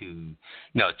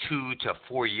 to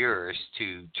 4 years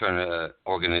to turn an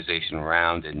organization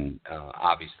around? And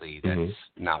obviously that's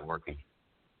not working.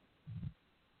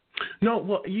 No,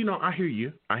 well, I hear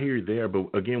you. I hear you there. But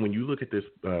again, when you look at this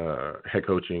head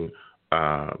coaching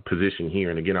position here,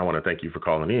 and again, I want to thank you for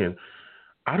calling in.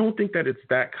 I don't think that it's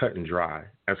that cut and dry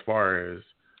as far as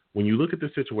when you look at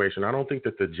the situation. I don't think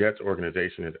that the Jets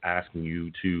organization is asking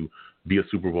you to be a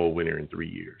Super Bowl winner in 3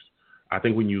 years. I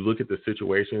think when you look at the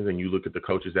situations and you look at the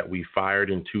coaches that we fired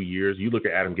in 2 years, you look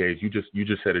at Adam Gase, you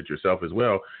just said it yourself as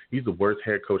well. He's the worst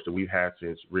head coach that we've had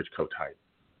since Rich Kotite.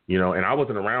 And I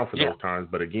wasn't around for those times,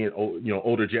 but again,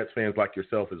 older Jets fans like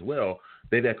yourself as well,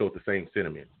 they've echoed the same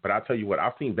sentiment. But I'll tell you what,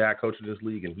 I've seen bad coaches in this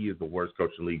league, and he is the worst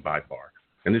coach in the league by far.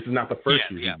 And this is not the first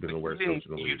year he's been the worst coach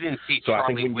in the league. You didn't see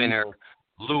Charlie Winner,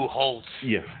 Lou Holtz.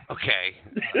 Yeah. Okay.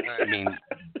 I mean,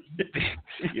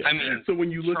 so when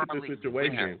you look Charlie at the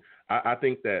situation, I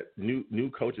think that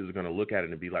new coaches are going to look at it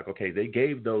and be like, okay, they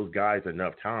gave those guys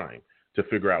enough time to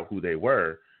figure out who they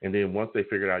were. And then once they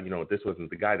figured out, this wasn't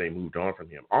the guy, they moved on from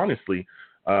him. Honestly,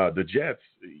 the Jets,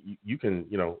 you can,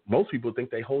 most people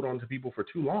think they hold on to people for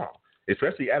too long,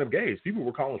 especially Adam Gase. People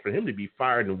were calling for him to be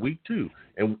fired in week 2,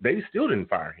 and they still didn't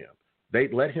fire him. They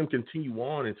let him continue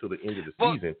on until the end of the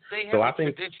season. They have so a I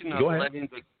think, tradition of letting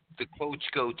the coach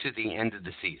go to the end of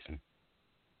the season.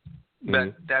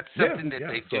 But that's something that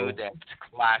they do that's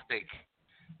classic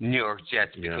New York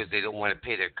Jets because they don't want to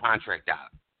pay their contract out.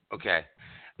 Okay.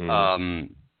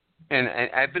 And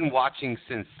I've been watching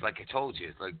since, like I told you,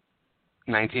 like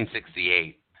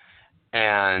 1968.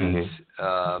 And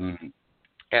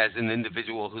as an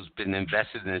individual who's been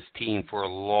invested in this team for a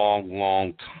long,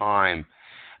 long time,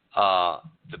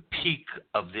 the peak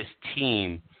of this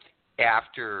team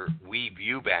after Weeb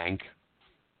Eubank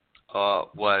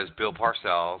was Bill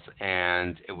Parcells,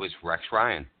 and it was Rex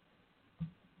Ryan.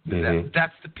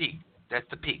 That's the peak. That's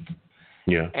the peak.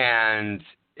 Yeah. And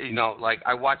like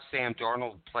I watch Sam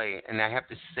Darnold play, and I have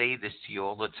to say this to you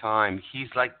all the time. He's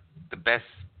like the best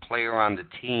player on the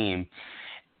team,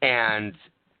 and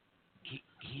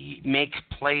he makes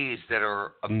plays that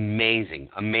are amazing,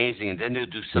 and then he'll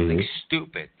do something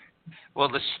stupid. Well,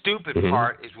 the stupid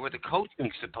part is where the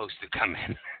coaching's supposed to come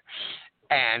in,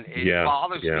 and it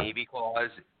bothers me because,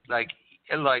 like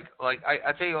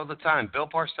I tell you all the time, Bill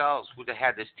Parcells would have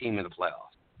had this team in the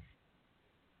playoffs.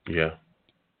 Yeah.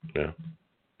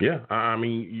 I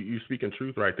mean, you're speaking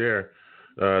truth right there.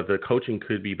 The coaching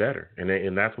could be better,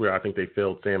 and that's where I think they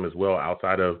failed Sam as well.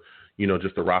 Outside of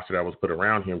just the roster that was put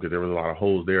around him, because there was a lot of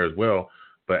holes there as well.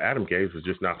 But Adam Gase was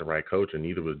just not the right coach, and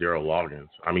neither was Darryl Loggins.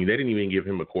 I mean, they didn't even give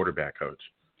him a quarterback coach.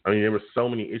 I mean, there were so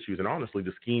many issues, and honestly,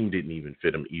 the scheme didn't even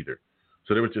fit him either.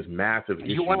 So there was just massive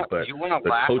issues, but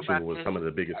the coaching was some of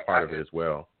the biggest part of it as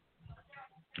well.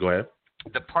 Go ahead.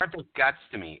 The part that gets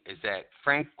to me is that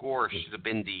Frank Gore should have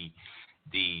been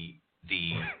the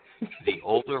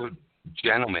older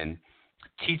gentleman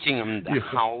teaching him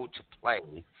how to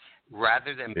play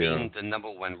rather than being the number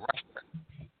one rusher.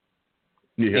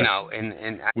 Yeah.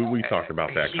 And we talked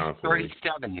about that he's constantly.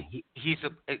 37.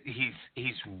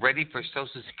 He's ready for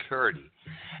Social Security,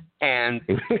 and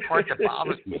the part that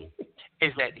bothers me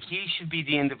is that he should be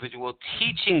the individual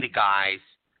teaching the guys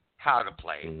how to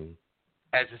play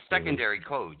as a secondary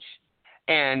coach,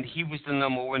 and he was the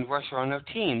number one rusher on their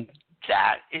team.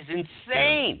 That is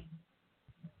insane.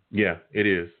 Yeah, it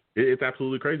is. It's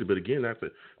absolutely crazy. But again, that's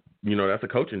a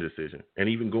coaching decision. And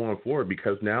even going forward,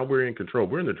 because now we're in control,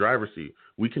 we're in the driver's seat.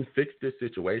 We can fix this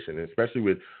situation, and especially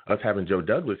with us having Joe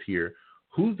Douglas here,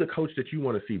 who's the coach that you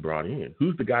want to see brought in?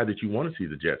 Who's the guy that you want to see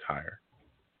the Jets hire?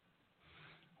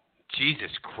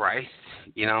 Jesus Christ!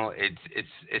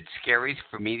 It's scary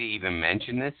for me to even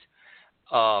mention this.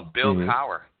 Bill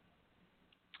Cowher.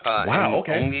 Wow.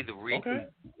 Okay. Only the reason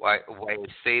why I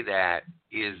say that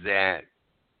is that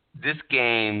this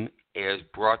game is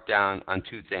brought down on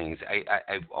two things.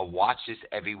 I watch this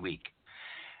every week.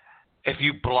 If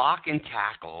you block and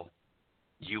tackle,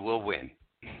 you will win.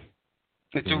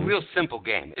 It's a real simple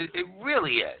game. It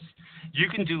really is. You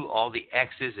can do all the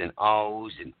X's and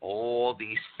O's and all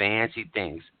these fancy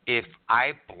things. If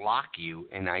I block you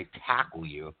and I tackle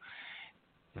you,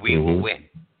 we will win.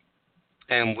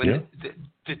 And when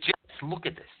the Jets, look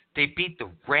at this. They beat the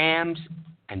Rams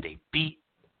and they beat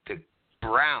the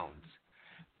Browns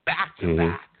back to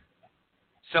back.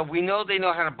 So we know they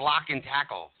know how to block and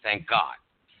tackle, thank God.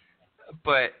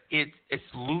 But it's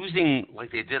losing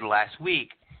like they did last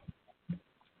week.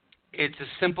 It's a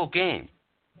simple game.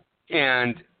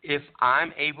 And if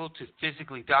I'm able to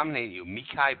physically dominate you,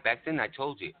 Mekhi Becton, I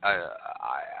told you,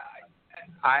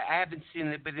 I haven't seen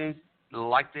it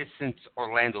like this since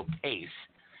Orlando Pace.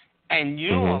 And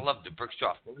I love the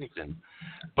Brickstraw Ferguson.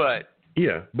 But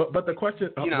yeah, but the question,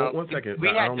 one second,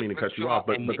 I don't mean to cut you off,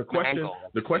 but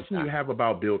the question you have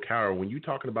about Bill Cowher, when you're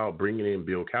talking about bringing in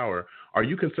Bill Cowher, are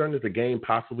you concerned that the game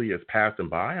possibly has passed him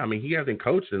by? I mean, he hasn't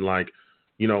coached in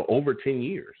over 10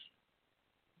 years.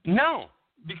 No,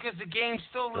 because the game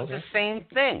still is the same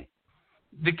thing.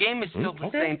 The game is still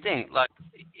the same thing. Like,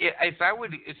 if I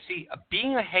would see,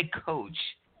 being a head coach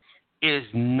is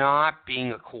not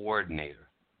being a coordinator.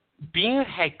 Being a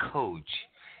head coach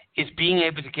is being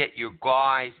able to get your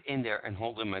guys in there and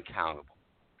hold them accountable.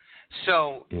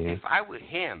 So if I were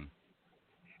him,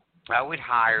 I would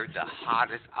hire the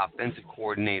hottest offensive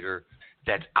coordinator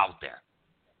that's out there,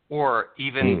 or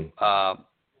even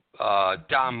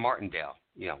Don Martindale,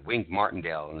 Wink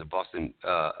Martindale in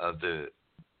the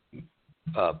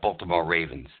Baltimore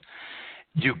Ravens.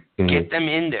 You get them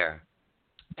in there,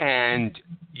 and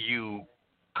you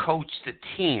coach the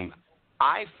team.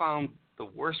 I found the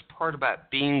worst part about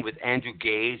being with Andrew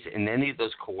Gase and any of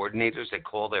those coordinators that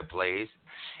call their plays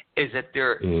is that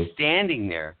they're standing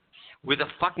there with a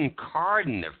fucking card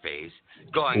in their face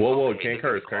going, whoa, can't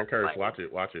curse. Watch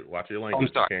your language.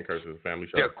 I'm sorry. Can't curse, it's a family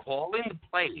show. They're calling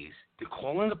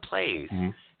the plays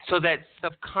so that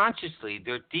subconsciously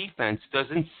their defense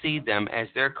doesn't see them as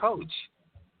their coach.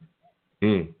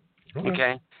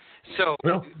 Okay? So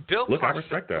Bill I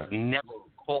respect that. Never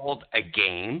called a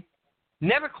game.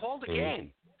 Never called a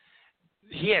game.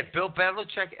 He had Bill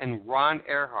Belichick and Ron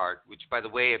Earhart, which, by the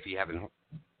way, if you haven't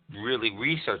really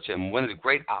researched him, one of the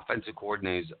great offensive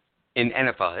coordinators in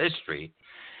NFL history,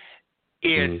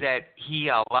 is that he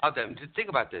allowed them to think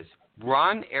about this.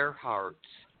 Ron Earhart's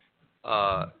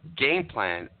game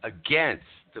plan against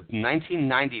the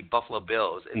 1990 Buffalo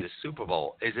Bills in the Super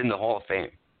Bowl is in the Hall of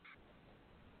Fame.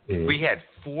 We had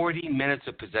 40 minutes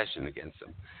of possession against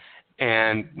them.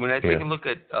 And when I take a look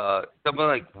at someone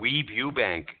like Weeb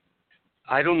Eubank,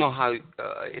 I don't know how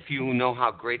if you know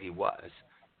how great he was.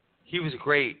 He was a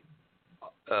great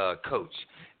coach.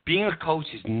 Being a coach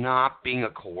is not being a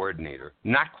coordinator,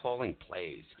 not calling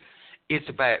plays. It's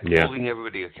about holding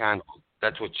everybody accountable.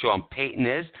 That's what Sean Payton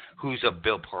is, who's a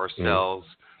Bill Parcells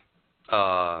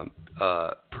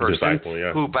person,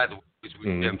 disciple, who, by the way, is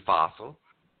with Jim Fossil.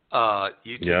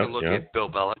 You take a look at Bill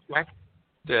Belichick.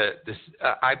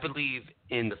 I believe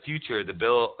in the future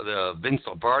the Vince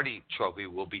Lombardi Trophy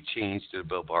will be changed to the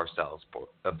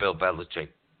Bill Belichick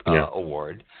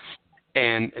Award.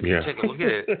 And if you take a look at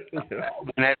it,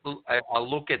 when I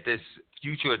look at this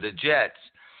future of the Jets,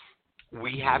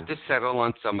 we have to settle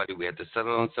on somebody. We have to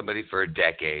settle on somebody for a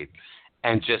decade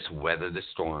and just weather the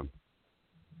storm.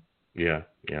 Yeah.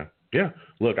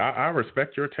 Look, I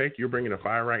respect your take. You're bringing a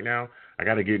fire right now. I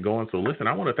got to get going. So listen,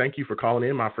 I want to thank you for calling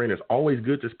in, my friend. It's always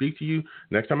good to speak to you.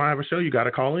 Next time I have a show, you got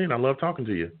to call in. I love talking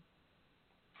to you.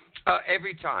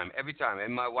 Every time.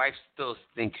 And my wife still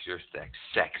thinks you're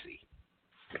sexy.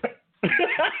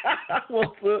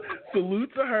 Well,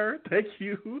 salute to her. Thank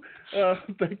you.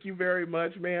 Thank you very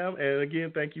much, ma'am. And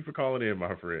again, thank you for calling in,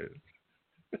 my friend.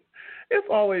 It's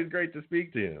always great to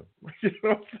speak to him. You know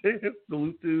what I'm saying?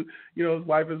 Salute to, his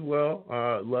wife as well.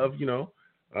 Love,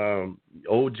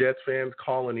 old Jets fans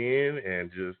calling in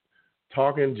and just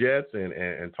talking Jets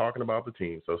and talking about the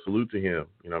team. So salute to him.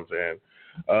 You know what I'm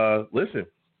saying? Listen,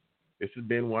 this has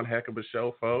been one heck of a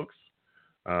show, folks.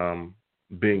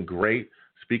 Been great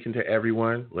speaking to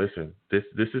everyone. Listen, this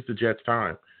is the Jets'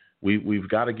 time. We've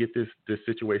got to get this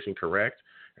situation correct.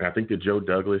 And I think that Joe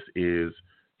Douglas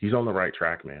he's on the right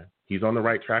track, man. He's on the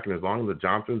right track, and as long as the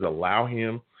Johnsons allow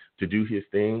him to do his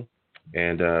thing.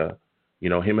 And,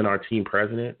 him and our team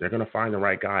president, they're going to find the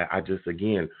right guy.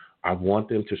 I want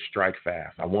them to strike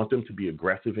fast. I want them to be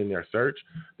aggressive in their search.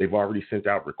 They've already sent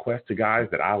out requests to guys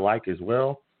that I like as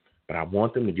well, but I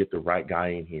want them to get the right guy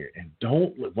in here. And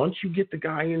once you get the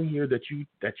guy in here that you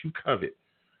covet,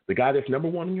 the guy that's number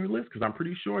one on your list, because I'm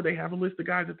pretty sure they have a list of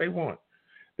guys that they want.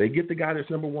 They get the guy that's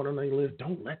number one on their list.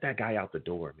 Don't let that guy out the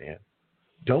door, man.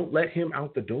 Don't let him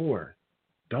out the door.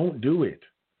 Don't do it.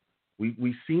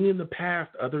 We've seen in the past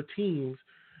other teams,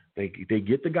 they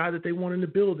get the guy that they want in the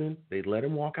building, they let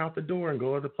him walk out the door and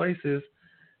go other places,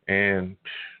 and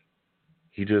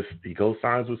he goes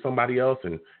signs with somebody else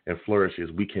and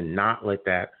flourishes. We cannot let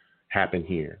that happen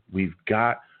here. We've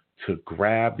got to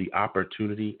grab the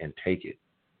opportunity and take it.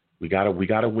 We gotta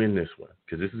win this one,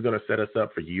 because this is going to set us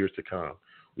up for years to come.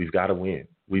 We've got to win.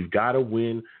 We've got to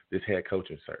win this head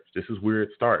coaching search. This is where it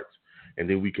starts. And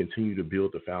then we continue to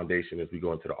build the foundation as we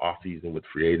go into the offseason with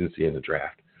free agency and the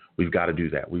draft. We've got to do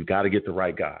that. We've got to get the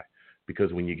right guy.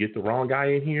 Because when you get the wrong guy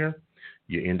in here,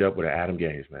 you end up with an Adam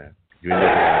Gase, man. You end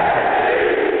up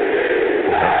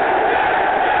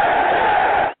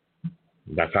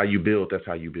with That's how you build. That's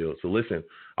how you build. So listen,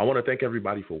 I want to thank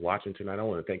everybody for watching tonight. I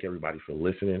want to thank everybody for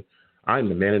listening. I'm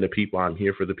the man of the people. I'm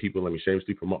here for the people. Let me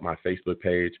shamelessly promote my Facebook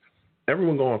page.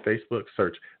 Everyone go on Facebook,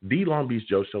 search The Long Beach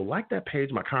Joe Show. Like that page.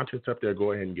 My content's up there.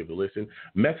 Go ahead and give it a listen.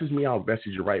 Message me. I'll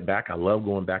message you right back. I love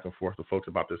going back and forth with folks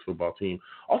about this football team.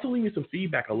 Also, leave me some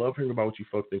feedback. I love hearing about what you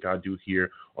folks think I do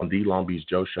here on The Long Beach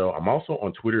Joe Show. I'm also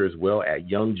on Twitter as well at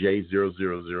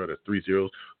YoungJ000. That's 3 zeros.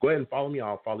 Go ahead and follow me.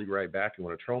 I'll follow you right back. You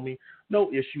want to troll me?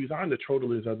 No issues. I'm the troll that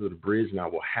lives under the bridge, and I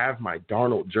will have my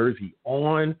Darnold jersey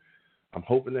on. I'm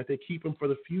hoping that they keep him for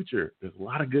the future. There's a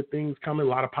lot of good things coming, a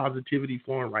lot of positivity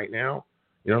flowing right now.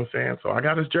 You know what I'm saying? So I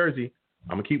got his jersey.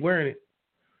 I'm going to keep wearing it.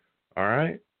 All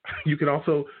right? You can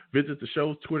also visit the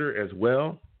show's Twitter as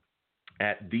well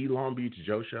at The Long Beach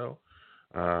Joe Show.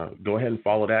 Go ahead and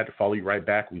follow that to follow you right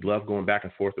back. We love going back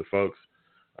and forth with folks,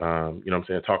 you know what I'm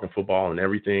saying, talking football and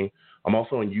everything. I'm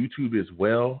also on YouTube as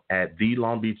well at The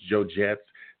Long Beach Joe Jets.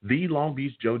 The Long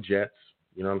Beach Joe Jets.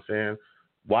 You know what I'm saying?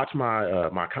 Watch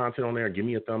my content on there. Give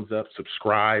me a thumbs up.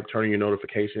 Subscribe. Turn on your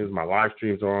notifications. My live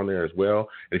streams are on there as well.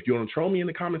 And if you want to troll me in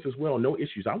the comments as well, no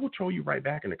issues. I will troll you right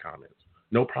back in the comments.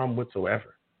 No problem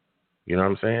whatsoever. You know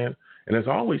what I'm saying? And as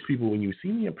always, people, when you see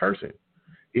me in person,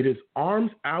 it is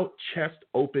arms out, chest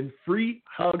open, free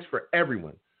hugs for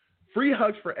everyone. Free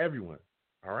hugs for everyone.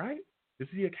 All right? This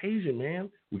is the occasion, man.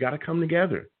 We got to come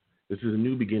together. This is a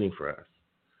new beginning for us.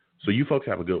 So you folks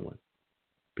have a good one.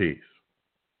 Peace.